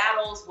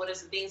 battles? What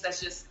is the things that's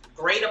just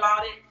great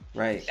about it?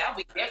 Right. That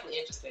would be definitely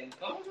interesting.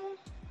 Mm-hmm.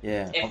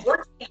 Yeah. And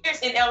 14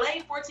 years in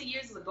LA, 14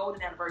 years is a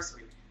golden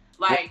anniversary.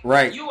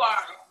 Right. You are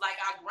like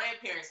our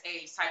grandparents'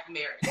 age type of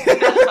marriage.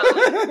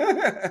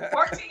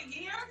 14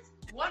 years?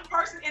 One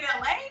person in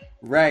LA?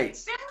 Right.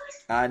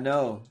 Serious? I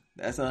know.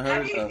 That's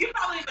unheard of. You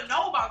probably even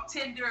know about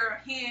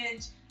Tinder,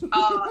 Hinge,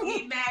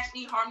 eMatch,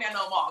 eHarmony. I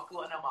know them all.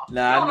 Cool, I know them all.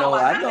 Nah,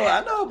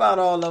 I know about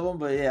all of them,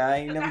 but yeah, I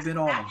ain't never been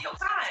on them. Half your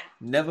time.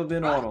 Never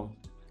been on them.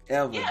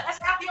 Ever. Yeah, that's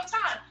half your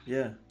time.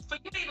 Yeah. for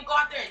you to even go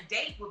out there and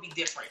date would be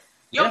different.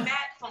 Your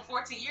Matt from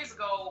 14 years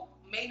ago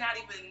may not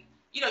even,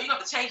 you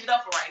have to change it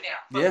up for right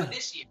now. For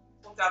this year,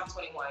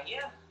 2021.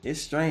 Yeah.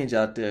 It's strange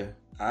out there.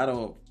 I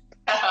don't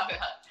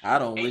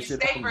wish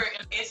it. Safer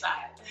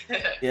inside.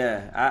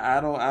 Yeah,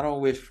 I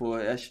don't wish for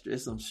it.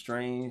 It's some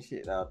strange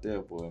shit out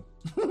there, boy.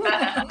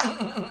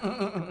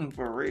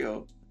 For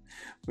real.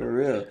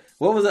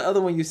 What was the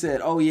other one you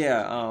said? Oh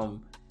yeah.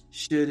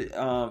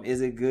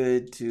 Is it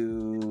good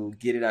to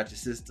get it out your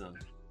system?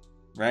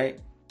 Right?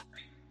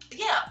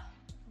 Yeah.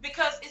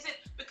 Because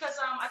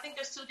I think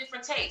there's two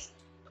different takes.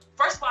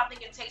 First of all, I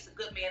think it takes a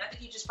good man. I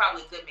think he's just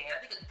probably a good man. I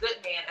think a good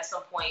man at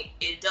some point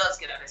it does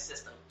get out of his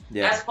system.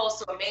 Yeah. As opposed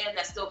to a man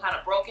that's still kind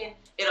of broken,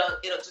 it'll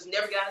just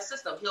never get out of his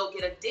system. He'll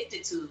get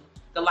addicted to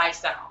the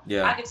lifestyle.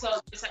 Yeah. I can tell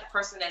you're the type of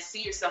person that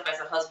see yourself as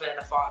a husband and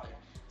a father.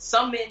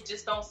 Some men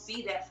just don't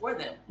see that for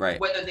them. Right.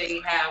 Whether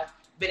they have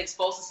been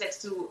exposed to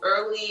sex too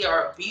early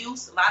or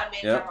abuse. A lot of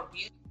men have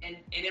abuse and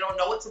they don't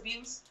know it's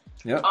abuse.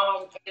 Yep.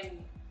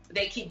 And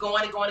they keep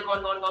going and going,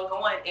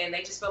 and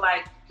they just feel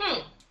like,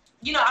 I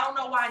don't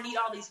know why I need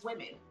all these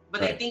women,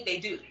 but they think they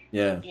do.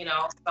 Yeah.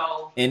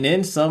 So. And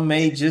then some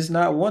may just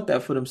not want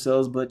that for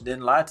themselves, but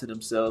then lie to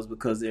themselves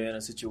because they're in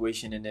a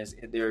situation and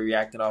they're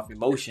reacting off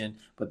emotion,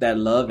 but that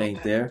love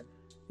ain't there.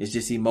 It's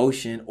just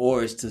emotion,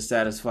 or it's to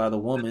satisfy the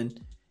woman,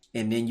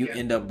 and then you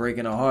end up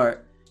breaking her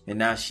heart, and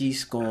now she's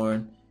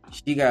scorned.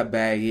 She got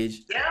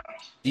baggage. Yeah.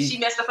 She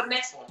messed up for the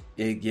next one.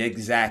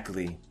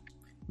 Exactly.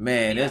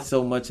 Man, there's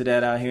so much of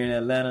that out here in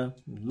Atlanta.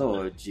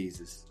 Lord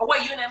Jesus. Oh,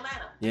 wait, you in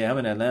Atlanta? Yeah, I'm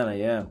in Atlanta,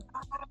 yeah.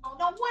 Oh,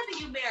 no wonder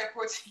you married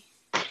 14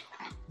 years.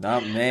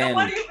 Nah, man. No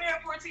wonder you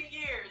married 14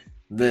 years.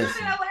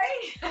 Listen. You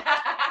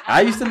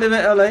live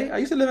in LA? I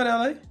used to live in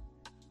LA.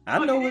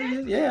 I know what it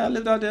is. Yeah, I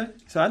lived out there.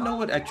 So I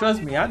know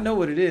trust me, I know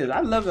what it is.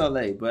 I love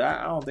LA, but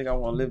I don't think I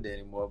want to live there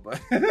anymore. But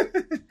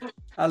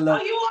I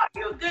love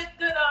you're a good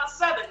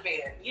Southern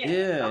man.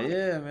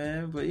 Yeah,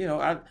 man. But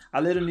I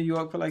lived in New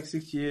York for like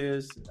 6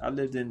 years. I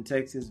lived in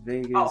Texas,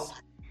 Vegas,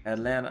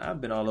 Atlanta.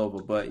 I've been all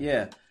over. But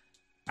yeah,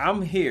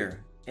 I'm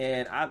here.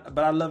 But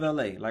I love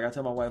LA. Like I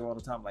tell my wife all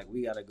the time, like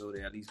we gotta go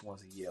there at least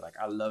once a year. Like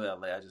I love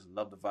LA. I just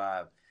love the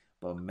vibe.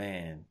 But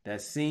man,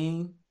 that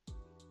scene,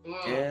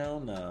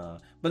 hell no.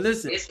 But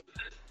listen,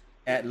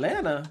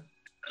 Atlanta,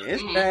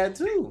 it's bad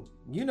too.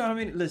 You know what I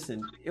mean?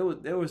 Listen,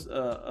 there was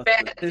a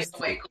bad in a different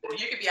way. Cool.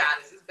 You can be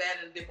honest, it's bad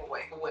in a different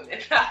way for women.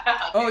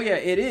 Oh yeah,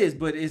 it is.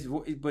 But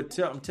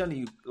I'm telling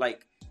you,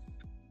 like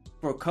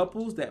for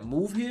couples that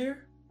move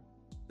here,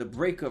 the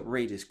breakup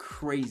rate is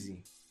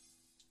crazy.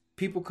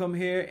 People come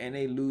here and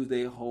they lose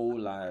their whole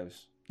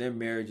lives. Their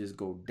marriages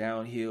go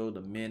downhill.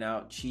 The men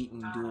out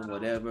cheating, doing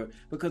whatever,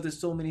 because there's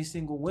so many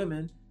single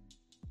women.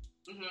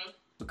 Mm-hmm.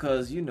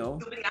 Because so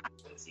many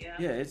options,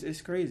 yeah,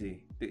 it's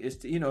crazy.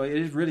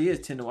 It really is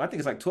 10-1. I think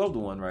it's like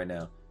 12-1 right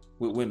now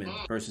with women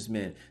versus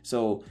men.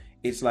 So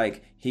it's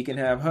like he can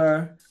have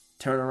her,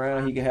 turn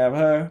around, he can have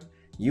her.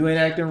 You ain't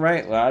acting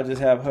right. Well, I'll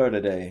just have her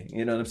today.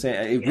 You know what I'm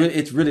saying?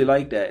 It's really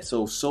like that.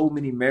 So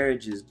many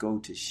marriages go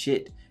to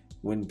shit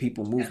when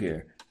people move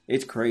here.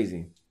 It's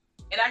crazy.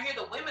 And I hear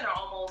the women are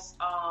almost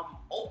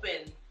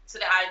open to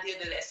the idea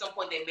that at some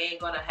point they may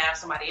gonna have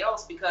somebody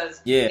else because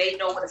they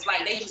know what it's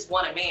like. They just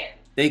want a man.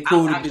 They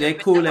cool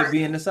at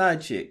being the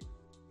side chick.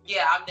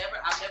 Yeah, I've never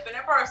been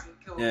that person.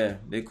 Cool. Yeah,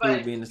 they cool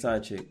at being the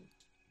side chick.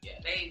 Yeah,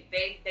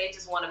 they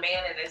just want a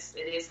man, and it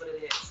is what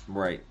it is.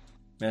 Right.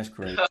 That's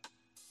crazy.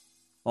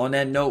 On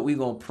that note, we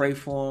gonna pray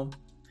for him.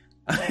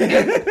 That's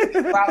just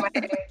about to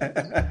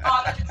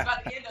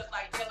end us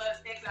like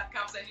let's exit the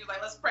conversation. You're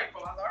like, let's pray for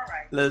him. I was like, all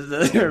right.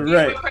 Let's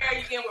right. With prayer,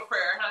 you get with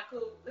prayer, huh?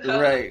 Cool.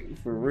 Right,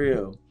 for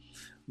real.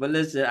 But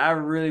listen, I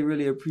really,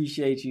 really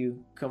appreciate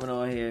you coming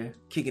on here,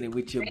 kicking it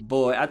with your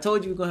boy. I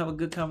told you we're gonna have a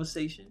good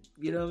conversation.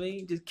 You know what I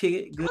mean? Just kick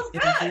it. Good.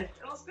 It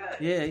was good.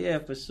 Yeah,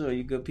 for sure.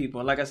 You're good people.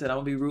 And like I said, I'm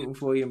gonna be rooting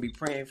for you and be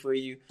praying for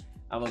you.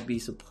 I'm gonna be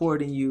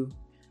supporting you.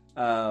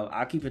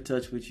 I'll keep in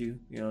touch with you,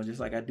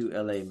 just like I do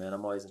LA, man.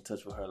 I'm always in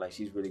touch with her. Like,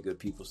 she's really good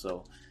people.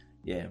 So,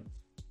 yeah,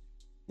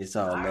 it's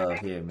all love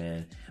here,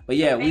 man. But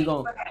yeah, we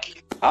gonna.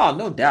 Oh,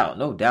 no doubt,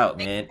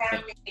 man.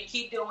 And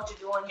keep doing what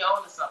you're doing. You're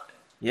on to something.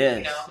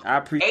 Yes, I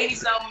appreciate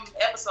 80-something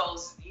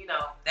episodes.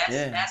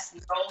 That's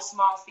no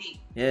small feat.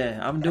 Yeah,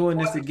 I'm doing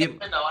this to get.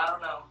 No, I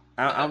don't know.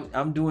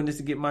 I'm doing this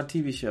to get my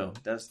TV show.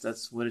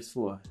 That's what it's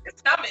for.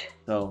 It's coming.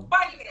 So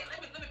buy your head.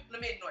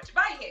 Let me ignore you.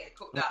 Buy your head.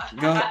 Cool.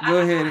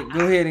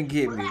 Go ahead and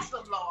get me.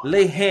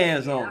 Lay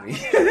hands on me.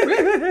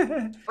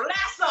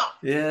 Bless them.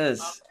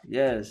 Yes. Okay.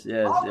 Yes.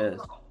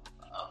 Okay.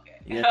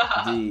 Yes,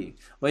 indeed.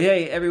 But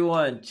hey,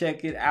 everyone,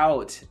 check it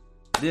out.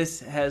 This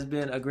has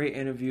been a great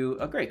interview,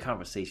 a great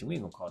conversation. We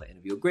ain't gonna call it an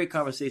interview. A great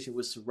conversation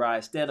with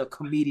Sayrie, stand-up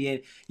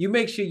comedian. You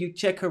make sure you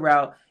check her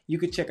out. You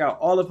can check out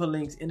all of her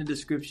links in the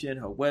description,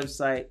 her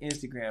website,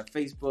 Instagram,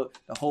 Facebook,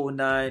 the whole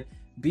nine.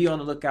 Be on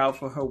the lookout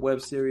for her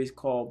web series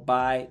called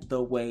By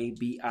the Way,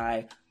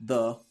 B-I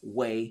the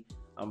Way.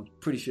 I'm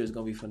pretty sure it's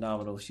gonna be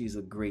phenomenal. She's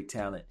a great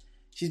talent.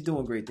 She's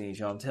doing great things,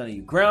 y'all. I'm telling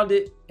you.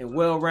 Grounded and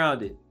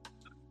well-rounded.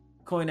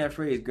 Coin that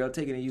phrase, girl.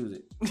 Take it and use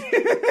it.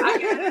 I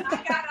got it.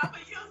 I'm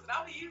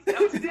gonna use it. That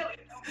was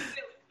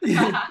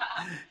silly.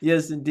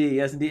 Yes, indeed.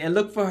 And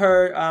look for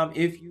her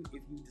if you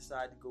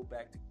decide to go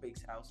back to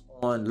Fake's house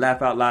on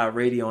Laugh Out Loud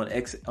Radio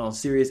on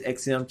Sirius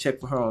XM. Check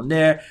for her on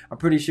there. I'm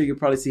pretty sure you'll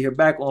probably see her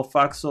back on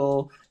Fox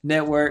Soul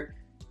Network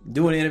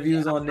doing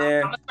interviews on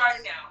there. I'm gonna start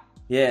it now.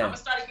 Yeah. I'm gonna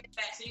start to get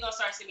back. So you're gonna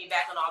start seeing me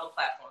back on all the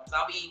platforms.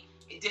 I'll be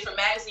in different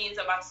magazines.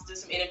 I'm about to do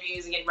some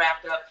interviews and get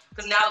wrapped up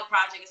because now the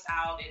project is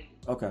out and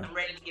I'm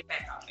ready to get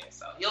back out there.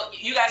 So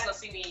you guys gonna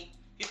see me.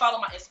 If you follow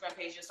my Instagram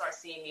page, you'll start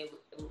seeing me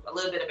a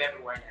little bit of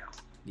everywhere now.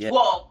 Yeah.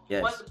 Well,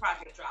 once the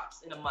project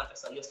drops in a month or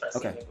so, you'll start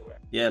seeing me everywhere.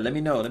 Yeah, let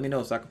me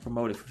know so I can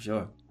promote it for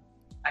sure.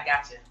 I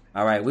got you.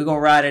 All right, we're gonna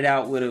ride it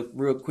out with a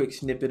real quick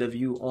snippet of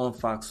you on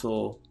Fox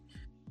Soul.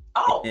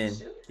 Oh, and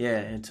shoot. Yeah,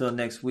 until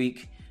next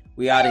week,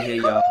 we out of here,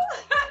 y'all.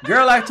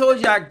 Girl, I told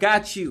you I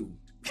got you.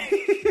 Wait,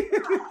 you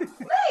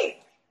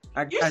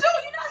sure you're not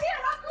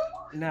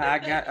here? Nah,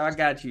 I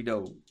got you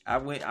though. I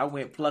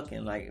went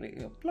plucking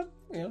pluck,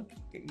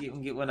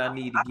 get what I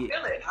need to get.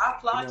 I feel it. I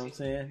applaud you. You know what I'm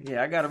saying?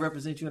 Yeah, I gotta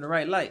represent you in the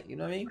right light. You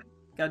know what I mean?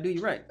 Gotta do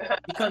you right.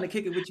 You come to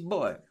kick it with your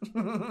boy.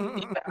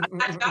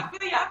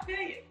 I feel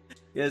you.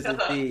 Yes,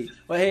 indeed.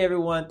 Well, hey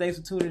everyone, thanks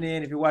for tuning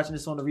in. If you're watching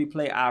this on the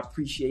replay, I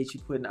appreciate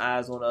you putting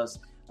eyes on us,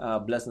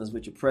 blessing us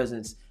with your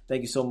presence.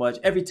 Thank you so much.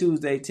 Every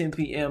Tuesday, 10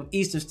 p.m.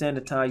 Eastern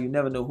Standard Time. You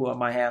never know who I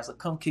might have, so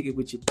come kick it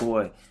with your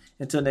boy.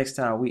 Until next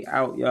time, we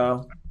out,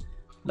 y'all.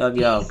 Love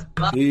y'all.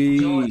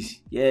 Peace.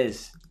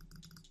 Yes.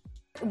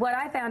 What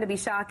I found to be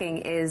shocking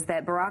is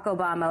that Barack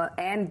Obama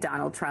and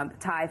Donald Trump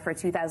tie for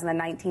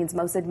 2019's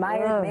most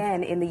admired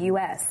man in the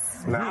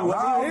U.S. Now,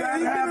 how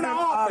that happened,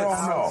 I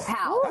don't know.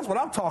 How? That's what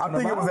I'm talking about. I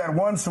think it was that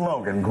one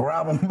slogan,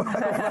 grab them by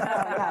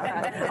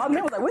I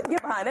mean, was like, we can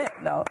get behind it.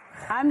 No.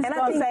 I'm just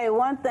going to say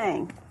one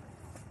thing.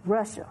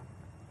 Russia.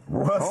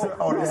 Russia?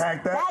 Oh, they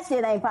hacked that? That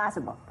shit ain't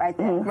possible right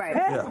there. Mm-hmm. Right.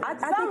 Yeah. I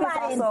think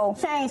it's also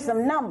changed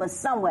some numbers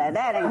somewhere.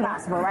 That ain't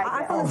possible right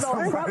there. I feel as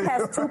though Trump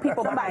has two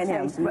people behind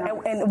him.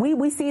 And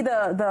we see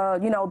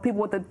the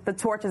people with the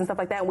torches and stuff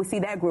like that, and we see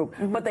that group.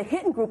 Mm-hmm. But the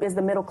hidden group is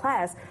the middle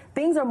class.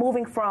 Things are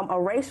moving from a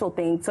racial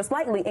thing to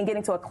slightly and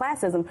getting to a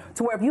classism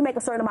to where if you make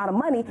a certain amount of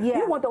money,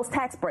 you want those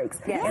tax breaks.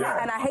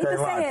 Yeah. And I hate to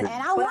say it,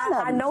 but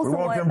I know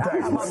someone,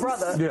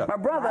 my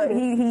brother,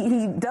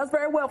 he does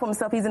very well for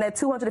himself. He's in that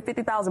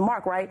 250,000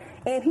 mark, right?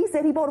 And he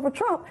said he voted for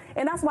Trump,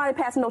 and that's why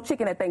they passing no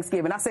chicken at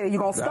Thanksgiving. I said,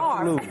 you're going to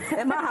starve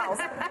in my house.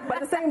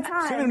 But at the same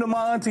time... Send him to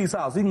my auntie's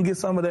house. He can get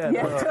some of that.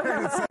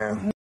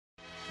 Yeah.